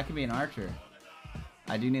 Oh, I can be an archer.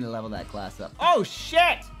 I do need to level that class up. Oh,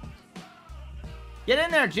 shit! Get in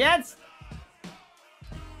there, gents!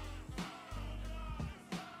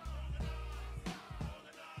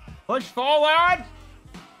 Push forward!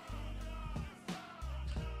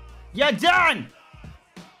 You're done!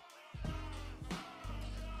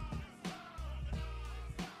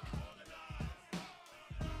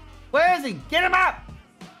 Where is he? Get him up!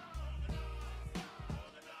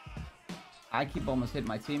 I keep almost hitting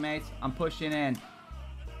my teammates. I'm pushing in.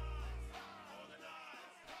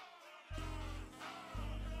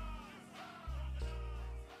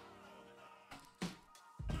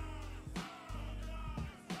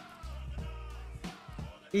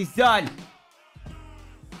 He's done.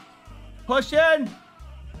 Pushing.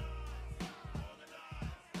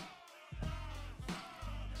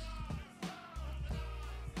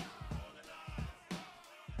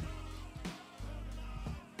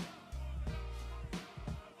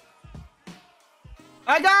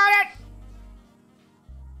 I got it!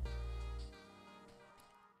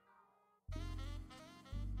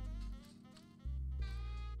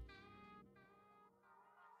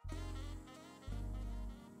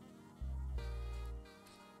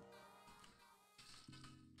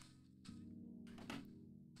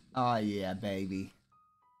 Oh yeah, baby.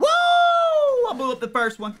 Woo! I blew up the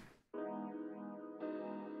first one.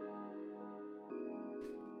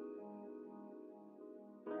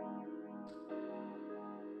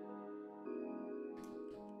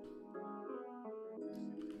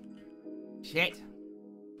 Shit.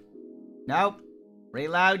 Nope.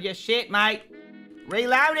 Reload your shit, mate.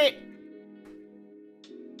 Reload it.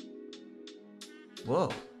 Whoa.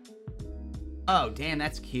 Oh, damn,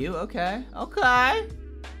 that's cute. Okay. Okay.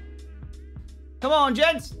 Come on,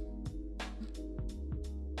 gents.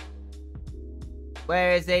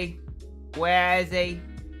 Where is he? Where is he?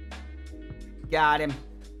 Got him.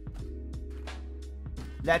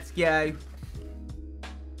 Let's go.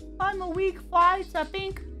 I'm a weak fight, I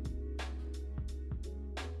think.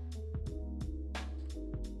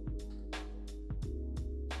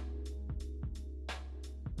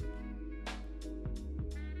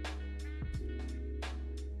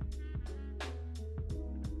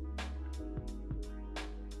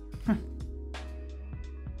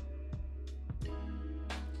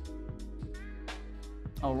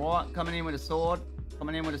 Alright, coming in with a sword.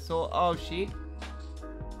 Coming in with a sword. Oh, shit.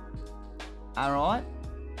 Alright.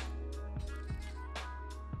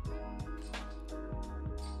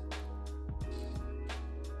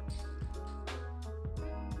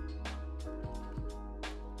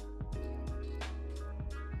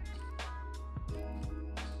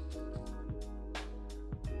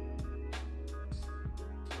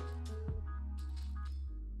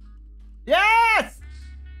 Yes!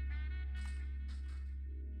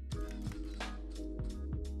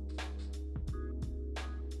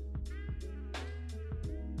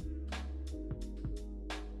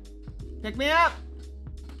 Pick me up!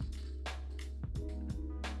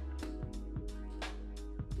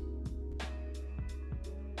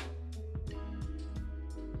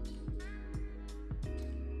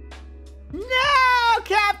 No,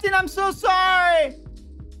 Captain, I'm so sorry!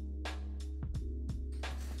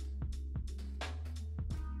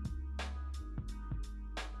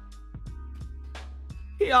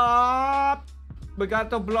 Yup! We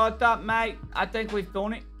got the blood up, mate. I think we've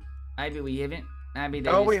done it. Maybe we haven't. Maybe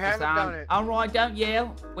they we haven't done it. Alright, don't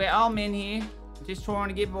yell. We're all men here. Just trying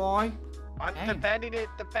to get by. I'm defending it.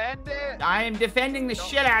 Defend it. I am defending the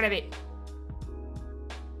shit out of it.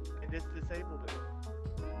 I just disabled it.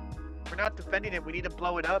 We're not defending it. We need to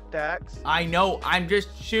blow it up, Dax. I know. I'm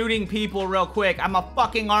just shooting people real quick. I'm a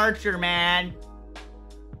fucking archer, man.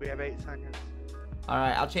 We have 8 seconds.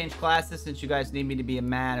 Alright, I'll change classes since you guys need me to be a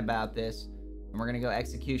man about this. And we're gonna go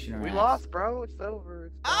executioner. We lost, bro. It's over.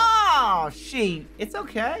 It's oh, shit. It's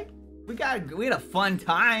okay. We had a fun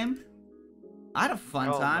time. I had a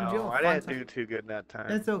fun time. No, Joe, I didn't do too good in that time.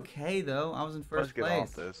 It's okay though. I was in first place.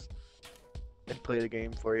 Let's get off this and play the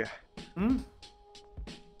game for you. Hmm?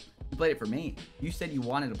 You played it for me. You said you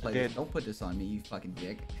wanted to play this. Don't put this on me, you fucking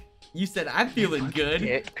dick. You said I'm feeling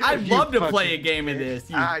good. I'd love to play a game of this,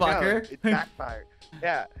 you fucker. Know, it backfired.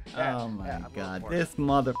 Yeah. Oh my god, this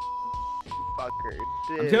mother fucker.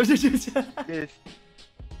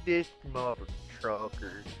 This mother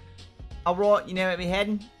trucker. Alright, you know where we're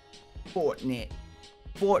heading? Fortnite.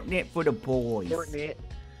 Fortnite for the boys.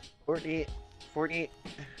 Fortnite.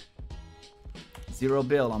 Zero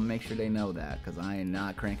bill, I'm gonna make sure they know that, because I am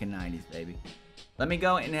not cranking 90s, baby. Let me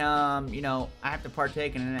go and, you know, I have to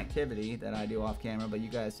partake in an activity that I do off camera, but you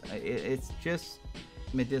guys, it's just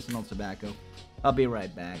medicinal tobacco. I'll be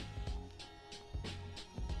right back.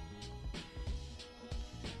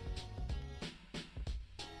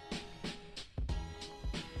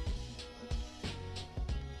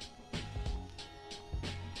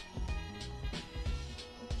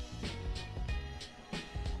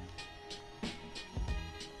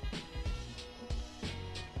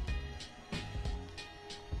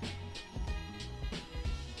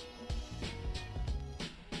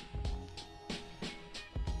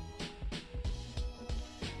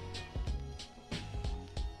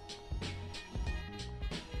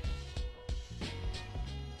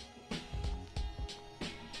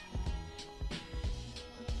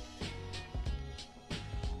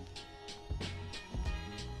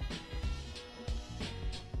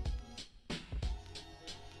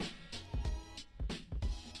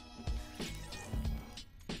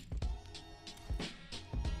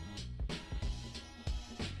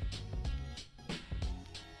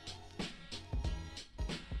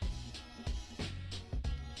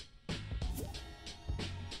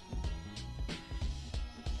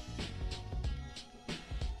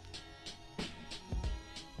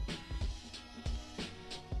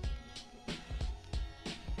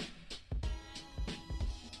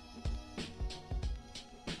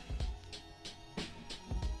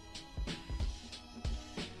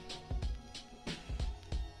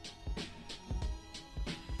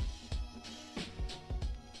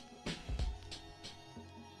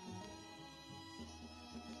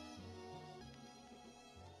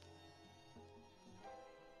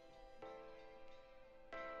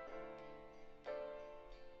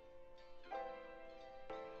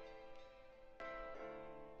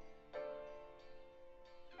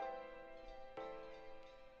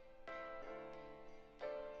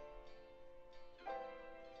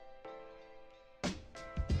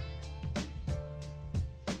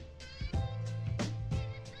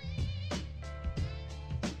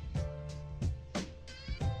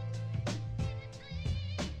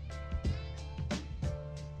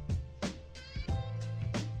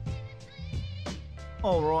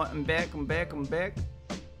 Alright, I'm back.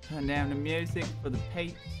 Turn down the music for the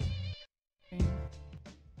peeps.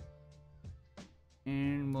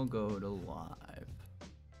 And we'll go to live.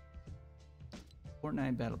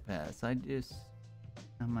 Fortnite Battle Pass. I know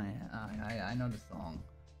the song.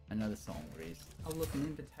 I know the song, Reese. I'll look an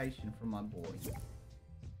invitation for my boy.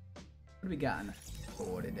 What do we got in the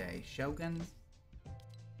store today? Shoguns?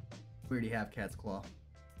 We already have Cat's Claw.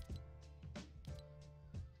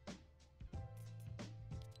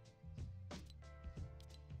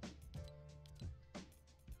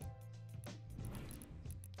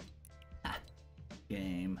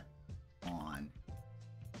 Game on.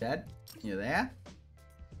 Dad, you there?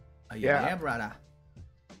 Are you there, brother?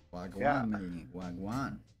 Wagwan, man.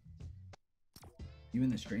 Wagwan. You in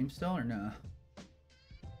the stream still or no?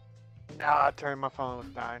 Nah, I turned my phone was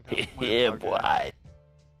dying. Yeah, boy.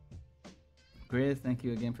 Chris, thank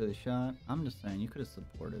you again for the shot. I'm just saying, you could have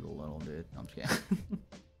supported a little bit. I'm just kidding.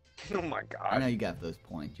 Oh my god. I know you got those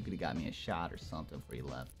points. You could have got me a shot or something before you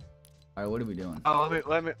left. All right, what are we doing? Oh,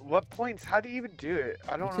 let me. What points? How do you even do it?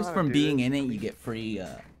 I don't know. Just from being in it, you get free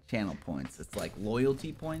channel points. It's like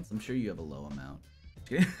loyalty points. I'm sure you have a low amount.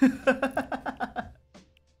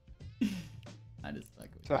 I just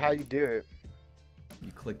like. So how you do it?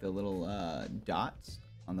 You click the little dots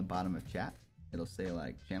on the bottom of chat. It'll say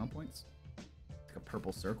like channel points. It's like a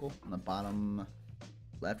purple circle on the bottom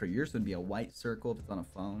left. Or yours would be a white circle if it's on a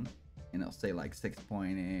phone, and it'll say like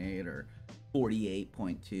 6.8 or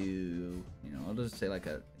 48.2. You know, I'll just say like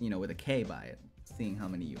a with a K by it, seeing how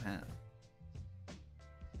many you have.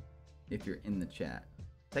 If you're in the chat,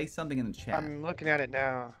 say something in the chat. I'm looking at it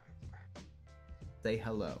now. Say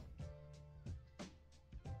hello.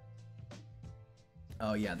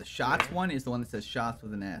 Oh yeah, the shots one is the one that says shots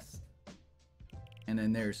with an S. And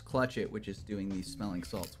then there's Clutch It, which is doing these smelling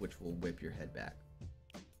salts, which will whip your head back.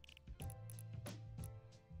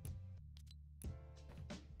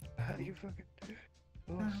 How do you fucking do it?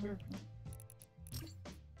 Oh, sir.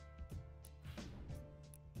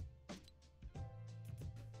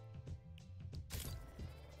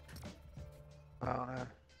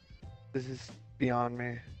 This is beyond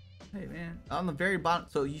me. Hey man, on the very bottom,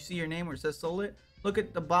 so you see your name where it says Soul It? Look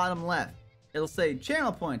at the bottom left. It'll say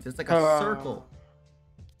channel points. It's like a circle.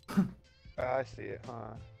 I see it,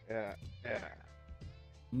 huh? Yeah.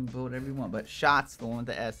 You can vote whatever you want, but shots, the one with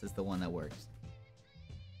the S, is the one that works.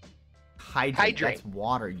 Hydrate. That's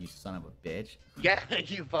water, you son of a bitch. Yeah,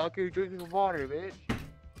 you fucker, drinking water, bitch.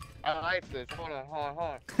 I like this. Hold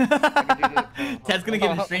on. Ted's gonna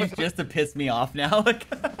give the streams just to piss me off now.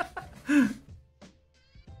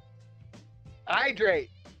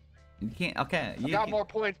 Hydrate. You can't. Okay. I got more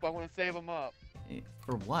points, but I want to save them up.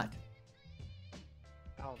 For what?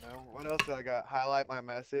 I don't know. What else do I got? Highlight my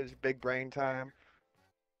message. Big brain time.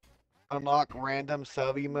 Unlock random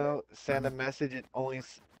sub emote. Send a message in only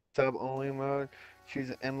sub only mode.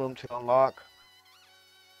 Choose an emblem to unlock.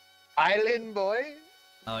 Island boy.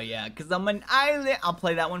 Oh yeah, cause I'm an island. I'll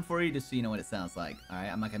play that one for you just so you know what it sounds like. All right,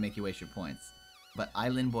 I'm not gonna make you waste your points. But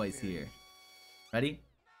Island Boy's here. Ready?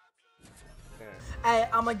 Hey,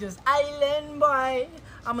 I'ma just island boy.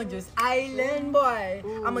 I'ma just island boy.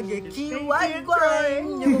 I'ma get keyword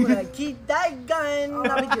gun. You gonna keep that gun.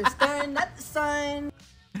 I'ma just staring at the sun.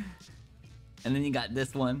 And then you got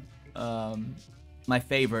this one. My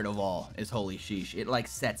favorite of all is Holy Sheesh. It like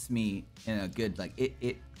sets me in a good, like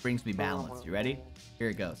it brings me balance. You ready? Here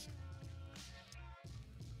it goes.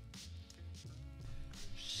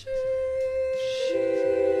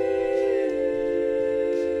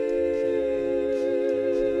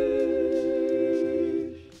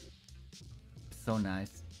 So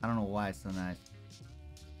nice. I don't know why it's so nice.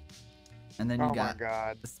 And then you got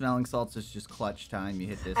the smelling salts is just clutch time. You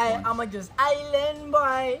hit this one. I'ma just island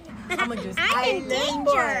boy. I'ma just island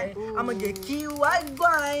boy. I'ma get keyword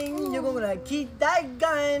gun. You're gonna keep that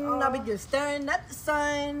gun. I'll be just staring at the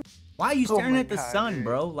sun. Why are you staring at the sun,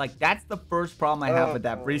 bro? Like, that's the first problem I have with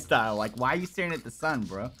that freestyle. Like, why are you staring at the sun,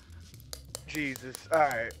 bro? Jesus.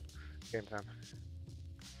 Alright. Game time.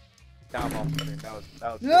 Down off.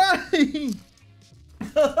 That was good.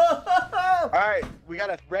 Alright, we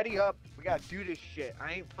gotta ready up. We gotta do this shit.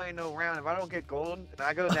 I ain't playing no round. If I don't get gold and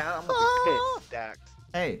I go down, I'm gonna be pissed, Dax.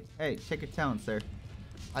 Hey, check your talent, sir.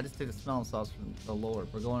 I just took a smelling sauce from the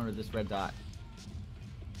Lord. We're going over this red dot.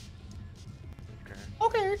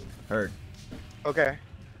 Okay. Heard. Okay.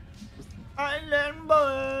 Island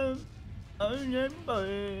boy.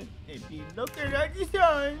 If you look at the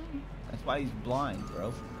sun. That's why he's blind,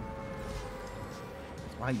 bro.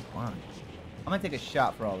 That's why he's blind. I'm gonna take a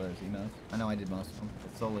shot for all those emails. I know I did most of them.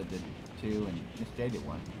 But Sola did 2 and Miss J did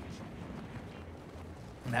 1.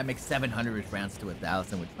 And that makes 700, which rounds to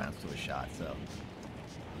 1,000, which rounds to a shot, so.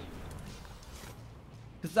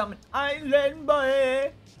 Cause I'm an island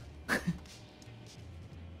boy.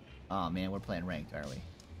 Oh man, we're playing ranked, aren't we?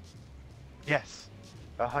 Yes,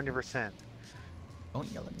 100%.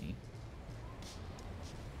 Don't yell at me.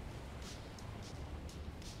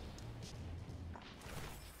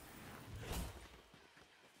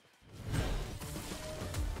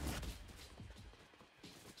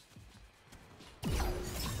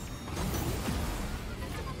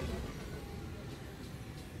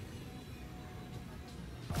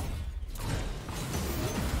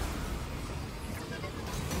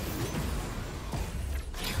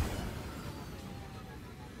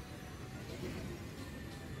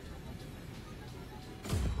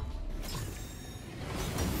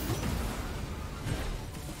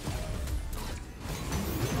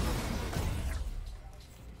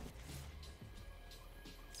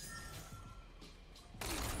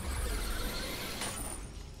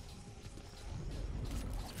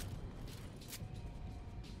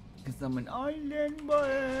 I'm an island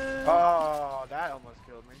boy. Oh, that almost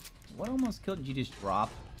killed me. What almost killed you? Just drop,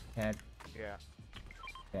 Ted? Yeah.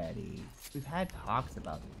 Daddy. We've had talks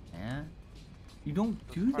about this, man. You don't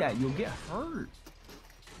do that. You'll get hurt.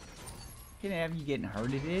 Can't have you getting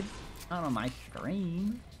hurted. Not on my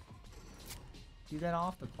stream. Do that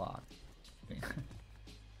off the clock.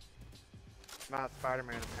 Not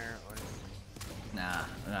Spider-Man, apparently.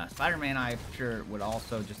 Nah. Spider-Man, I'm sure, would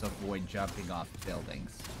also just avoid jumping off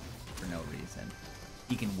buildings for no reason.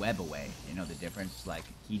 He can web away. You know the difference? Like,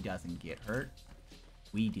 he doesn't get hurt.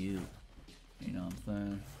 We do. You know what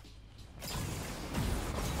I'm saying?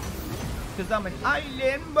 Because I'm an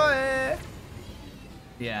island boy.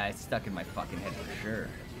 Yeah, it's stuck in my fucking head for sure.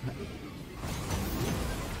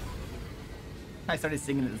 I started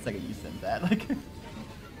singing it the second you said that. Like.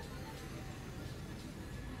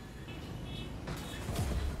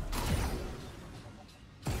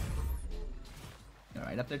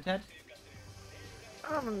 Alright up there, Ted?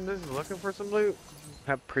 I'm just looking for some loot.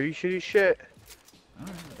 Have pretty shitty shit.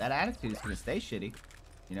 Alright, that attitude's gonna stay shitty.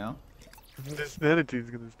 You know? This attitude's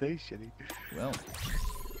gonna stay shitty. Well,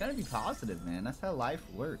 you gotta be positive, man. That's how life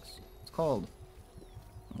works. It's called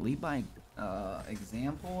lead by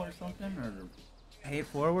example or something, or pay it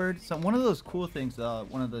forward. So one of those cool things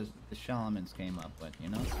one of the shamans came up with, you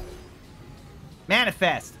know?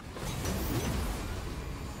 Manifest!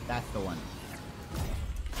 That's the one.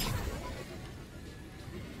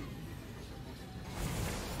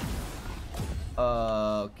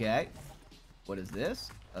 Okay. What is this?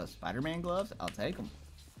 Spider-Man gloves? I'll take them.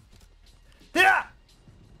 Yeah!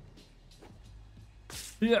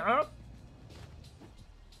 Yeah!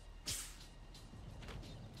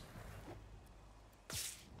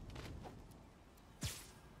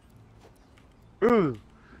 Ooh!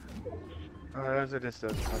 Oh, those are just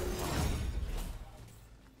those.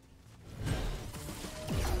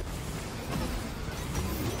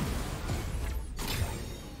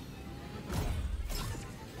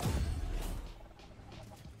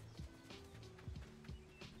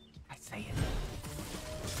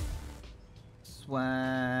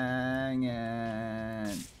 Swangin'.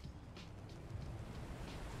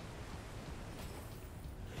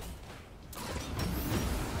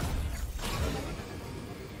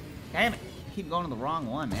 Damn it! I keep going to the wrong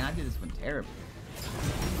one, man. I did this one terribly.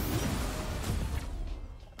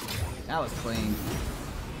 That was clean.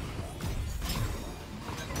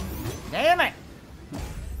 Damn it!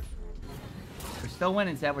 We're still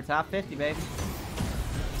winning, Ted. We're top 50, baby.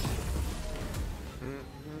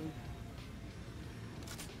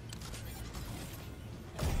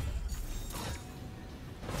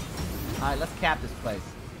 Alright, let's cap this place.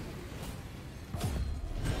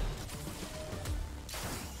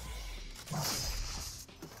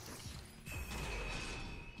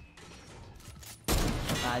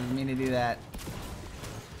 I didn't mean to do that.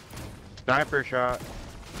 Sniper shot.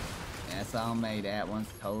 That's on me. That one's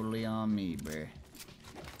totally on me, bruh.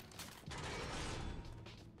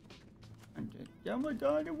 I'm just jumping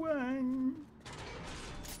on the one.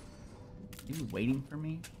 You waiting for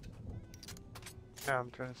me? Yeah,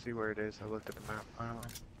 I'm trying to see where it is. I looked at the map finally.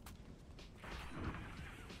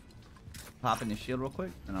 Pop in the shield real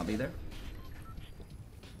quick, and I'll be there.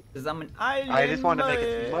 Cause I'm an island. I just want to make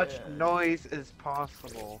as much noise as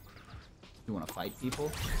possible. You want to fight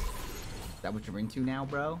people? Is that what you're into now,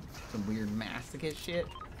 bro? Some weird masochist shit?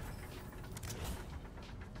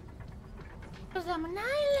 Cause I'm an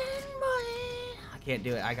island boy. I can't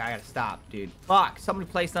do it. I gotta stop, dude. Fuck.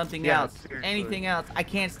 Somebody play something else. Seriously. Anything else. I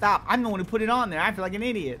can't stop. I'm the one who put it on there. I feel like an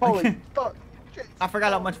idiot. Holy fuck. I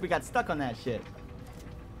forgot how much we got stuck on that shit.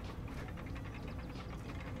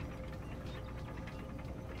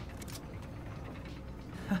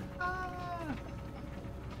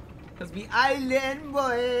 Cause we island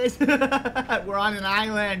boys. We're on an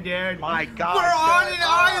island, dude. My God. We're on an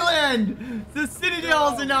island. The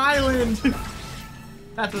Citadel's an island.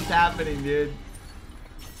 That's what's happening, dude.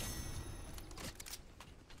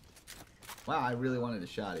 Wow, I really wanted a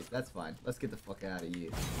shotty. That's fine. Let's get the fuck out of you.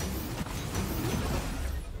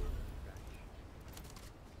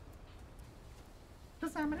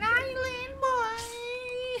 Cause I'm an island boy.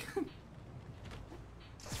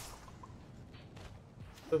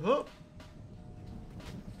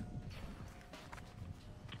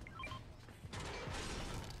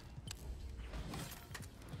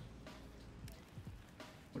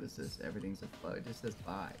 What is this? Everything's a flow. It just says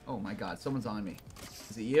bye. Oh my god, someone's on me.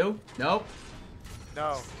 Is it you? Nope.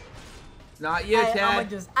 No. It's not you, Ted. I'ma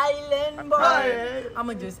just island boy.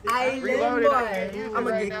 I'ma just island boy. I'ma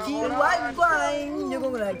get key white wine. You're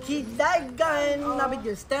gonna keep that gun. I'll be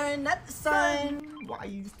just staring at the sun. Why are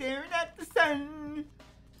you staring at the sun?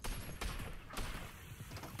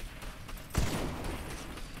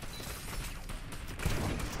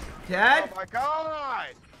 Ted? Oh my God!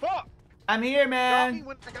 Fuck! I'm here, man. Tell me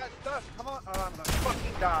when I got stuck. Come on. Oh, I'm gonna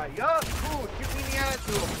fucking die. Yup, cool. Give me the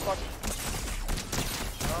attitude.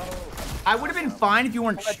 Oh. I would have been fine if you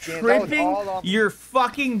weren't God damn, that was tripping all on me. your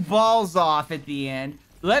fucking balls off at the end.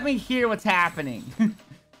 Let me hear what's happening.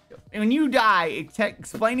 When you die,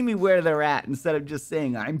 explain to me where they're at instead of just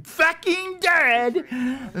saying, I'm fucking dead.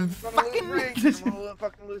 Fucking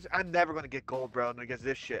lose. I'm never gonna get gold, bro, because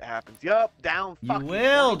this shit happens. Yup, down. You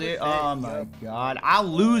will, dude. Oh my god. I'll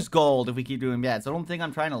lose gold if we keep doing bad. So I don't think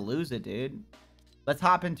I'm trying to lose it, dude. Let's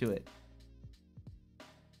hop into it.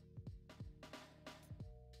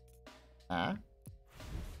 Huh?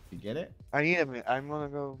 You get it? I need a minute. I'm gonna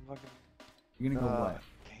go fucking. You're gonna go what?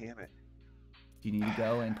 Damn it. Do you need to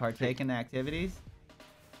go and partake in activities?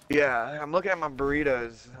 Yeah, I'm looking at my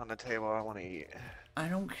burritos on the table. I want to eat. I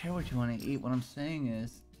don't care what you want to eat. What I'm saying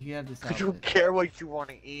is, you have this I outfit. don't care what you want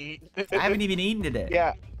to eat. I haven't even eaten today.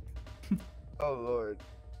 Yeah. Oh lord.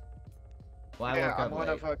 Well, I yeah, woke I up want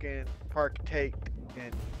to late. fucking partake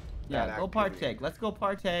in. Yeah, that go activity. partake. Let's go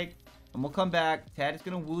partake. And we'll come back. Tad is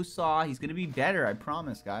gonna woo-saw. He's gonna be better. I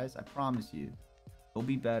promise, guys. I promise you. He'll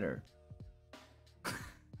be better.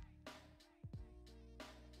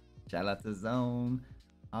 Shout out to Zone.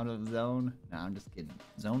 Out of Zone. No, I'm just kidding.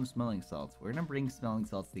 Zone smelling salts. We're gonna bring smelling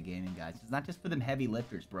salts to gaming, guys. It's not just for them heavy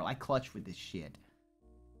lifters, bro. I clutch with this shit.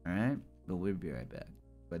 Alright? But we'll be right back.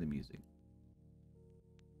 By the music.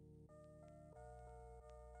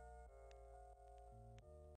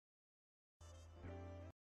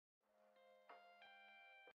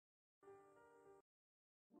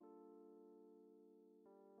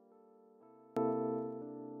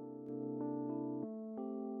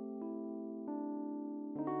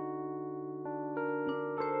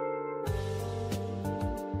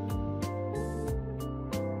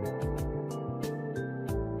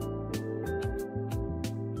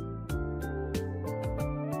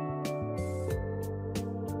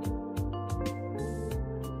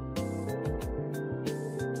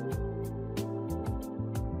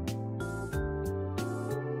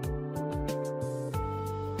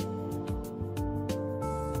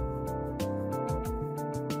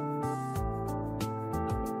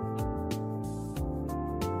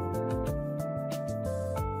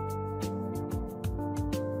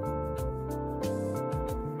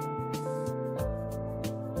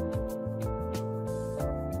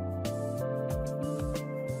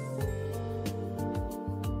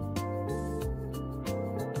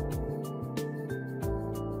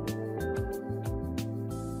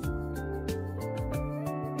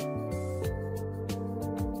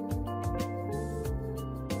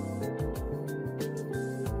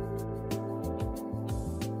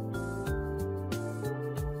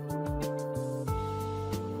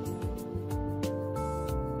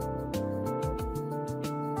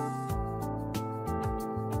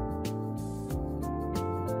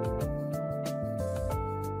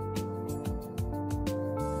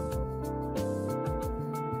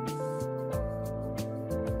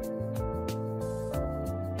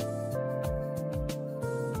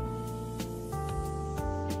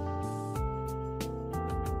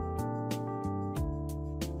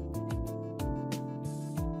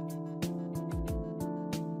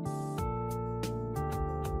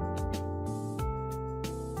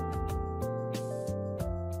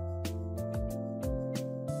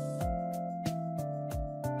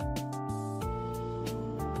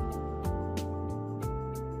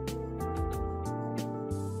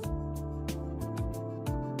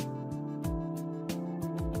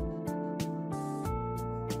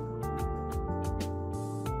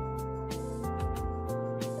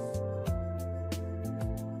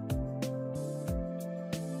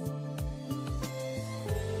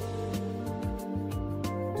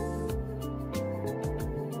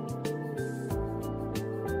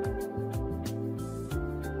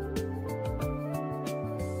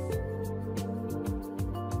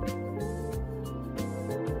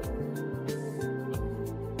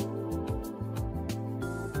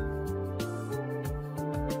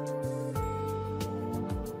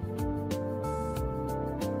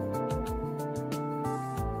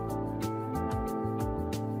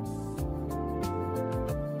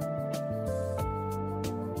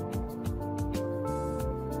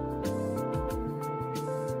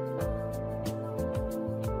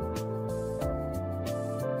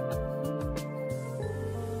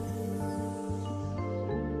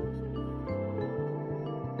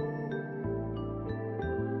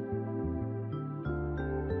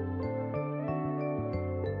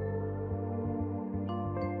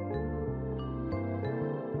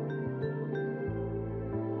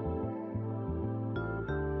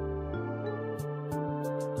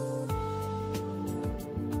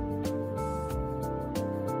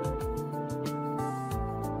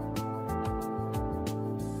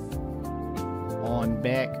 going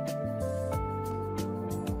back.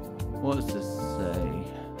 What's this say?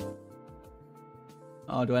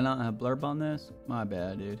 Oh, do I not have blurb on this? My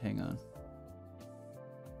bad, dude. Hang on.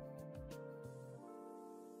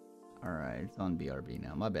 Alright, it's on BRB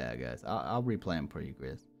now. My bad, guys. I'll replay them for you,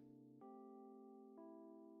 Grizz.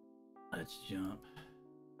 Let's jump.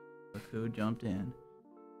 Look who jumped in.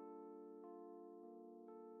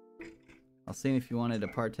 I'll see if you wanted to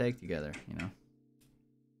partake together, you know.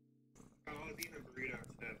 I was eating a burrito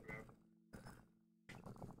instead, bro.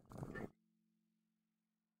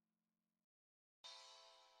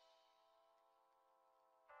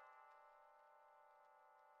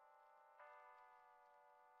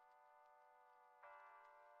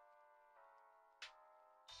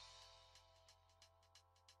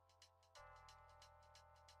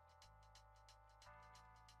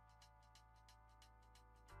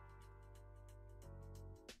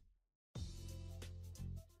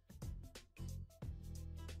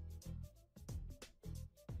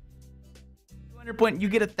 Point, you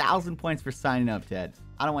get 1,000 points for signing up, Ted.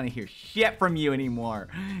 I don't want to hear shit from you anymore.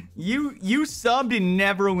 You subbed and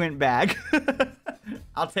never went back.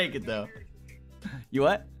 I'll take it though. You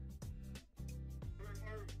what?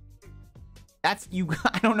 That's you.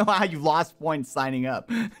 I don't know how you lost points signing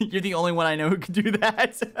up. You're the only one I know who could do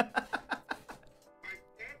that.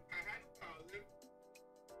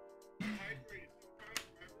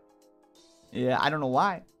 Yeah, I don't know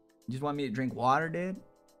why. You just want me to drink water, dude?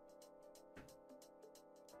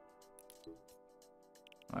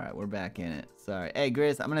 Alright, we're back in it. Sorry. Hey,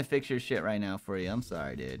 Grizz, I'm gonna fix your shit right now for you. I'm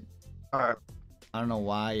sorry, dude. Alright. I don't know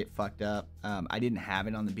why it fucked up. I didn't have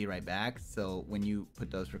it on the Be Right Back, so when you put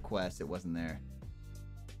those requests, it wasn't there.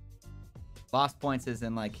 Lost points is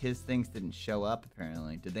in, like, his things didn't show up,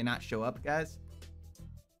 apparently. Did they not show up, guys?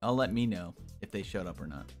 I'll let me know if they showed up or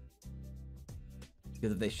not.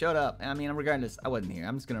 Because if they showed up, I mean, regardless, I wasn't here.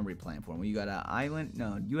 I'm just gonna replay them for them. You got Island?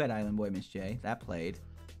 No, you had Island Boy, Miss J. That played.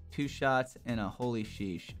 2 shots and a holy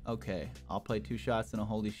sheesh. Okay, I'll play 2 shots and a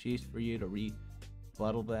holy sheesh for you to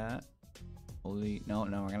rebuttal that. Holy, no,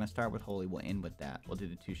 we're gonna start with holy. We'll end with that. We'll do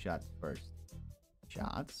the 2 shots first.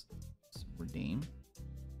 Shots. Redeem.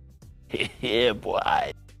 Yeah,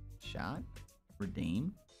 boy. Shot.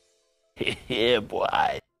 Redeem. Yeah,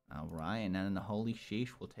 boy. Alright, and then the holy sheesh,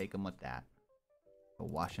 we'll take them with that. We'll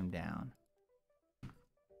wash them down.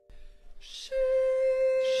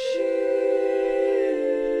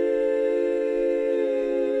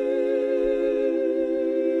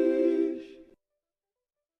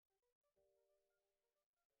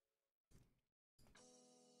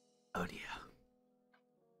 Oh dear.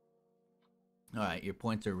 Alright, your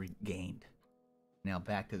points are regained. Now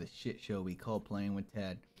back to the shit show we call playing with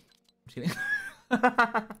Ted. I'm just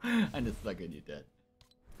kidding. I'm just sucking you, Ted.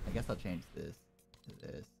 I guess I'll change this to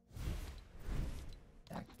this.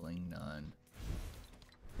 Back bling none.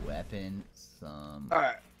 Weapon, some.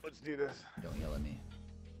 Alright, let's do this. Don't yell at me.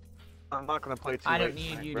 I'm not gonna play too I late. don't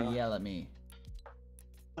need you to yell at me.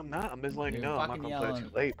 I'm not. I'm just letting you You're know. I'm not fucking gonna play yelling.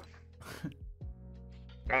 too late.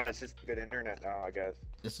 Oh, it's just good internet now, I guess.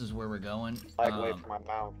 This is where we're going. Wait for my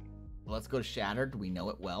mouth. Let's go to Shattered. We know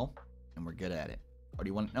it well, and we're good at it. Or do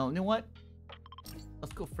you want? No, you know what?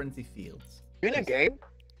 Let's go Frenzy Fields. You in a game?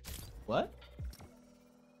 What?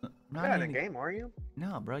 You're not in a game, are you?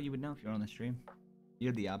 No, bro. You would know if you're on the stream. You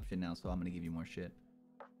have the option now, so I'm gonna give you more shit.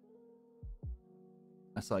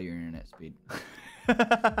 I saw your internet speed.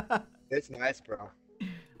 It's nice, bro.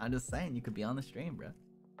 I'm just saying, you could be on the stream, bro.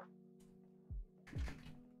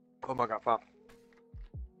 Oh my god, fuck.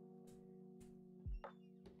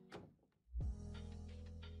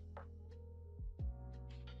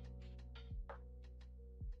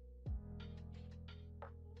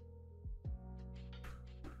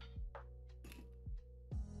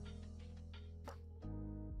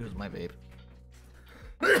 Here's my vape.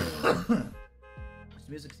 This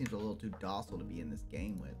music seems a little too docile to be in this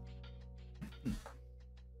game with.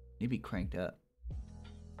 You'd be cranked up.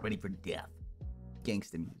 Ready for death.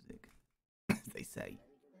 Gangsta music, as they say.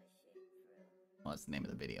 Well, that's the name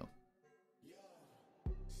of the video.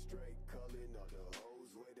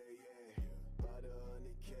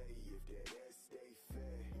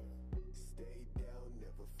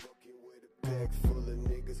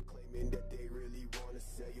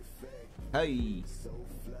 Hey.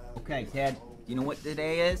 Okay, Ted. You know what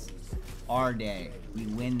today is? Our day. We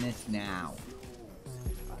win this now.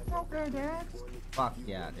 Okay, Dad. Fuck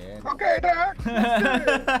yeah, dude. Okay, Dad.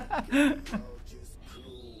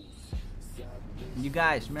 You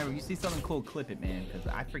guys, remember, if you see something cool, clip it, man, because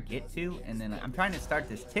I forget to, and then I'm trying to start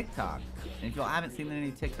this TikTok, and if y'all haven't seen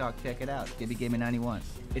any TikTok, check it out. Gibby Gamer 91.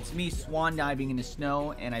 It's me swan diving in the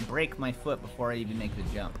snow, and I break my foot before I even make the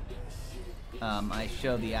jump. I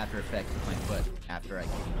show the after effects of my foot after I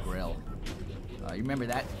kick the grill. You remember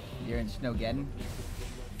that? You're in Snowgeddon?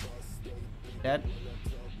 Dad?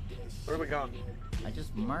 Where are we going? I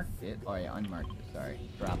just marked it. Oh, yeah, unmarked it. Sorry.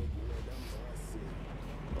 Drop.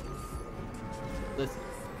 Listen.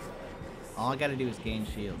 All I gotta do is gain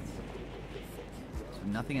shields. So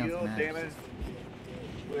nothing else Shield matters. damage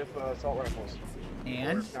with assault rifles.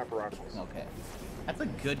 And? Or sniper rifles. Okay. That's a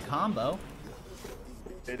good combo.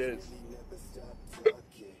 It is.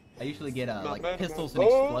 I usually get like pistols and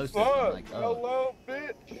explosives. I'm like, oh. Hello,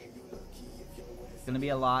 bitch. It's gonna be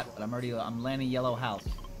a lot, but I'm landing yellow house.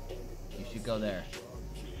 You should go there.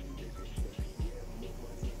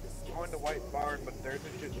 Going to White Barn, but there's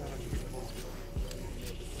a shit ton of people.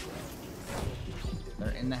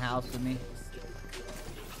 They're in the house with me.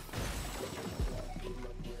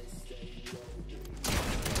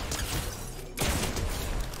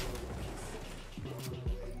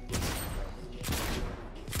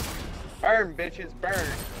 Burn, bitches, burn.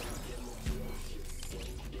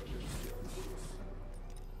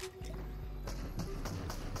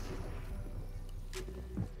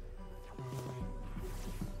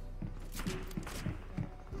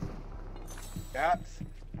 Gaps,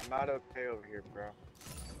 I'm not okay over here, bro.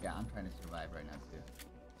 Yeah, I'm trying to survive right now, too.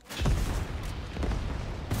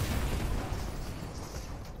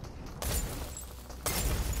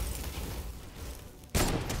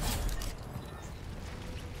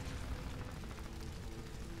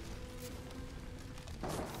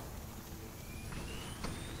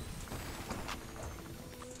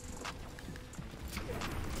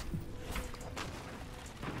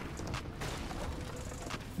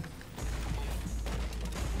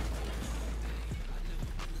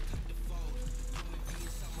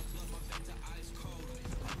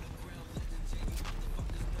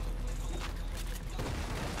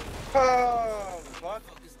 Oh, fuck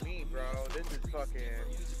me, bro. This is fucking...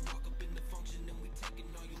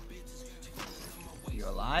 You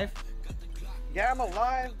alive? Yeah, I'm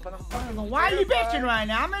alive, but I'm fucking... Why are you bitching right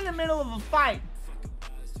now? I'm in the middle of a fight.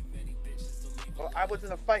 Well, I was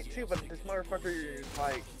in a fight too, but this motherfucker is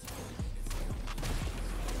like...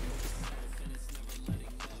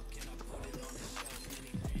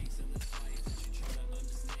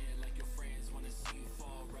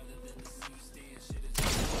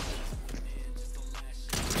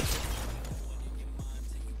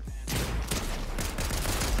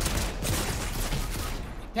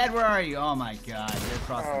 Ted, where are you? Oh my god, you're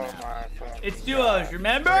across the map. It's duos,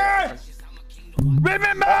 remember?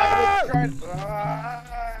 Remember!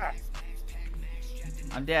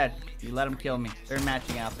 I'm dead. You let them kill me. They're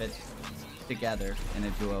matching outfits together in a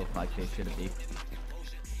duo like they should be.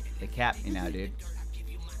 They capped me now, dude.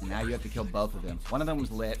 And now you have to kill both of them. One of them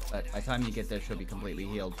was lit, but by the time you get there, she'll be completely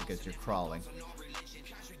healed because you're crawling.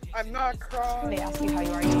 I'm not crawling. They ask you how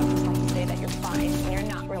you are, you just have to say that you're fine when you're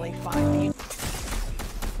not really fine.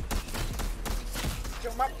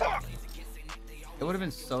 It would have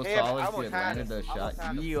been so Damn, solid I if you had almost had landed it. those I almost shots.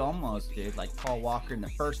 had it. You almost did, like Paul Walker in the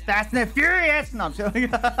first Fast and the Furious. No, I'm joking.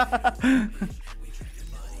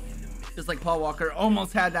 Just like Paul Walker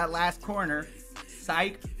almost had that last corner.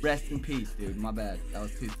 Psych. Rest in peace, dude. My bad. That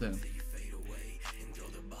was too soon.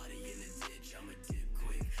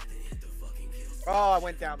 Oh, I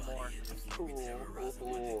went down more.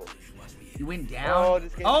 Cool. You went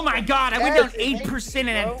down? Oh my god, I went down 8% and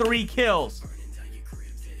had 3 kills.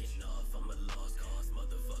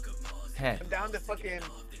 Hey. I'm down to fucking.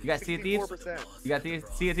 You got Sea of Thieves? 64%. You got the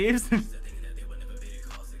Sea of Thieves?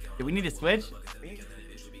 Do we need to switch?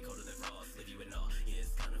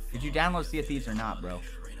 Did you download Sea of Thieves or not, bro?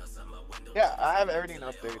 Yeah, I have everything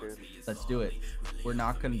updated. Let's do it. We're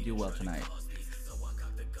not gonna do well tonight.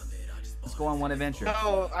 Let's go on one adventure.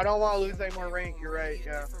 No, I don't want to lose any more rank. You're right.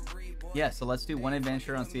 Yeah. Yeah, so let's do one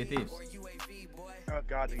adventure on Sea of Thieves. Oh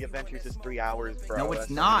god, the adventure's just 3 hours, bro. No, it's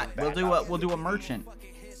That's not. bad. We'll do a merchant.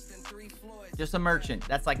 Just a merchant.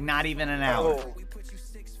 That's like not even an hour. Oh.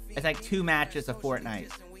 It's like 2 matches a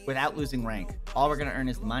fortnight without losing rank. All we're gonna earn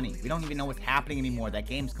is money. We don't even know what's happening anymore. That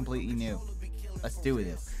game's completely new. Let's do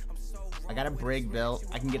this. I got a brig built.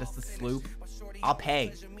 I can get us the sloop. I'll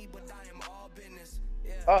pay.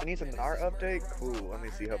 Oh, it needs an NAR update? Cool. Let me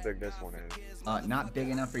see how big this one is. Not big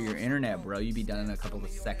enough for your internet, bro. You'd be done in a couple of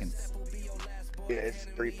seconds. Yeah, it's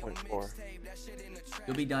 3.4.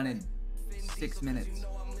 You'll be done in 6 minutes.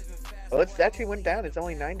 Well, it's actually went down. It's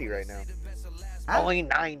only 90 right now. Huh? Only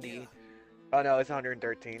 90. Oh no, it's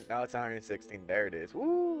 113. No, it's 116. There it is.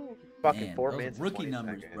 Woo! Fucking Man, 4 those minutes. and rookie 20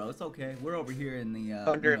 numbers, seconds. bro. It's okay. We're over here in the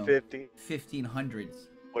 150. 1500s.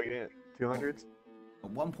 What you at? 200s?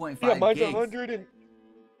 1.5 Yeah, mine's gigs. 100 and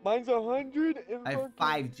mine's 100 and I have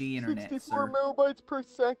 5G internet, 64 sir. megabytes per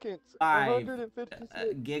second. 5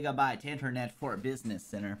 156. gigabyte internet for a business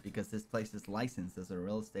center because this place is licensed as a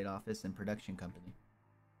real estate office and production company.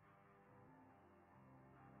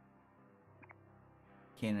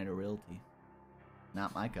 Canada Realty.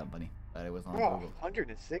 Not my company, but it was on Oh, Google.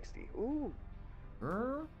 160. Ooh.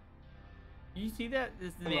 You see that?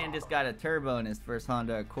 This man just got a turbo in his first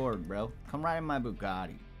Honda Accord, bro. Come ride in my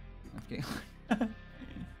Bugatti. I'm kidding.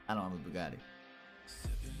 I don't have a Bugatti.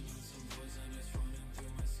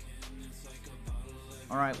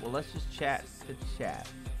 Alright, well, let's just chat to chat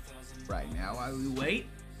right now while we wait.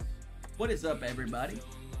 What is up, everybody?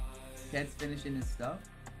 Ted's finishing his stuff.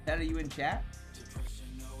 Ted, are you in chat?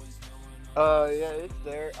 Yeah, it's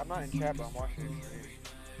there. I'm not in chat, but I'm watching it.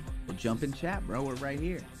 Well, jump in chat, bro. We're right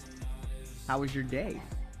here. How was your day?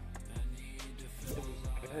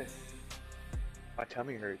 Good. My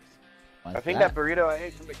tummy hurts. Why's I think that burrito I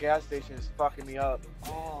ate from the gas station is fucking me up.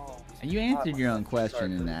 Oh. And you answered God, your my own fucking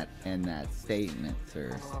question stomach in that statement,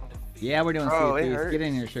 sir. Yeah, we're doing Oh, it CFPs. hurts. Get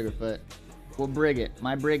in here, Sugarfoot. We'll brig it.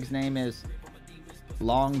 My brig's name is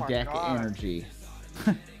Long my Deck God. Energy.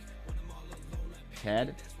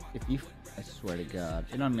 Ted, if you, I swear to God,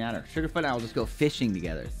 it doesn't matter. Sugarfoot and I will just go fishing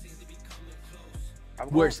together.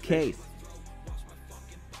 Worst case.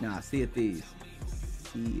 Nah, Sea of Thieves.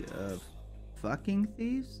 Sea of fucking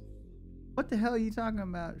Thieves? What the hell are you talking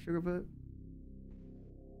about, Sugarfoot?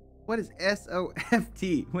 What is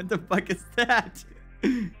SOFT? What the fuck is that?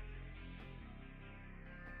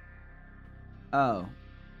 Oh.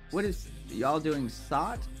 What is y'all doing,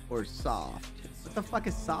 SOT or soft? What the fuck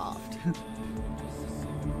is soft?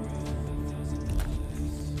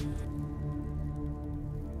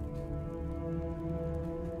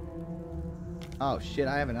 Oh shit,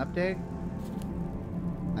 I have an update?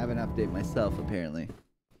 I have an update myself, apparently.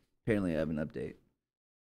 Apparently I have an update.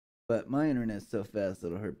 But my internet's so fast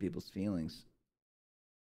it'll hurt people's feelings.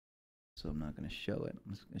 So I'm not going to show it.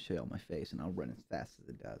 I'm just going to show you all my face and I'll run as fast as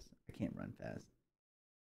it does. I can't run fast.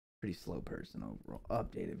 Pretty slow person overall.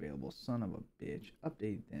 Update available. Son of a bitch.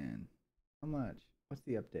 Update then. How much? What's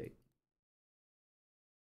the update?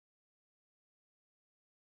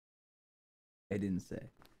 I didn't say.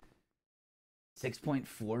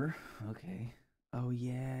 6.4? Okay. Oh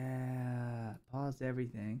yeah. Pause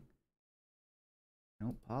everything.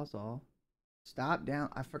 Nope, pause all. Stop down.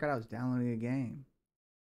 I forgot I was downloading a game.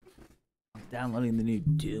 I was downloading the new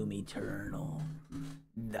Doom Eternal.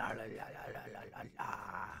 La la la la la la la.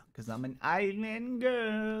 Cause I'm an island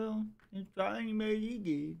girl. It's trying very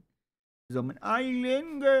good. Cause I'm an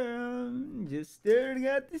island girl. Just staring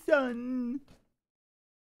at the sun.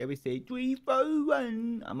 Can we say 3, 4,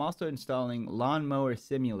 1? I'm also installing Lawnmower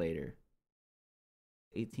Simulator.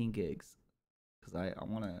 18 gigs. Cause I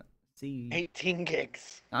want to see. 18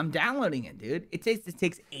 gigs. I'm downloading it, dude. It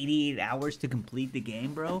takes 88 hours to complete the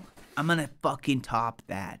game, bro. I'm gonna fucking top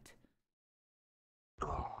that.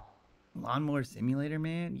 Lawnmower Simulator,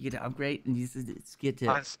 man. You get to upgrade and you just get to.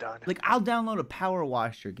 I'm stunned. Like, I'll download a power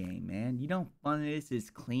washer game, man. You know how fun it is to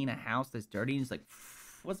clean a house that's dirty and it's like,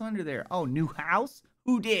 what's under there? Oh, new house?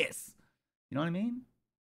 Who dis? You know what I mean?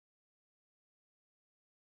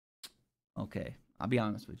 Okay, I'll be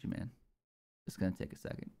honest with you, man. It's gonna take a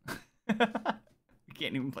second. You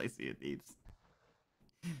can't even play Sea of Thieves.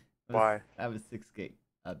 Why? I have a 6 gig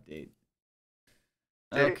update.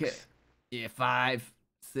 6? Okay. Yeah, 5,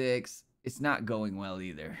 6. It's not going well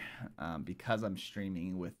either. Because I'm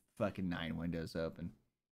streaming with fucking 9 windows open.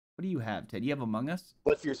 What do you have, Ted? You have Among Us?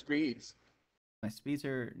 What's your speeds? My speeds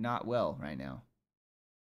are not well right now.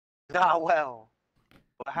 Not well.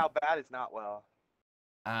 Well, how bad is not well?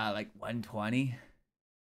 Like 120.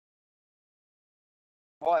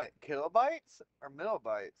 What? Kilobytes or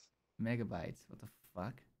millibytes? Megabytes. What the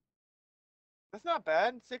fuck? That's not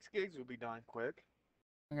bad. 6 gigs will be done quick.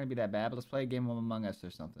 Not gonna be that bad, but let's play a game of Among Us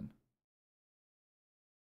or something.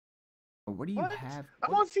 Oh, what do you What? have? I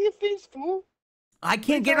want to see if things fool. I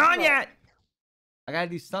can't What are get you on talking about? yet! I gotta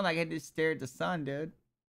do sun. I gotta just stare at the sun, dude.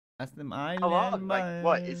 That's the island. How long? Like,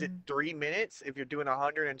 what? Is it bud. 3 minutes if you're doing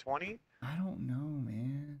 120? I don't know,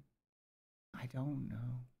 man. I don't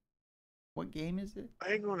know. What game is it?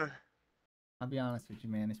 I ain't gonna. I'll be honest with you,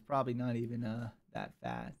 man. It's probably not even that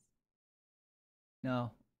fast.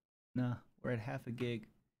 No, we're at half a gig.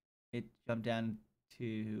 It jumped down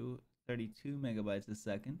to 32 megabytes a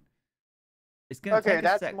second. It's gonna Okay, take a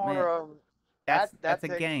that's sec, more. man. That's a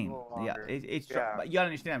takes game. little Yeah, longer. it's Yeah. but you gotta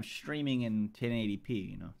understand. I'm streaming in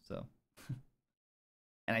 1080p, you know, so.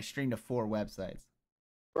 And I stream to 4 websites.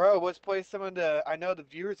 Bro, let's play some of the. I know the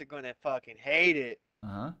viewers are gonna fucking hate it.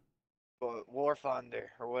 Uh-huh. But War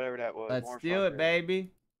Thunder or whatever that was. Let's War do Thunder. it,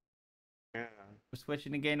 baby. Yeah. We're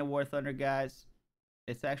switching again to War Thunder, guys.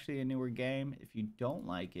 It's actually a newer game. If you don't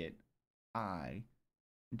like it, I'm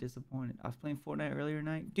disappointed. I was playing Fortnite earlier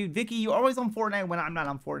tonight. Dude, Vicky, you're always on Fortnite when I'm not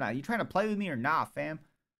on Fortnite. You trying to play with me or not, fam?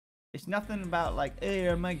 It's nothing about like, hey,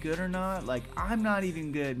 am I good or not? Like, I'm not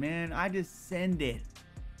even good, man. I just send it.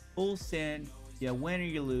 Full send. You win or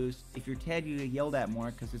you lose. If you're Ted, you get yelled at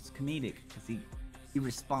more because it's comedic. Because he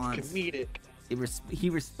responds. Comedic. He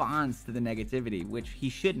responds to the negativity, which he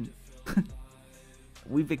shouldn't.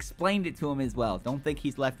 We've explained it to him as well. Don't think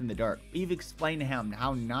he's left in the dark. We've explained to him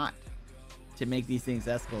how not to make these things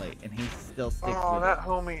escalate, and he still sticks Oh, with that it.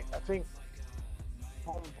 homie. I think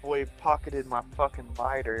homeboy pocketed my fucking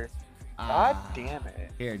lighter. God damn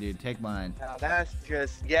it. Here, dude, take mine. Now that's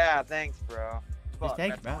just. Yeah, thanks, bro. Just Fuck, take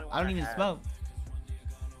that's it, the bro. only I don't one even have. smoke.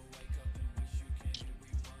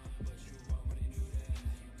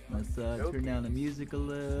 Let's turn down the music a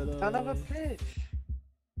little. Son of a bitch.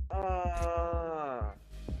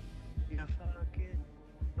 You fucking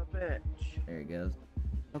a bitch. There he goes.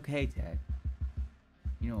 Okay, Ted.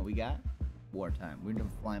 You know what we got? Wartime. We're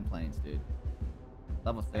doing flying planes, dude.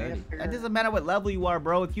 Level 30. That doesn't matter what level you are,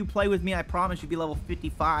 bro. If you play with me, I promise you'll be level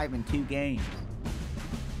 55 in 2 games.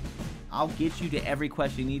 I'll get you to every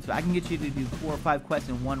quest you need to. I can get you to do 4 or 5 quests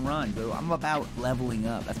in 1 run, bro. I'm about leveling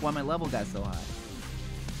up. That's why my level got so high.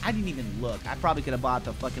 I didn't even look. I probably could have bought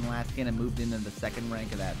the fucking last skin and moved into the 2nd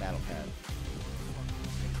rank of that battle pass.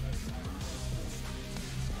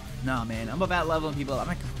 Nah, man. I'm about leveling people up.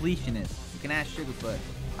 I'm a completionist. You can ask Sugarfoot.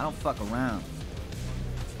 I don't fuck around.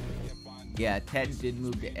 Yeah, Ted did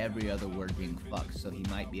move to every other word being fuck, so he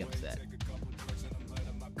might be upset.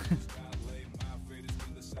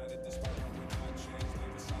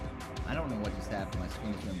 I don't know what just happened. My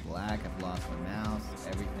screen's been black. I've lost my mouse,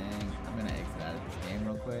 everything. I'm gonna exit out of this game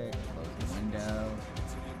real quick. Close the window.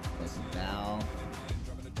 Close the valve.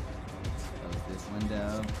 Close this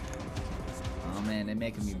window. Oh man, they're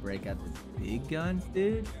making me break out the big guns,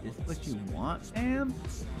 dude. Is this what you want, fam?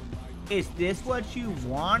 Is this what you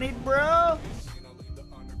wanted, bro?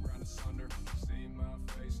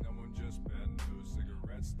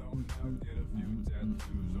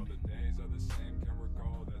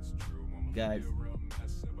 Guys,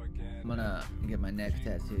 I'm gonna get my neck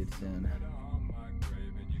tattooed soon.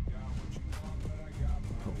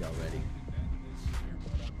 Hope y'all ready.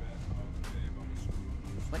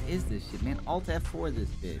 What is this shit, man? Alt F4 this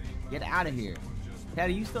bitch. Get out of here. Ted,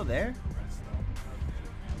 are you still there?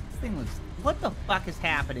 This thing looks... What the fuck is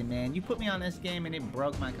happening, man? You put me on this game and it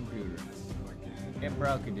broke my computer. It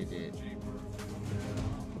broke it, it did.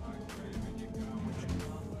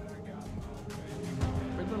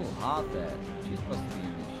 Where's little Hobbit? She's supposed to be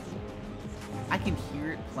in this shit. I can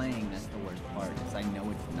hear it playing, that's the worst part, because I know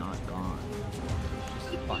it's not gone. It's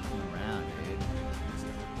just fucking around, dude.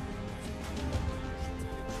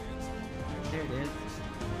 There it is.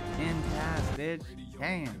 Fantastic, bitch.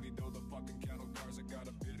 Damn.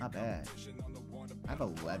 Not bad. I have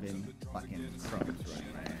 11 fucking chromes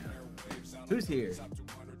right now. Who's here?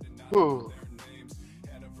 Ooh.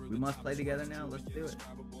 We must play together now. Let's do it.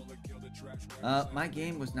 My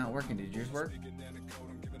game was not working. Did yours work?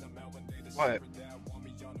 What?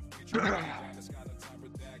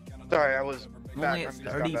 Sorry, I was I'm back. only at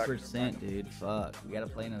 30%, dude. Fuck. We gotta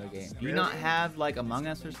play another game. Do you not have like Among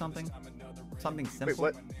Us or something? Something simple?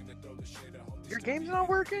 Wait, what? Your game's not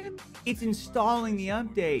working? It's installing the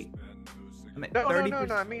update. I'm at No, 30%.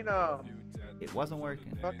 no. I mean, It wasn't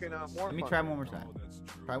working. fucking more. Let me try one more time.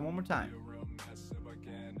 Try one more time.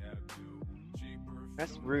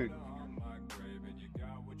 That's rude.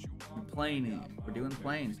 We're playing it. We're doing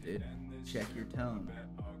planes, dude. Check your tone.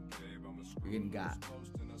 You're getting got.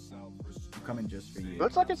 I'm coming just for you.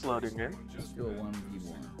 Looks like it's loading in. Let's do a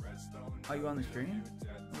 1v1. Oh, you on the stream?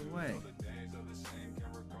 No way.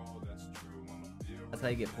 That's how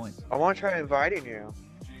you get points. I want to try inviting you.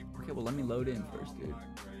 Okay, well, let me load in first, dude.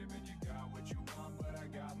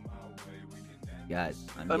 Guys,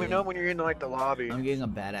 Let me know when you're in like the lobby. I'm getting a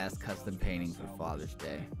badass custom painting for Father's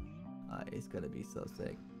Day. It's gonna be so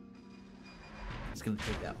sick. It's gonna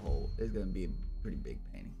take that whole. It's gonna be a pretty big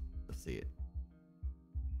painting. Let's see it.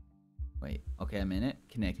 Wait. Okay, I'm in it.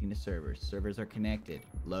 Connecting to servers. Servers are connected.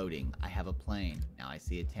 Loading. I have a plane. Now I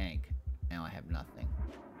see a tank. Now I have nothing.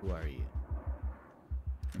 Who are you?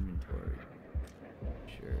 Inventory.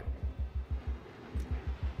 Sure.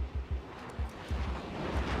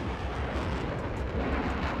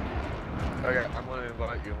 Okay, I'm gonna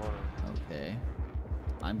invite you. Hold on. Okay.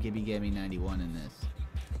 I'm Gibby Gaming 91 in this.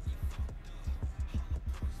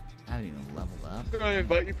 I haven't even leveled up. I'm gonna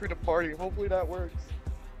invite you for the party. Hopefully that works.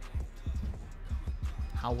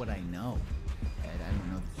 How would I know? Ed, I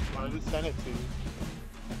don't know. I just sent it to you.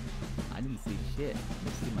 I didn't see shit. I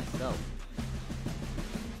just see myself.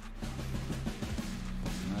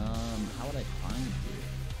 How would I find you?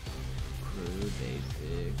 Crew,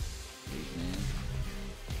 basics, treatment,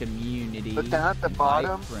 community. Look down at the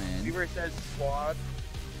bottom. Friend. See where it says squad?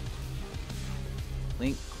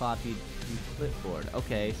 Link copied to clipboard.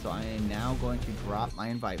 Okay, so I am now going to drop my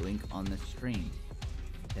invite link on the stream.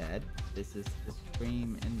 Ted, this is the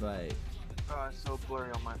stream invite. Oh, it's so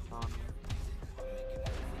blurry on my phone.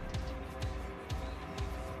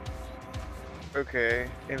 Okay,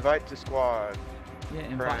 invite to squad. Yeah,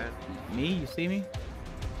 invite me. You see me?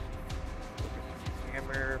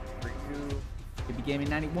 Hammer for you. Gibby Gaming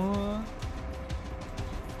 91.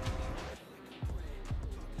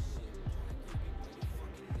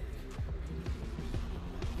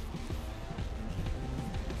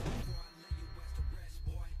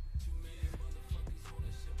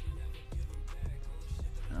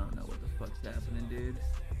 I don't know what the fuck's happening, dude.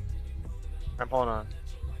 I'm holding on.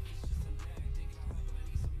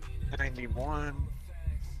 91.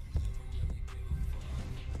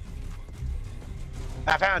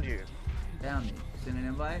 I found you. Found me. Send an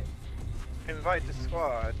invite? Invite the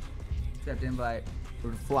squad. Accept invite.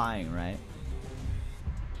 We're flying, right?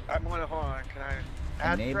 I'm gonna hold on. Can I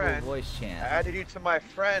add Enable friend? voice chant. I added you to my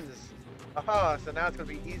friends. Aha, so now it's gonna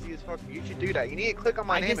be easy as fuck. You should do that. You need to click on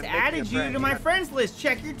my I name just and make me a added you friend. to my friends list.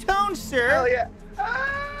 Check your tone, sir. Hell yeah.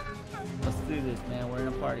 Let's do this, man. We're in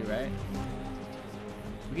a party, right?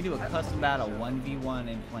 We can do a custom battle 1v1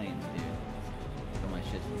 in planes, dude. So my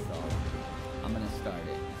shit's installed. I'm gonna start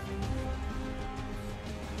it.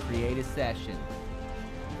 Create a session.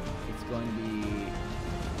 It's going to be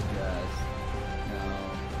just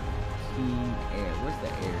team air. Where's the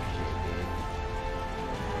air shit, dude?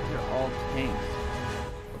 These are all tanks.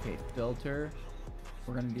 Okay, filter.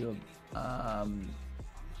 We're gonna do a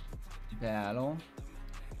battle.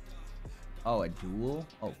 Oh, a duel?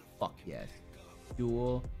 Oh, fuck yes.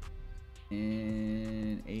 Duel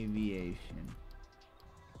in aviation.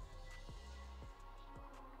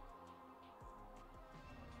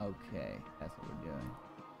 Okay, that's what we're doing.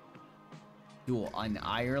 Duel on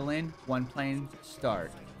Ireland. One plane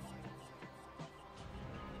start.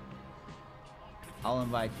 I'll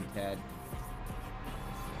invite you, Ted.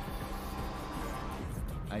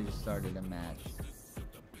 I just started a match.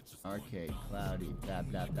 Arcade, cloudy, blah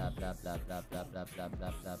blah blah blah blah blah blah blah blah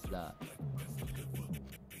blah blah blah.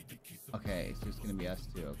 Okay, it's just gonna be us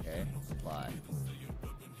two, okay? Fly.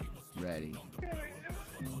 Ready.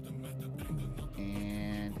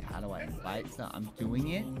 And how do I invite some? I'm doing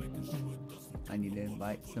it. I need to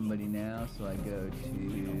invite somebody now, so I go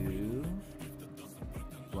to...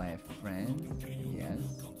 Do I have friends?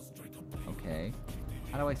 Yes. Okay.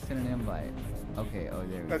 How do I send an invite? Okay, oh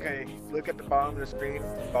there we go. Okay, look at the bottom of the screen,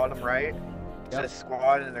 bottom right. It says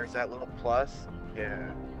squad and there's that little plus.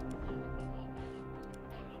 Yeah.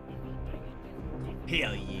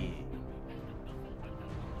 Hell yeah.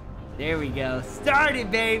 There we go. Started,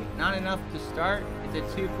 babe! Not enough to start. It's a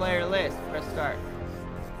 2-player list. Press start.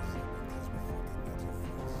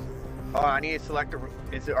 Oh, I need to select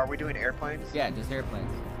a... Are we doing airplanes? Yeah, just airplanes.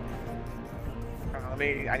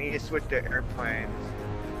 I need to switch to airplanes.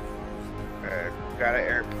 Got an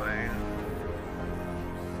airplane.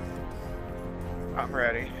 I'm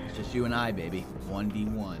ready. It's just you and I, baby.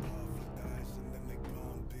 1v1.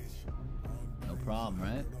 No problem,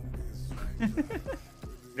 right?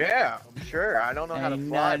 Yeah, I'm sure. I don't know how to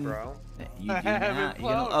fly, bro. You do not. You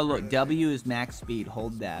know, oh, look. W is max speed.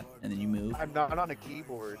 Hold that, and then you move. I'm not on a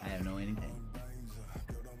keyboard. I don't know anything.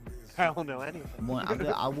 I don't know anything.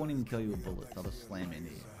 I won't even kill you with bullets. I'll just slam into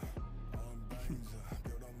you.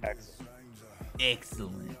 Excellent.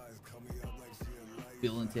 Excellent.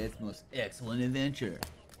 Bill and Ted's most excellent adventure.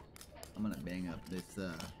 I'm gonna bang up this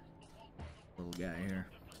little guy here.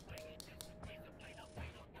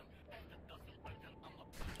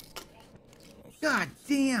 God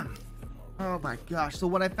damn! Oh my gosh. So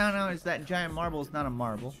what I found out is that giant marble is not a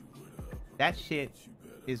marble. That shit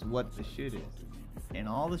is what the shit is. And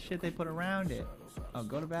all the shit they put around it. Oh,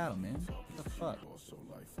 go to battle, man. What the fuck?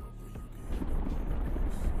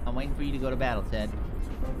 I'm waiting for you to go to battle, Ted.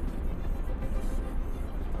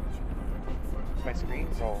 My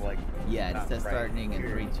screen's all like... Yeah, it says starting in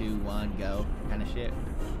 3, 2, 1, go. Kind of shit.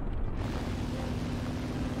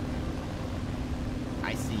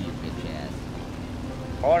 I see you, bitch ass.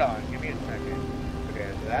 Hold on, give me a second.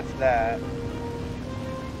 Okay, that's that.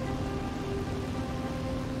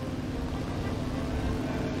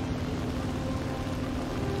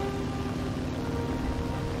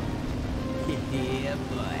 Yeah,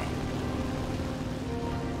 boy.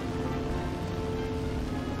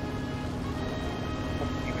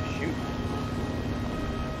 Even shoot.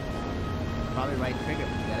 Probably right trigger,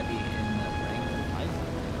 but you gotta be in the rank of ice.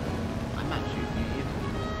 I'm not shooting you either.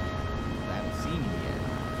 I haven't seen you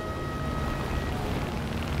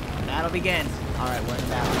yet. Battle begins. Alright, we're in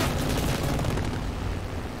battle.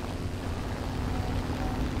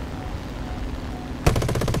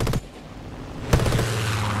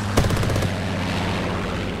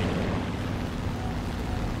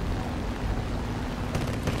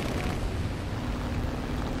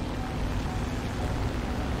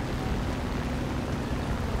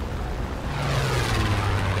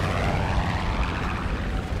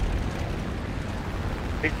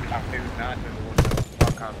 I do not know what the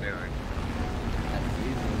fuck I'm doing.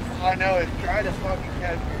 All I know is try to fucking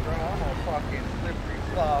catch me, bro. I'm a fucking slippery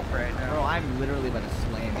sloth right now. Bro, I'm literally about to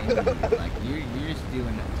slam into you. Like, you're just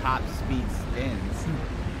doing top speed spins.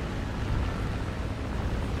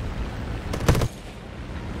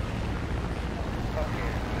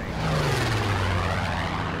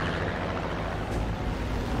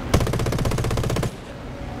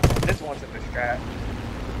 This one's in the strat.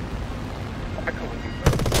 Why couldn't we be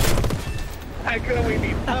both? Why couldn't we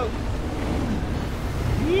be both?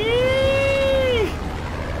 Yee!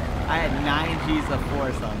 I had 9 G's of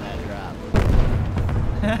force on that drop.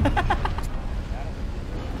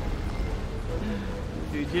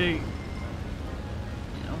 GG.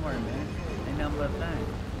 Don't worry, man. Ain't nothing but that.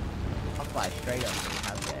 I'll fly straight up.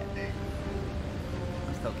 How's that?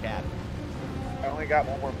 I'm still capping. I only got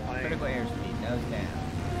one more plane. Critical airspeed, nose down.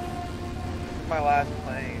 This is my last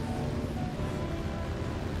plane.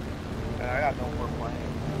 And I got no more plane.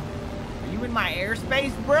 Are you in my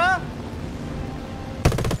airspace, bruh?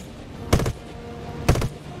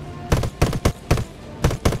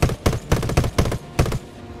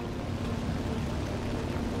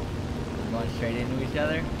 Going straight into each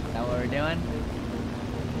other? Is that what we're doing?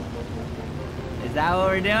 Is that what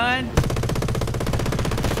we're doing?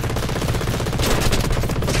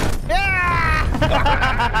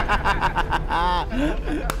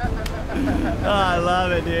 Oh, I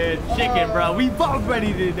love it, dude. Chicken, bro. We both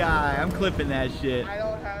ready to die. I'm clipping that shit. I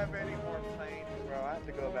don't have any more planes, bro. I have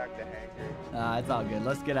to go back to hangar. It's all good.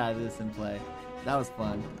 Let's get out of this and play. That was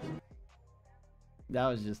fun. That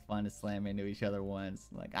was just fun to slam into each other once.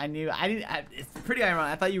 Like, it's pretty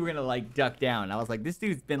ironic. I thought you were gonna, like, duck down. I was like, this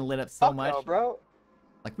dude's been lit up so much. No, bro.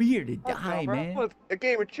 Like, we here to die, no, man. Look, a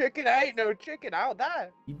game of chicken. I ain't no chicken. I'll die.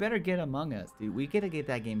 You better get Among Us, dude. We gotta get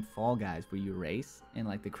that game Fall Guys where you race in,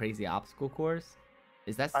 like, the crazy obstacle course.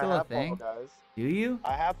 Is that still a thing? Fall Guys. Do you?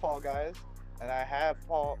 I have Fall Guys, and I have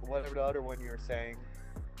whatever the other one you were saying.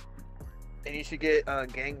 And you should get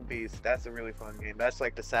Gang Beast. That's a really fun game. That's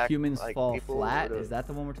like the Humans like, Fall people Flat. Is that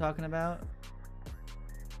the one we're talking about?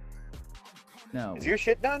 No. Is your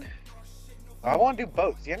shit done? I want to do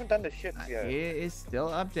both. You haven't done the shit yet. It is still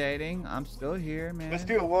updating. I'm still here, man. Let's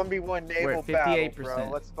do a 1v1 naval battle, bro.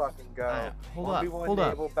 Let's fucking go. Hold up. 1v1 Hold up.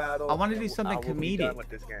 naval battle, I want to do and something I will be comedic. done with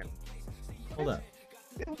this game. Hold up.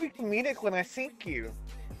 It'll be comedic when I sink you.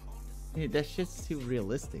 Dude, that shit's too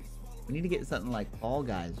realistic. We need to get something like Fall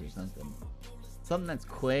Guys or something. Something that's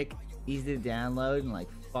quick, easy to download, and like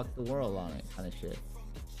fuck the world on it kind of shit.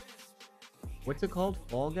 What's it called?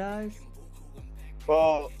 Fall Guys?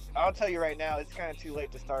 Well, I'll tell you right now, it's kind of too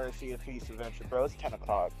late to start a Sea of Thieves adventure, bro. It's 10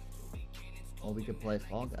 o'clock. Well, we could play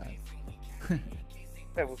Fall Guys.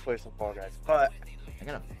 Yeah, we'll play some Fall Guys. But I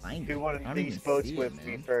gotta find do it. one of these boats with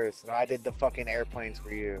me first. And I did the fucking airplanes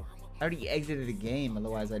for you. I already exited the game,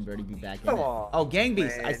 otherwise I'd already be back in Come it. on, Oh, Gang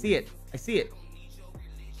Beast. I man. see it. I see it.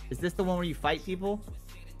 Is this the one where you fight people?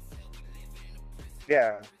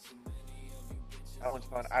 Yeah. That one's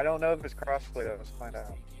fun. I don't know if it's crossplay though. Let's find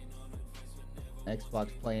out. Xbox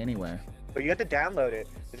Play Anywhere. But you have to download it.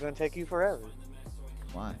 It's gonna take you forever.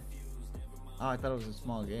 Why? Oh, I thought it was a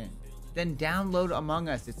small game. Then download Among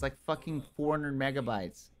Us. It's like fucking 400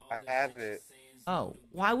 megabytes. I have it. Oh,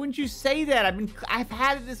 why wouldn't you say that? I've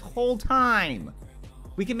had it this whole time.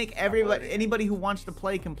 We can make anybody who wants to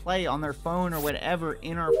play can play on their phone or whatever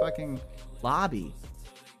in our fucking lobby.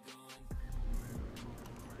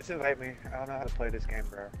 Just invite me. I don't know how to play this game,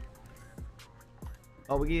 bro.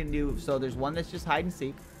 Oh, we can do, so there's one that's just hide and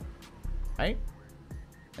seek, right?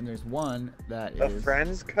 And there's one that The is...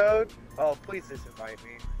 friends code? Oh, please just invite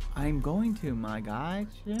me. I'm going to, my guy.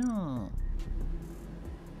 Chill.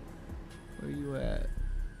 Where you at?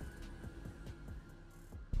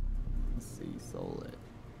 Let's see, sold it.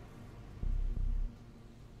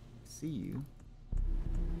 see you.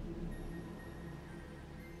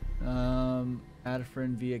 Add a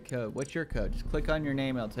friend via code. What's your code? Just click on your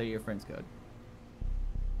name and I'll tell you your friend's code.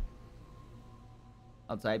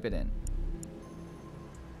 I'll type it in.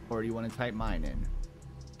 Or do you want to type mine in?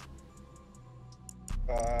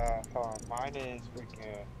 Hold on. Mine is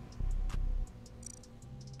freaking.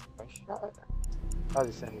 I'll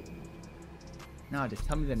just send it. No, just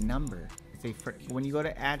tell me the number. Say when you go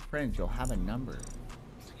to add friends, you'll have a number.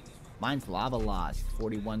 Mine's Lava Lost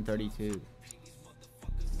 4132.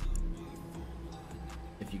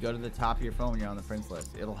 If you go to the top of your phone when you're on the friends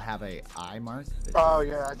list, it'll have a I mark. Oh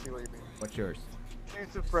yeah, I see what you mean. What's yours?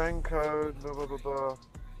 Choose a friend code. Blah blah blah blah.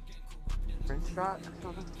 Friend shot.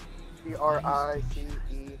 TRICES.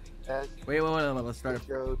 Wait, let's start.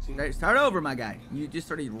 Start over, my guy. You just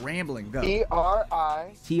started rambling. Go.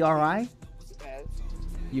 TRI.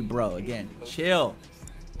 You bro, again. Chill.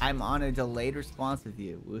 I'm on a delayed response with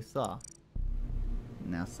you. Woosah.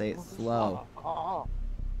 Now say it slow.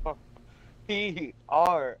 TRIDE.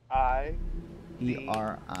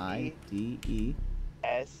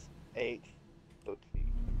 SHOT.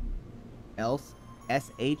 Else?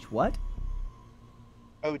 SH what?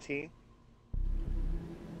 OT.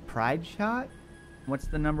 Pride shot? What's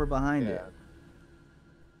the number behind it?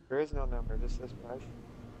 There is no number. This says pride.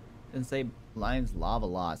 Didn't say Lions Lava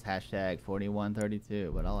Lost hashtag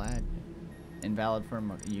 4132, but I'll add invalid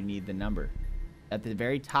firm. You need the number at the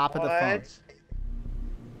very top of the phone.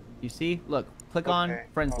 You see? Look, click on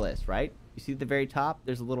friends list, right? You see at the very top?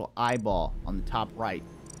 There's a little eyeball on the top right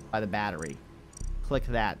by the battery. Click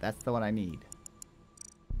that. That's the one I need.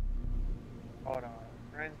 Hold on.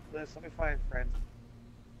 Friends list. Let me find friends.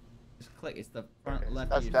 Just click. It's the front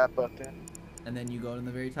left. That's that button. And then you go to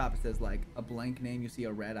the very top. It says like a blank name. You see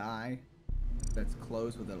a red eye that's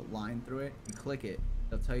closed with a line through it. You click it.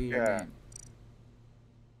 They'll tell you your name.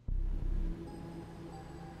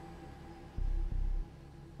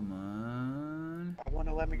 Come on. I want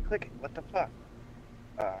to let me click it. What the fuck?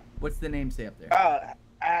 What's the name say up there?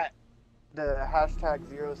 At the hashtag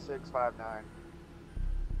 0659.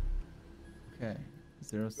 Okay.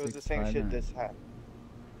 0659. It was the same shit this had.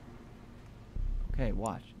 Okay,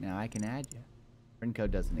 watch. Now I can add you. Friend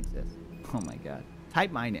code doesn't exist. Oh my god.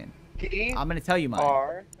 Type mine in. I'm gonna tell you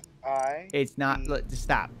mine. It's not. Look, just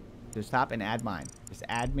stop. Just stop and add mine. Just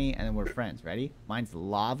add me and then we're friends. Ready? Mine's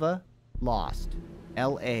Lava Lost.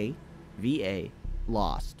 LAVA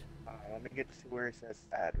Lost. Let me get to where it says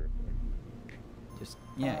add real quick. Just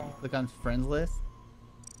you click on friends list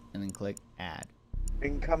and then click add.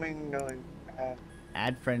 Incoming knowing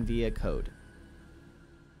add friend via code.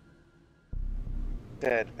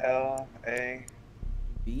 Said LAVA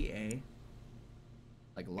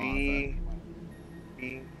like lava.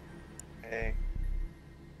 BA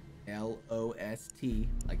LOST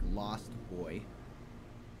like lost boy.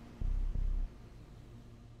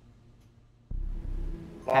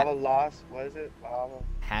 Lava lost. What is it? Lava.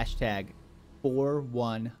 Hashtag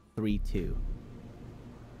 4132.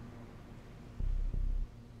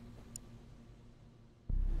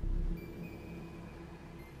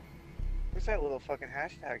 Where's that little fucking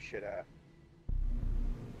hashtag shit at?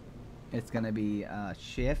 It's gonna be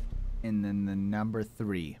shift and then the number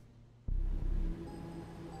 3.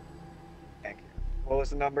 Thank you. What was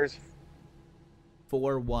the numbers?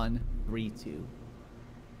 4132.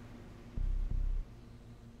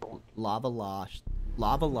 Lava lost.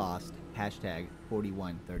 Hashtag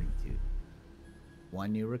 4132.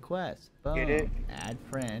 One new request. Boom. Get it? Add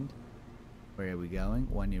friend. Where are we going?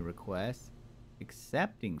 One new request.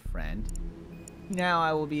 Accepting friend. Now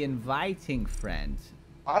I will be inviting friend.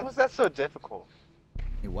 Why was that so difficult?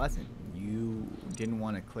 It wasn't. You didn't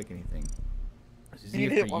want to click anything. It's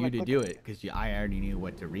easier for you to do it because I already knew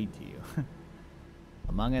what to read to you.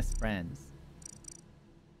 Among Us friends.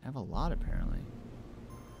 I have a lot apparently.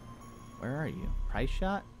 Where are you? Price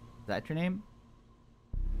Shot? Is that your name?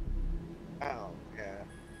 Oh, yeah.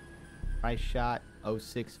 Price Shot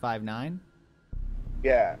 0659?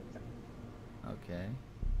 Yeah. Okay.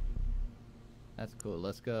 That's cool.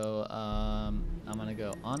 Let's go. I'm gonna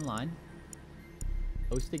go online.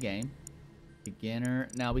 Host a game. Beginner.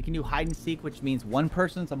 Now we can do hide and seek, which means one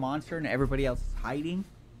person's a monster and everybody else is hiding.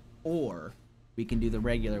 Or we can do the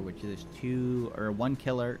regular, which is 2 or 1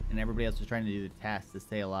 killer and everybody else is trying to do the task to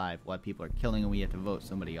stay alive while people are killing and we have to vote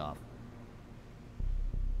somebody off.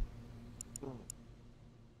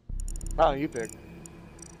 Oh, you pick.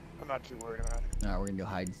 I'm not too worried about it. Alright, we're gonna go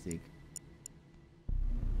hide and seek.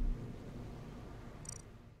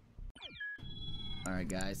 Alright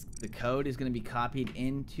guys, the code is going to be copied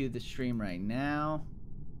into the stream right now.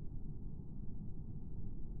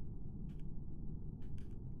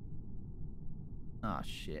 Oh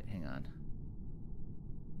shit, hang on.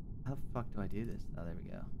 How the fuck do I do this? Oh, there we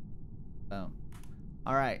go. Boom.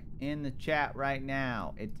 Alright, in the chat right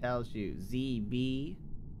now, it tells you ZB.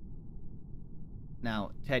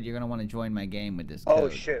 Now, Ted, you're gonna want to join my game with this code. Oh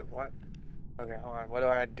shit, what? Okay, hold on. What do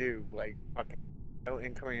I do? Like, fucking no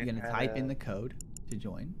incoming. You're gonna type in the code to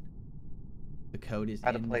join. The code is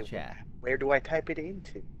How to in play the chat. Where do I type it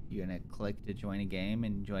into? You're gonna click to join a game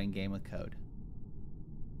and join game with code.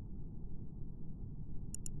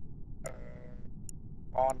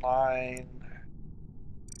 Online.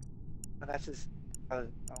 And that's just.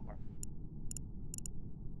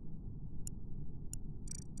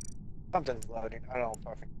 Something's loading. I don't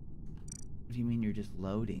fucking. What do you mean you're just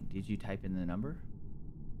loading? Did you type in the number?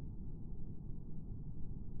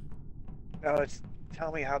 No, it's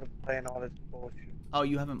tell me how to play and all this bullshit. Oh,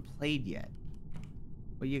 you haven't played yet.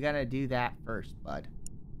 Well, you gotta do that first, bud.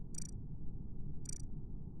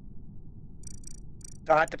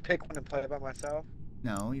 Do I have to pick one and play it by myself?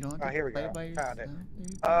 No, you don't have to here we play go. it by yourself.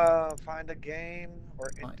 Found it. Find a game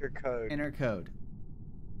or enter code. Enter code.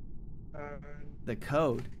 The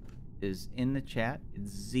code is in the chat. It's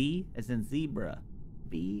Z as in zebra,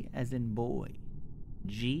 B as in boy,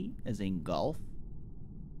 G as in golf,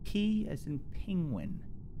 P as in penguin,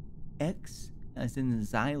 X as in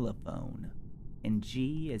xylophone, and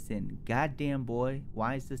G as in goddamn boy.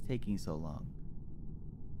 Why is this taking so long?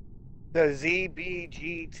 The Z, B,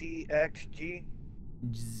 G, T, X, G.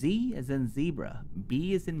 Z as in zebra,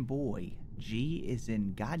 B as in boy, G as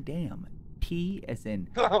in goddamn, P as in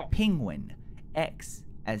penguin, X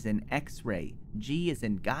as in X-ray, G as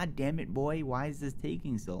in goddamn it boy. Why is this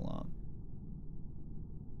taking so long?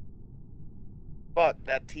 But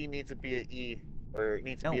that T needs to be an E, or it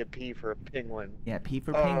needs to be a P for a penguin. Yeah, P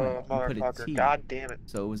for penguin. You put a Motherfucker! T. God damn it!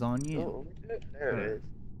 So it was on you. Oh, there it is.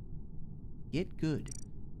 Get good,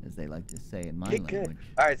 as they like to say in my Get language. good.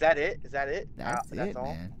 All right, is that it? Is that it? That's That's it,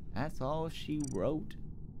 all? man. That's all she wrote.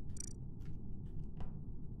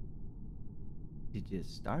 Did you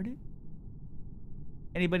start it?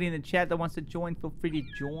 Anybody in the chat that wants to join, feel free to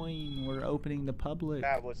join. We're opening the public.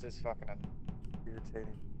 That was just fucking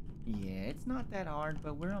irritating. Yeah, it's not that hard,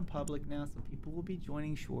 but we're on public now, so people will be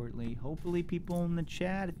joining shortly. Hopefully people in the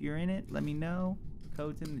chat, if you're in it, let me know.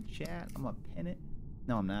 Code's in the chat. I'm gonna pin it.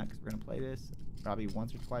 No, I'm not, because we're gonna play this probably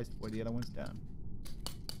once or twice before the other one's done.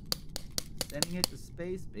 Sending it to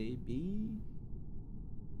space, baby.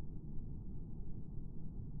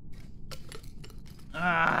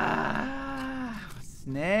 Ah,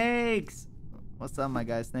 snakes. What's up, my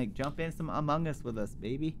guy Snake? Jump in some Among Us with us,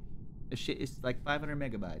 baby. This shit is like 500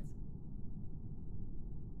 megabytes.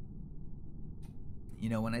 You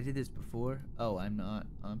know, when I did this before, oh, I'm not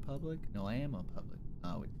on public? No, I am on public.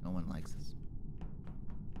 Oh, no one likes this.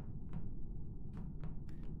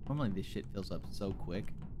 Normally this shit fills up so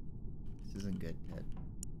quick. This isn't good, Ted.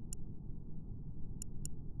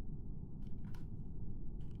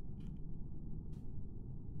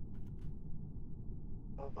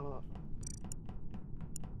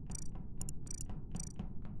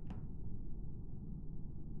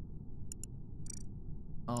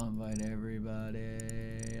 I'll invite everybody.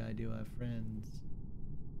 I do have friends.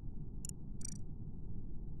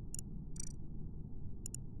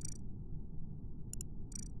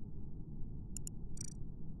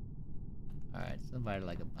 Alright, so invited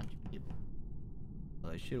like a bunch of people.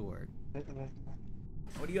 Well, it should work.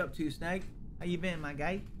 What are you up to, Snake? How you been, my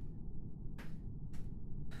guy?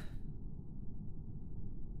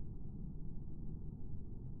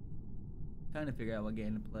 Trying to figure out what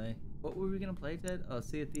game to play. What were we gonna play, Ted? Oh,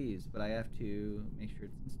 Sea of Thieves, but I have to make sure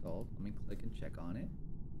it's installed. Let me click and check on it.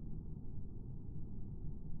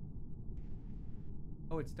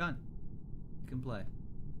 Oh, it's done. You can play.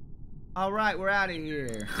 All right, we're out of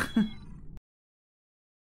here.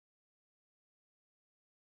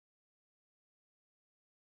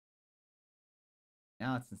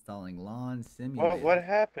 Now it's installing Lawn Simulator. What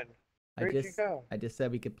happened? Where'd you go? I just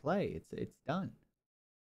said we could play. It's done.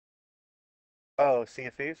 Oh, Sea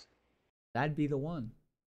of Thieves? That'd be the one.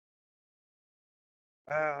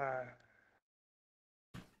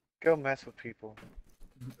 Go mess with people.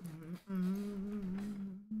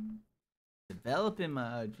 Developing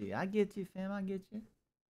my OG. I get you, fam. I get you.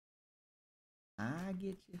 I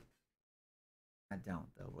get you. I don't,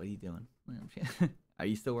 though. What are you doing? Are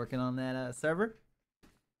you still working on that server?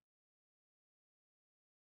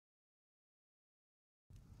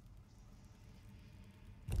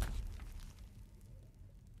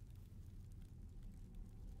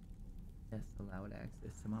 Yes, allowed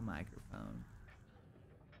access to my microphone.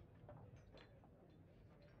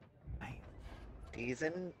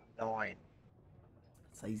 Season 9.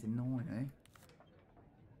 Season 9, eh?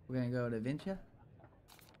 We're gonna go to Vincha.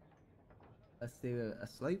 Let's do a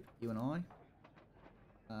sleep, you and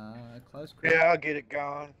I. Close. Yeah, I'll get it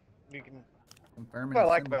going. You can. Confirm What I and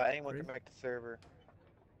like send about it anyone through. can make the server.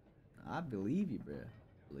 I believe you, bro.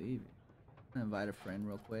 Believe you. I'm gonna invite a friend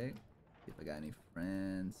real quick. See if I got any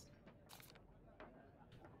friends.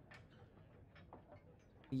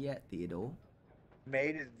 Yeah, Theodore.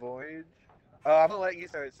 Made his voyage. I'm gonna let you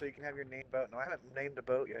start so you can have your name boat. No, I haven't named the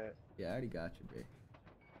boat yet. Yeah, I already got you, bro.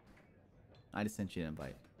 I just sent you an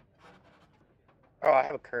invite. Oh, I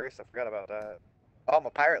have a curse. I forgot about that. Oh, I'm a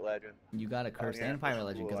pirate legend. You got a curse yeah, and a pirate that's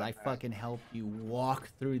legend cool, because I like that. fucking helped you walk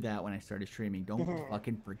through that when I started streaming. Don't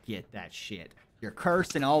fucking forget that shit. Your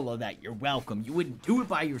curse and all of that. You're welcome. You wouldn't do it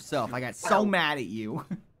by yourself. I got so mad at you.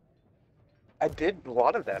 I did a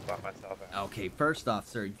lot of that by myself. Okay, first off,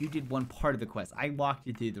 sir, you did one part of the quest. I walked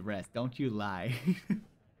you through the rest. Don't you lie.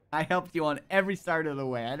 I helped you on every start of the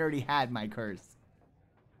way. I'd already had my curse.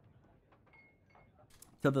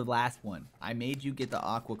 So the last one, I made you get the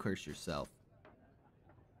aqua curse yourself.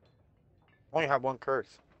 I only have one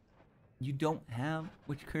curse. You don't have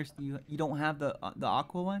which curse do you don't have the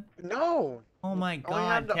aqua one? No. Oh my I only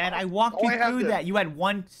have god, the- Ted, I walked you only have through the- that. You had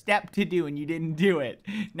one step to do and you didn't do it.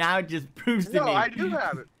 Now it just proves to No, me. I do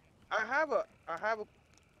have it. I have a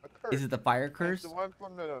curse. Is it the fire curse? It's the one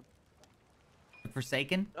from the.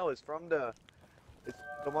 Forsaken? No, it's the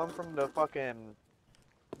one from the fucking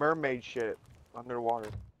mermaid shit underwater.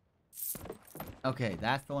 Okay,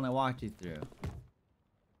 that's the one I walked you through.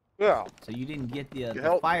 Yeah. So you didn't get the helped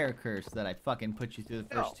me. fire curse that I fucking put you through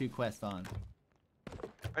the first No. 2 quests on.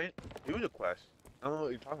 I didn't do the quest. I don't know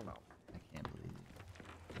what you're talking about. I can't believe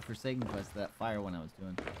it. The Forsaken quest, that fire one I was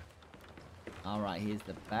doing. Alright, here's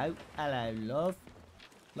the boat. Hello, love.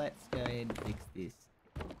 Let's go ahead and fix this.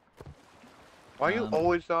 Why you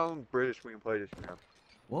always sound British when you play this game?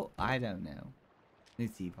 Well, I don't know.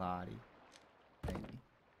 Nitty party. Maybe.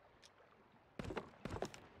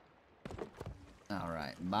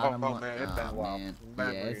 Alright, bottom Oh, one. man, it's been a while. Man.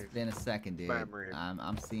 Bad Yeah, it's read. been a second, dude. Bad read.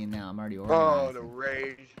 I'm seeing now. I'm already Oh, organizing. the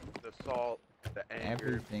rage, the salt, the anger.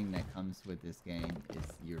 Everything that comes with this game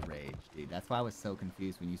is your rage, dude. That's why I was so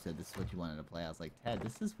confused when you said this is what you wanted to play. I was like, Ted,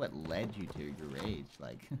 this is what led you to your rage.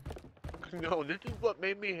 Like, No, this is what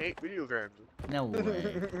made me hate video games. no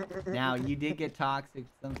way. Now, you did get toxic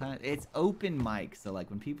sometimes. It's open mic, so like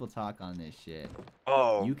when people talk on this shit,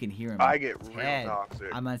 Oh, you can hear them. I get real Ted, toxic.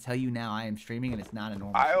 I'm gonna tell you now, I am streaming and it's not a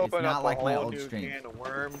normal I stream. It's open not up like a my whole old new stream. can of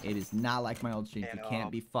worms. It is not like my old streams. You And,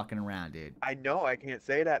 can't be fucking around, dude. I know I can't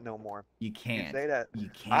say that no more. You can't. Say that. You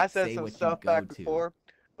can't I said say some what stuff you go back to. before.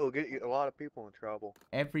 It'll get you, a lot of people in trouble.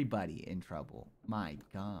 Everybody in trouble. My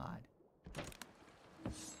god.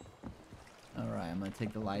 Alright, I'm gonna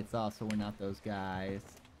take the lights off so we're not those guys.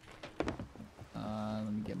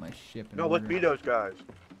 Let me get my ship in No, let's order. be those guys.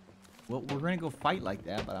 Well, we're gonna go fight like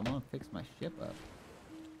that, but I'm gonna fix my ship up.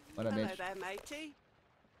 What a Hello bitch. there, matey.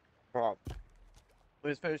 Prop.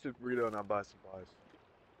 Let's finish this burrito and I'll buy supplies.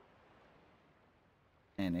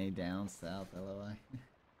 NA down, south, LOI.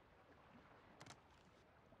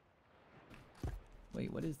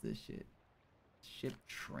 Wait, what is this shit? Ship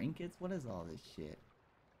trinkets? What is all this shit?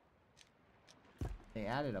 They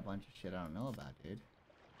added a bunch of shit I don't know about, dude.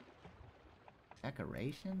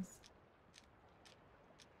 Decorations?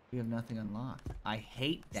 We have nothing unlocked. I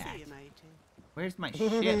hate that. See you, matey. Where's my ship,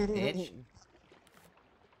 bitch?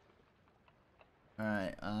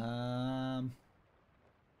 Alright,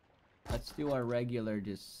 let's do our regular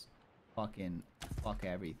just fucking fuck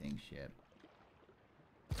everything ship.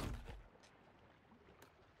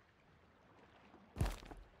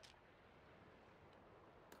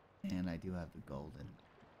 And I do have the golden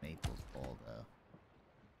Maples bowl though.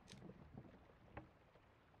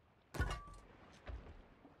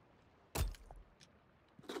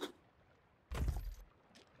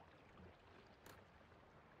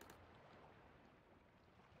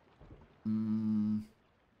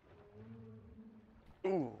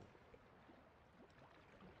 Ooh.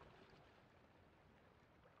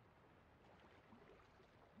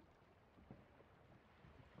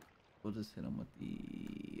 We'll just hit him with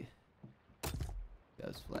the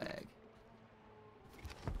ghost flag.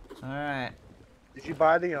 Alright. Did you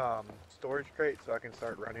buy the storage crate so I can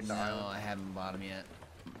start running the No, island? I haven't bought him yet.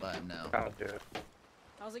 But no. I'll do it.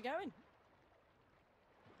 How's it going?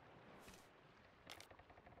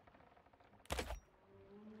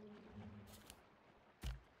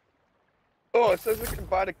 Oh, it says I can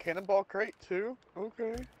buy the cannonball crate too?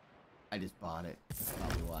 Okay. I just bought it. That's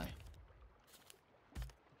probably why.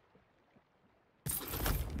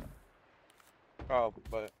 Oh,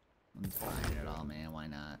 but I'm just buying it all, man. Why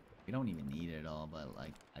not? We don't even need it all, but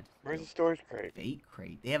like, Where's the storage crate? Bait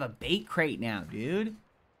crate. They have a bait crate now, dude.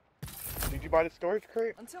 Did you buy the storage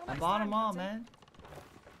crate? I bought them all, man.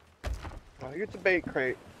 Oh, here's the bait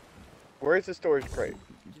crate. Where's the storage crate?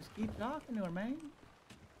 You just keep talking to her, man.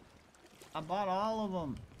 I bought all of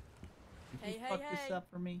them. You fuck this up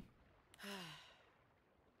for me.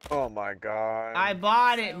 Oh my god. I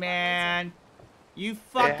bought it, man. You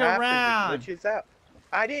fucked around. Glitches out.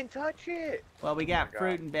 I didn't touch it. Well, we got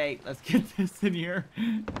fruit and bait. Let's get this in here.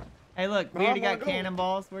 Hey, look, we already got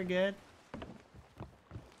cannonballs. We're good.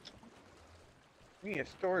 We need a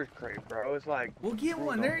storage crate, bro. It's like... We'll get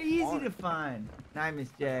one. They're easy to find. Night, Miss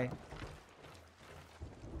J.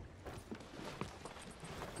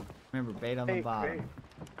 Remember, bait on the bottom.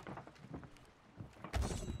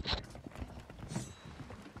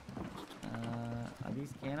 Are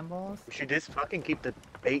these cannonballs? We should just fucking keep the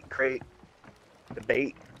bait crate. The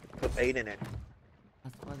bait. Put bait in it.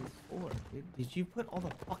 That's what it's for, dude. Did you put all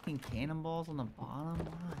the fucking cannonballs on the bottom?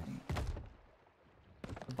 Why?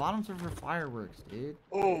 The bottoms are for fireworks, dude.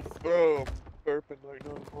 Oh, bro. Burping like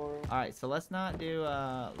no tomorrow. Alright, so let's not do,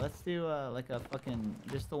 let's do, like a fucking,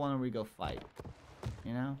 just the one where we go fight.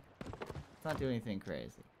 You know? Let's not do anything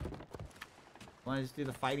crazy. Wanna just do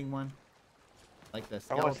the fighting one? Like the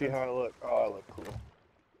I wanna see how I look. Oh, I look cool.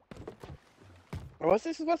 What's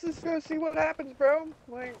this gonna see what happens, bro?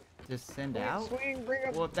 Like, just send out? Swing, bring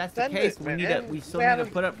up, well, if that's the case, we still need to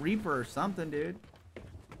put up Reaper or something, dude.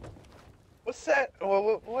 What's that?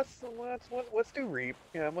 Well, let's do Reap.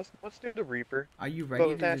 Yeah, let's do the Reaper. Are you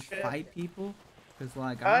ready to just fight people? Cause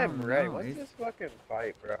like I'm ready. Let's just fucking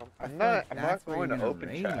fight, bro. I'm not going to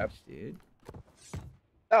open chat, dude.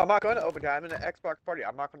 No, I'm not going to open chat. I'm in an Xbox party.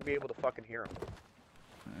 I'm not going to be able to fucking hear them.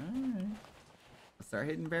 Alright. Start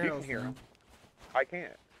hitting barrels. You can hear them. I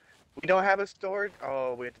can't. We don't have a storage.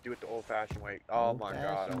 Oh, we have to do it the old-fashioned way. Oh my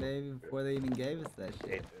god. Baby, before they even gave us that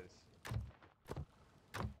shit.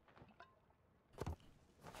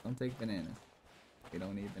 Don't take bananas. We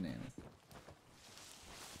don't need bananas.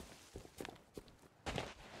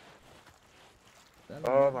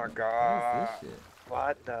 Oh my god. What is this shit?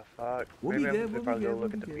 What the fuck? We'll Maybe be good, I'm we'll probably be go good,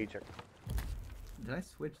 look we'll at the be feature. Did I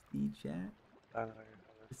switch the chat? I don't know.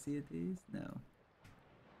 To see at these? No.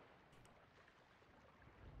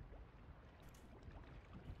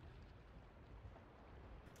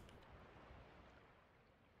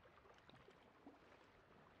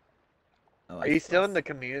 Are you still in the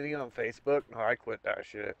community on Facebook? No, I quit that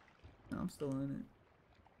shit. No, I'm still in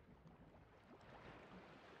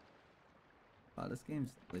it. Wow, this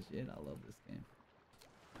game's legit. I love this game.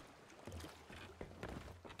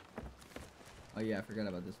 Oh yeah, I forgot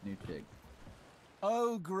about this new chick.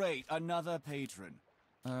 Oh great, another patron.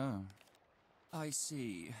 Oh, I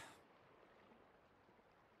see.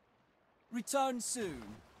 Return soon.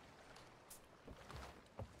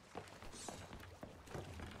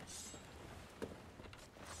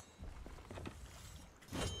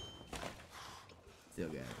 Still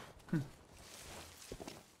got it.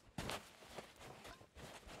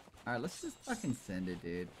 Alright, let's just fucking send it,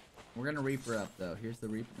 dude. We're gonna Reaper up, though. Here's the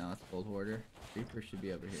Reaper. No, it's Gold Hoarder. Reaper should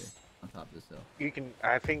be over here, on top of this hill. You can.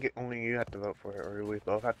 I think only you have to vote for it, or we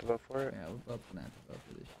both have to vote for it. Yeah, we're both gonna have to vote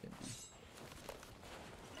for this shit, man.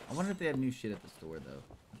 I wonder if they have new shit at the store, though.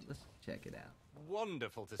 Let's check it out.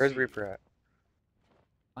 Wonderful to Where's see. Reaper at?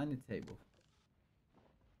 Find the table.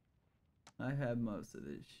 I have most of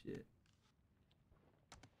this shit.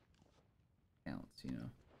 Counts, you know.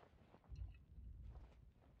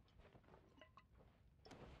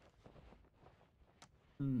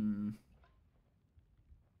 Hmm.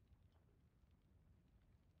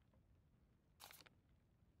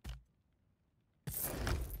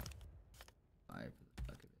 Buy it for the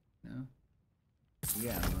fuck of it, no? We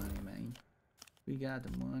got money, man. We got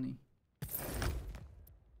the money.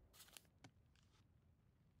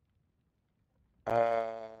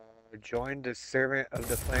 Join the Servant of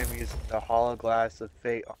the Flame using the Hologlass of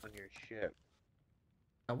Fate on your ship.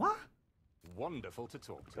 A what? Wonderful to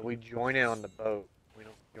talk to. So we join it on the boat. We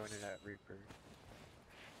don't join it at Reaper.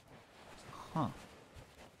 Huh.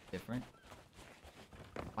 Different.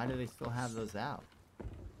 Why do they still have those out?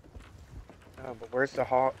 Oh, but where's the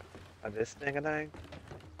hawk of this thing a thing?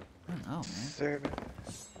 I don't know, man. Servant. What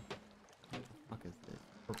the fuck is this?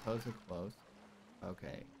 Proposal close.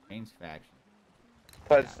 Okay. Change faction.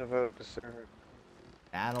 Pledge to vote to servant.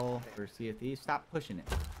 Battle for Sea of Thieves. Stop pushing it.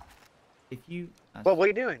 If you. What are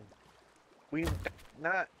you doing? We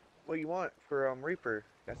not what you want for Reaper.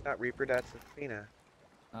 That's not Reaper. That's Athena.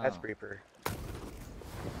 That's Oh. Reaper.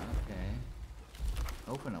 Okay.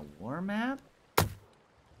 Open a war map?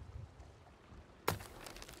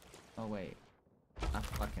 Oh wait.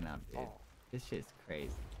 I fucking up, dude. This shit's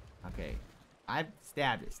crazy. Okay. I've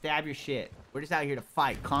stabbed it. Stab your shit. We're just out here to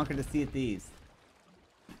fight. Conquer the Sea of Thieves.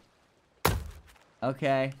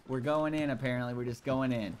 Okay. We're going in, apparently. We're just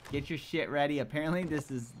going in. Get your shit ready. Apparently,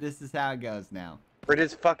 this is how it goes now. We're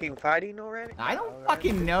just fucking fighting already? I don't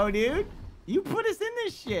fucking know, dude. You put us in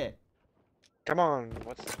this shit. Come on.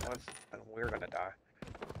 What's we're gonna die.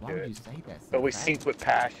 Why would you say that? But we sink with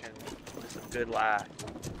passion. With some good laugh.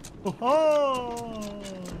 Oh!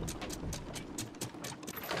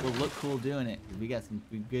 We'll look cool doing it. We got some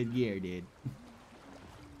good gear, dude.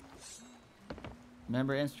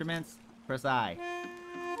 Remember instruments? Press I.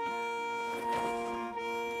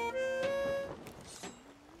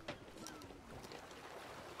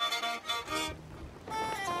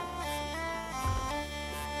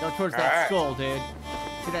 Go towards that skull, dude.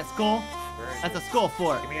 See that skull? That's a skull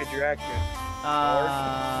fort. Give me a direction.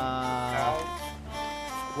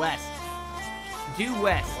 West. Due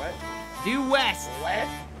west. What? Due west.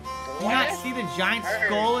 West? Do you not see the giant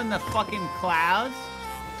skull in the fucking clouds?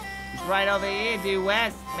 It's right over here, due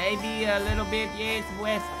west. Maybe a little bit, yes,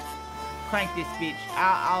 west. Crank this bitch.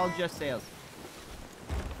 I'll adjust sails.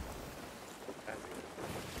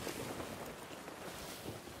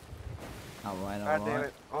 Alright, God damn alright.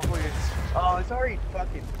 it. Oh, it's already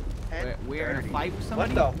fucking 10. We're in a fight with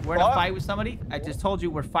somebody? What the We're in a fuck? fight with somebody? I just told you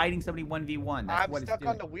we're fighting somebody 1v1. That's I'm what stuck it's doing.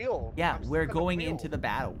 on the wheel. Yeah, I'm we're stuck on the going wheel. into the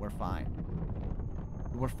battle. We're fine.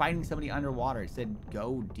 We're fighting somebody underwater. It said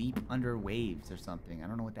go deep under waves or something. I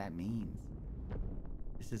don't know what that means.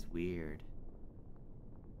 This is weird.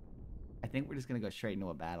 I think we're just gonna go straight into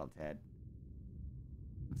a battle, Ted.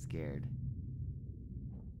 I'm scared.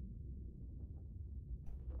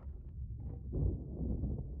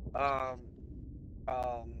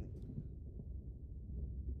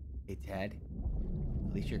 Hey, Ted.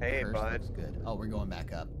 At least your curse looks good. Oh, we're going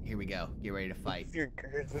back up. Here we go. Get ready to fight. Your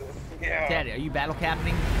curses. Yeah. Ted, are you battle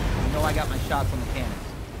captaining? You know I got my shots on the cannons.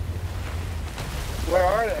 Where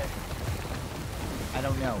are they? I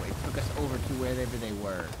don't know. It took us over to wherever they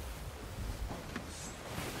were.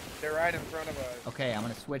 They're right in front of us. Okay, I'm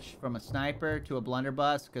gonna switch from a sniper to a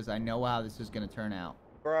blunderbuss because I know how this is gonna turn out.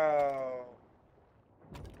 Bro.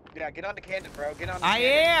 Yeah, get on the cannon, bro. Get on the I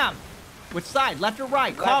am! Which side? Left or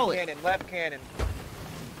right? Call it. Left cannon.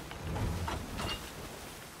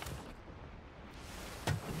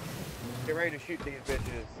 Get ready to shoot these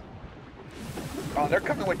bitches. Oh, they're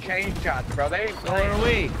coming with chain shots, bro. They ain't So playing. are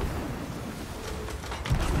we.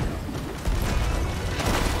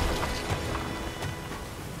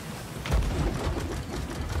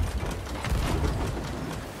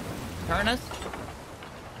 Turn us.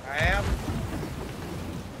 I am.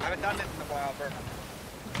 I haven't done this in a while, bro.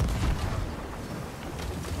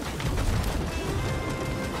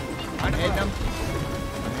 I'm hitting them.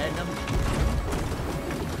 I'm hitting them.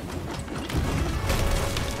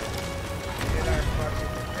 Hit our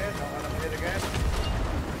fucking hit. Don't let them hit again.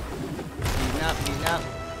 Heating up, heating up.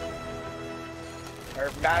 Our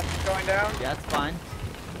bash is going down. Yeah, that's fine.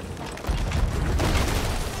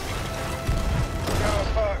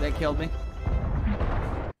 Oh, fuck. They killed me.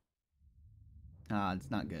 Ah, it's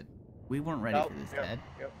not good. We weren't ready for this, Ted.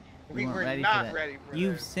 We weren't were ready not for that. ready for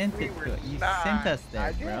You this. sent We it were to it. You not. sent us there,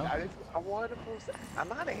 I did. bro. I wanted to post it. I'm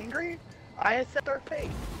not angry. I accept our fate.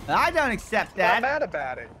 I don't accept I'm that. not mad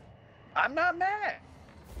about it. I'm not mad.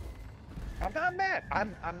 I'm not mad.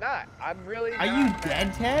 I'm not. I'm really Are not you mad.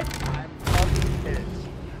 dead, Ted? I'm fucking pissed.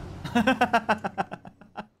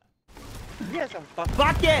 Yes, I'm fucking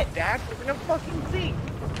Fuck it! Dak, we're gonna fucking sink.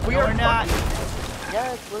 We are not.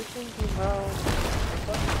 Yes, we're sinking, bro.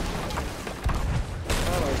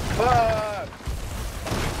 Oh, fuck.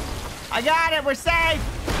 I got it. We're safe.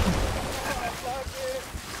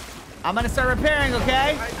 I'm gonna start repairing,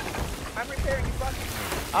 okay? I'm repairing you,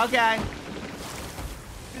 fucking. Okay.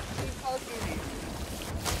 Just keep fucking me.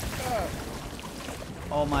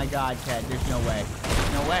 Oh my God, Ted. There's no way.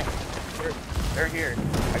 No way. They're here.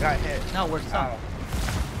 I got hit. No, we're sunk.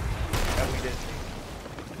 No, we didn't.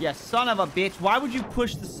 Yeah, son of a bitch. Why would you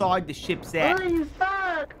push the side the ship's at? Oh, you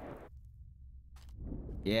suck.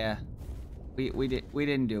 Yeah. We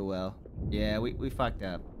didn't do well. Yeah, we fucked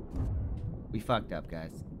up. We fucked up,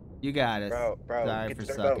 guys. You got us. Bro, Sorry get for to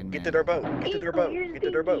their sucking, boat. man. Get to their boat. Get to their boat. Get to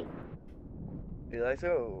their boat. Be like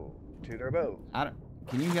so. To their boat. I don't.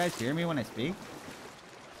 Can you guys hear me when I speak?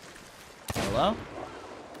 Hello?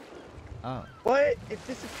 Oh. What? It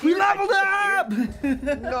disappeared. We leveled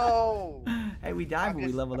up! No. Hey, we died, but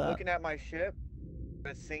we leveled I'm up. looking at my ship.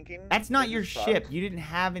 It's sinking. That's not This your sucks. ship. You didn't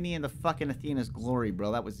have any of the fucking Athena's glory,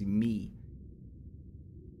 bro. That was me.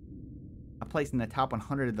 I placed in the top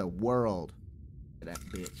 100 of the world. For that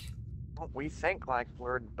bitch. we think like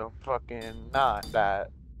we're the fucking not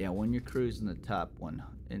that. Yeah, when you're cruising the top one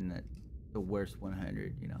in the worst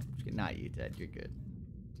 100, you know, not you, Ted. You're good.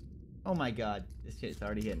 Oh my God, this shit's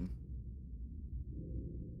already hitting.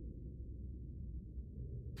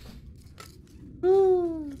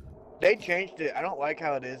 They changed it. I don't like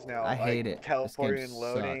how it is now. I hate like, it. Teleporting This and game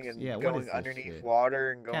loading sucks. and Yeah, what going is this underneath shit?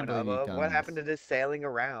 water and going Can't believe you've above. done What this. happened to this sailing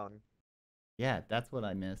around? Yeah, that's what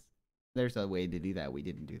I miss. There's a way to do that. We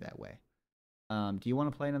didn't do that way. Do you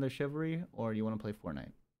want to play another Chivalry, or do you want to play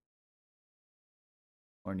Fortnite?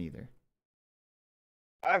 Or neither?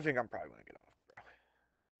 I think I'm probably gonna get off, bro.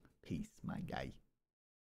 Peace, my guy.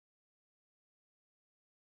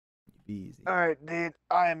 Be easy. Alright, dude.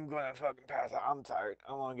 I'm gonna fucking pass out. I'm tired.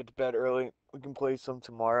 I wanna get to bed early. We can play some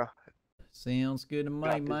tomorrow. Sounds good to me,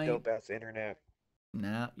 Got this mate. dope ass internet.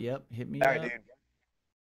 Nah, yep, hit me Alright, up. dude.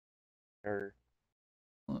 Or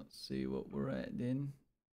Let's see what we're at then.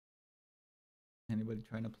 Anybody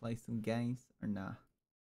trying to play some games or nah?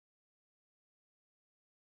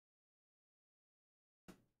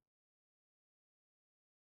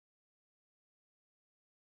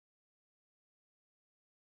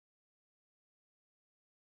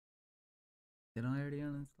 Did I already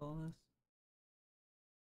uninstall this?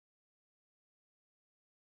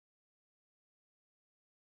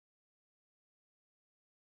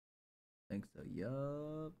 Think so,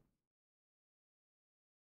 yup.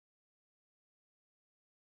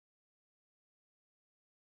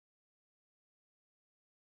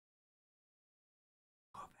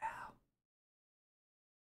 Oh, wow.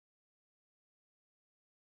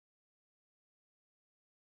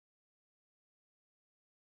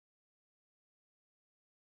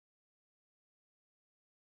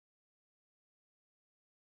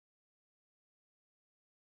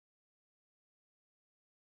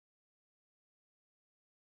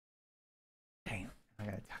 Damn, I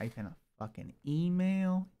gotta type in a fucking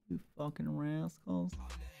email, you fucking rascals.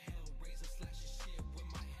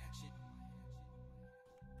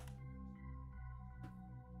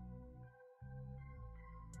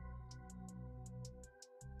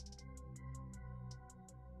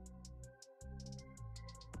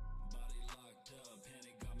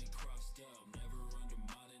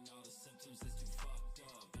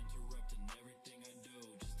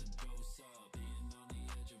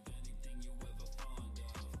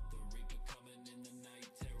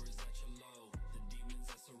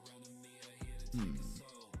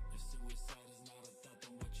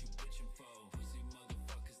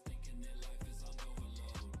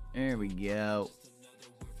 There we go.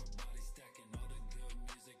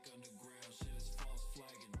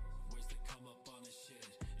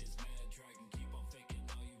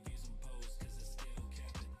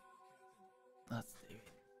 Let's do it.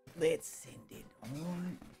 Let's send it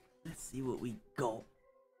on. Let's see what we got.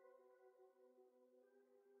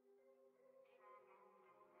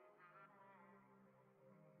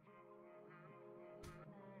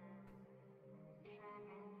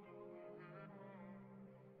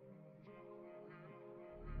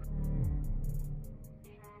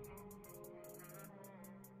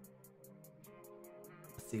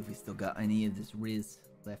 See if we still got any of this Riz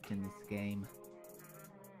left in this game.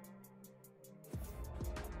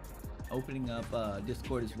 Opening up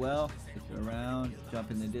Discord as well. If you're around, jump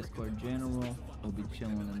in the Discord general. We'll be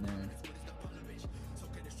chilling in there.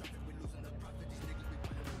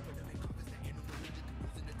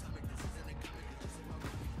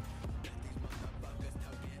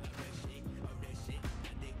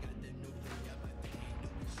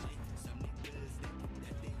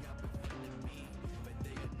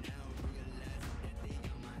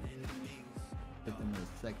 Put them in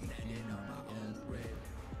a second camera, I guess.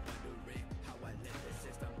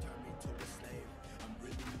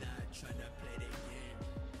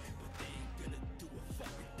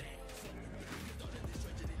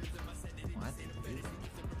 What?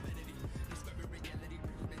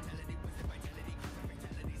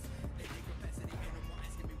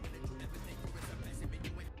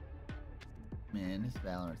 Man, this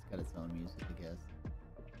Valorant's got its own music, I guess.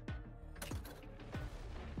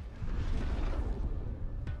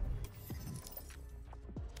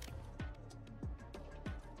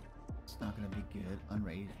 It's not gonna be good.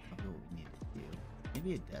 Unrated is probably what we need to do.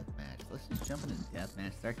 Maybe a deathmatch. Let's just jump into a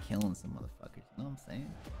deathmatch, start killing some motherfuckers. You know what I'm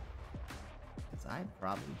saying? Because I'm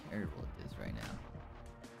probably terrible at this right now.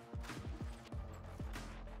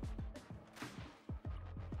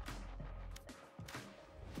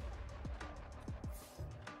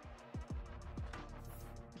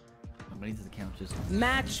 Somebody's account just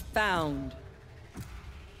Match found.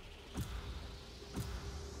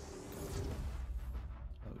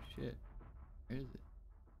 Oh shit. Where is it?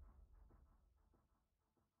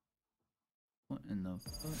 in the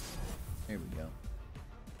foot. There we go.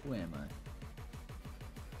 Who am I?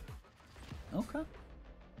 Okay.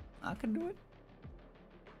 I can do it.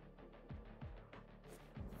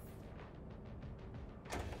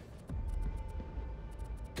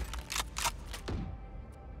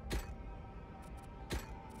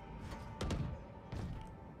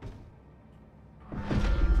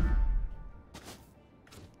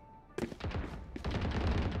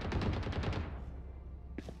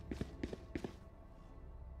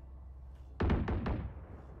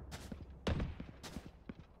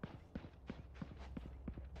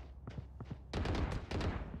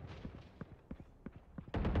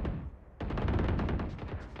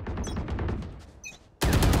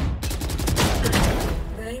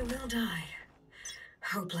 They will die.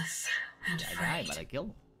 Hopeless and afraid. But I killed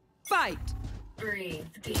him. Fight! Breathe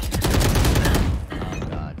deep. Oh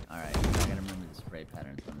god. Alright, I gotta remember the spray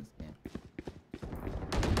patterns on this game.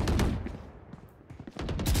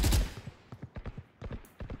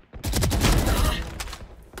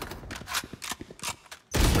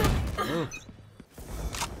 Ooh.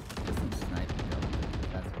 Get some sniping going.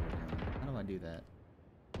 That's what we're doing. How do I do that?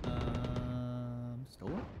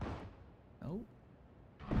 Store? Nope.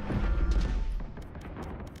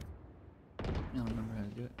 I don't remember how to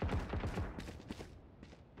do it.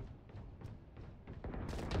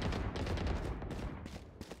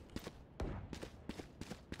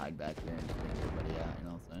 Hide back there and just take everybody out, you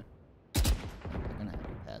know what I'm saying? They're gonna have to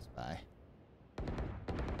pass by.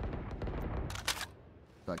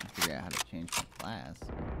 So I can figure out how to change my class.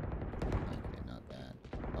 Okay, not that.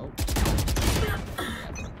 Oh. Yeah,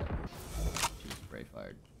 she's spray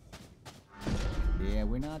fired. Yeah,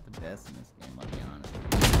 we're not the best in this game, I'll be honest.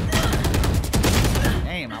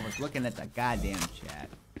 Damn, I was looking at the goddamn chat.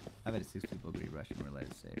 I've had 6 people agree Russian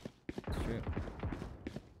related save. It's true.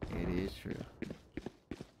 It is true.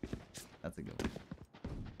 That's a good one.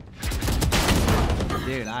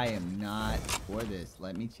 Dude, I am not for this.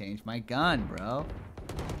 Let me change my gun, bro.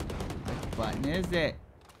 Which button is it?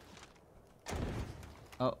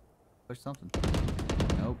 Oh, push something.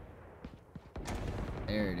 Nope.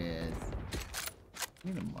 There it is. I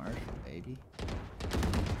need a Marshall, baby.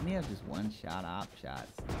 Let me have just one shot op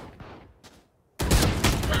shots.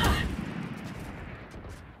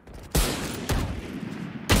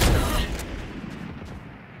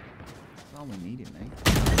 That's all we needed, mate.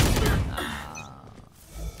 Ah.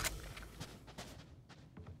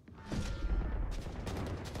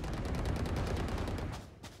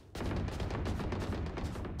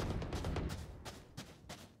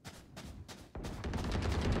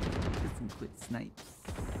 Get some quick snipes.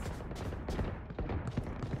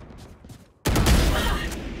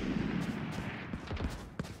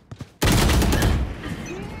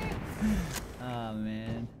 Oh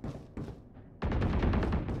man.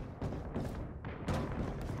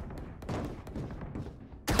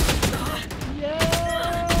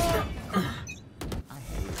 Yeah! I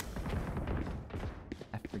hate it.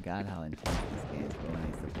 I forgot how intense this game is when I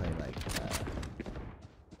used to play like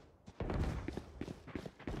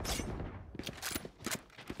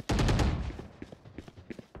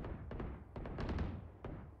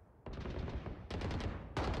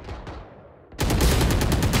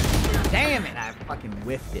Damn it, I fucking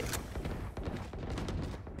whiffed it.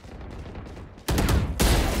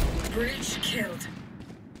 Breach killed.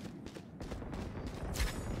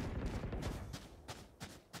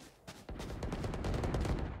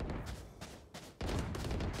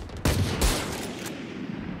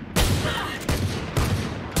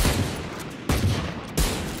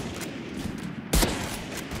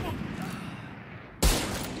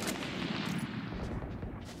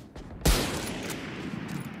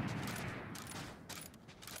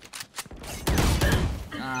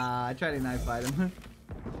 I tried to knife fight him.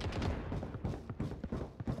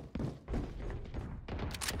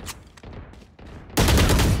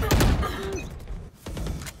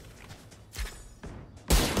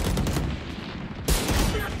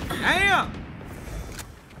 Damn!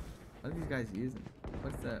 What are these guys using?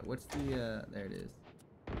 What's that? What's the, there it is.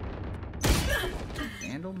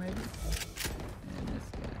 Candle, maybe? And this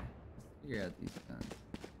guy. Let's figure out these guns.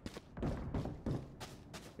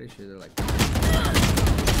 Pretty sure they're like...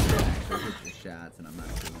 Actually hit your shots and I'm not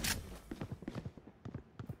doing it.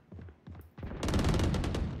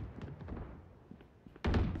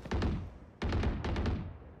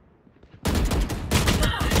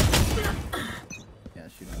 Yeah,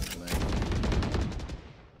 shoot on his leg.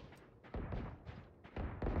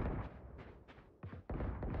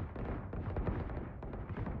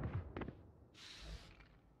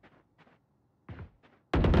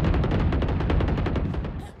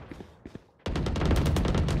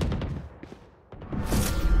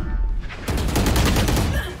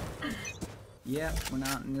 Yep, we're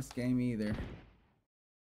not in this game either.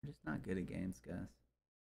 We're just not good at games, guys.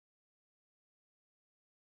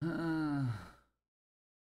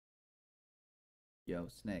 Yo,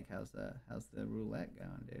 Snake, how's the roulette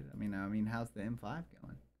going, dude? I mean, how's the M5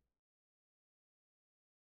 going?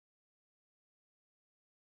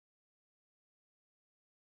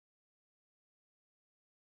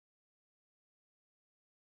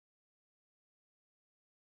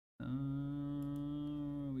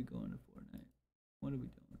 Are we going to Fortnite? What are we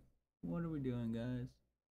doing? What are we doing, guys?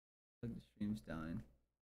 Like the stream's dying.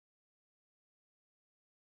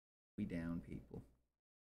 We down, people.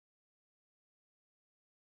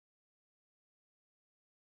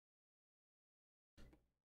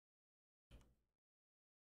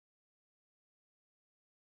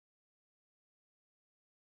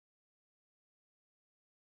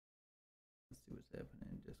 Let's see what's happening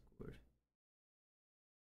in Discord.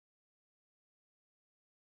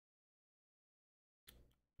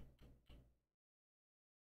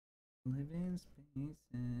 Living spaces.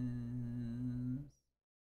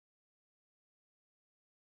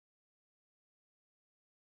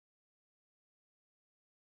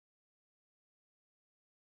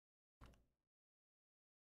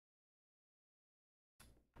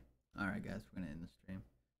 Alright guys, we're gonna end the stream.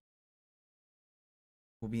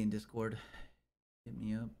 We'll be in Discord. Hit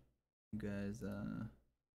me up. You guys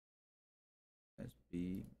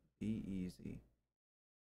be easy.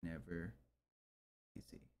 Never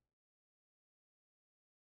easy.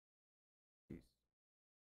 Peace.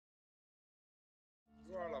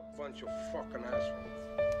 You're all a bunch of fucking assholes.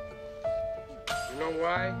 You know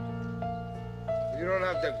why? You don't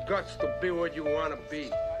have the guts to be what you want to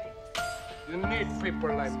be. You need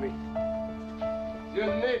people like me. You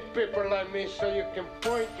need people like me so you can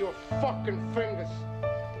point your fucking fingers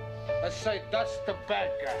and say, that's the bad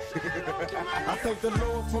guy. I thank the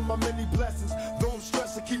Lord for my many blessings. Though I'm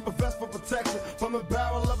stressed to keep a vest for protection from the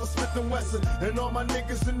barrel of a Smith & Wesson. And all my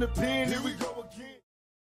niggas in the pen, here we go again.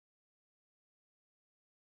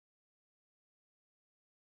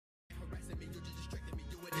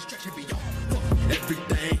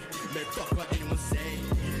 Everything, man, fuck what anyone say.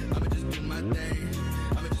 I'ma just do my thing.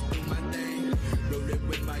 I'ma just do my thing. Rolling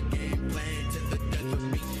with my game plan to the death of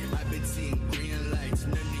me. I've been seeing green lights,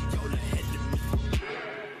 none of y'all ahead of me.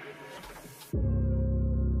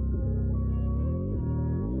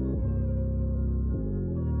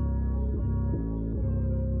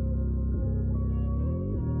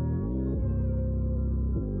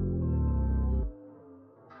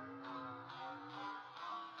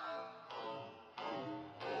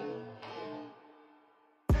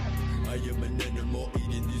 I am an animal,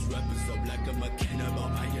 eating these rappers up like I'm a cannibal.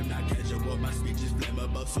 I am not casual, my speech is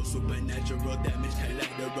flammable, so supernatural damage,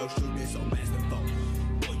 collateral, shooting so masterful.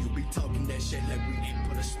 Boy, you be talking that shit like we ain't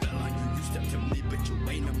put a spell on you. You step to me, but you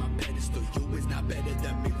ain't on my pedestal. You is not better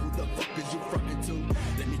than me. Who the fuck is you frontin' to?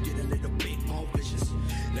 Let me get a little bit more vicious.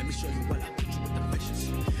 Let me show you what I put you with the vicious.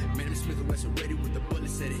 Man, I'm Smith & Wesson ready with the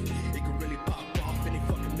bullets in it. It can really pop off any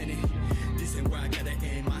fucking minute. This ain't where I gotta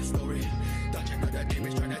end my story. Thought you know that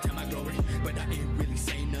demons trying to tell my glory, but I ain't really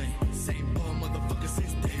saying nothing. Same bum motherfucker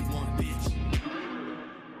since day one, bitch.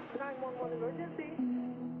 911 emergency.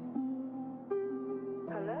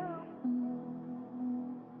 Hello?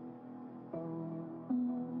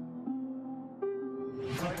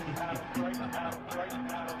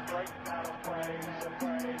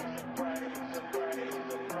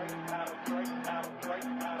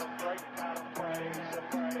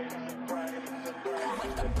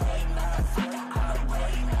 Praise,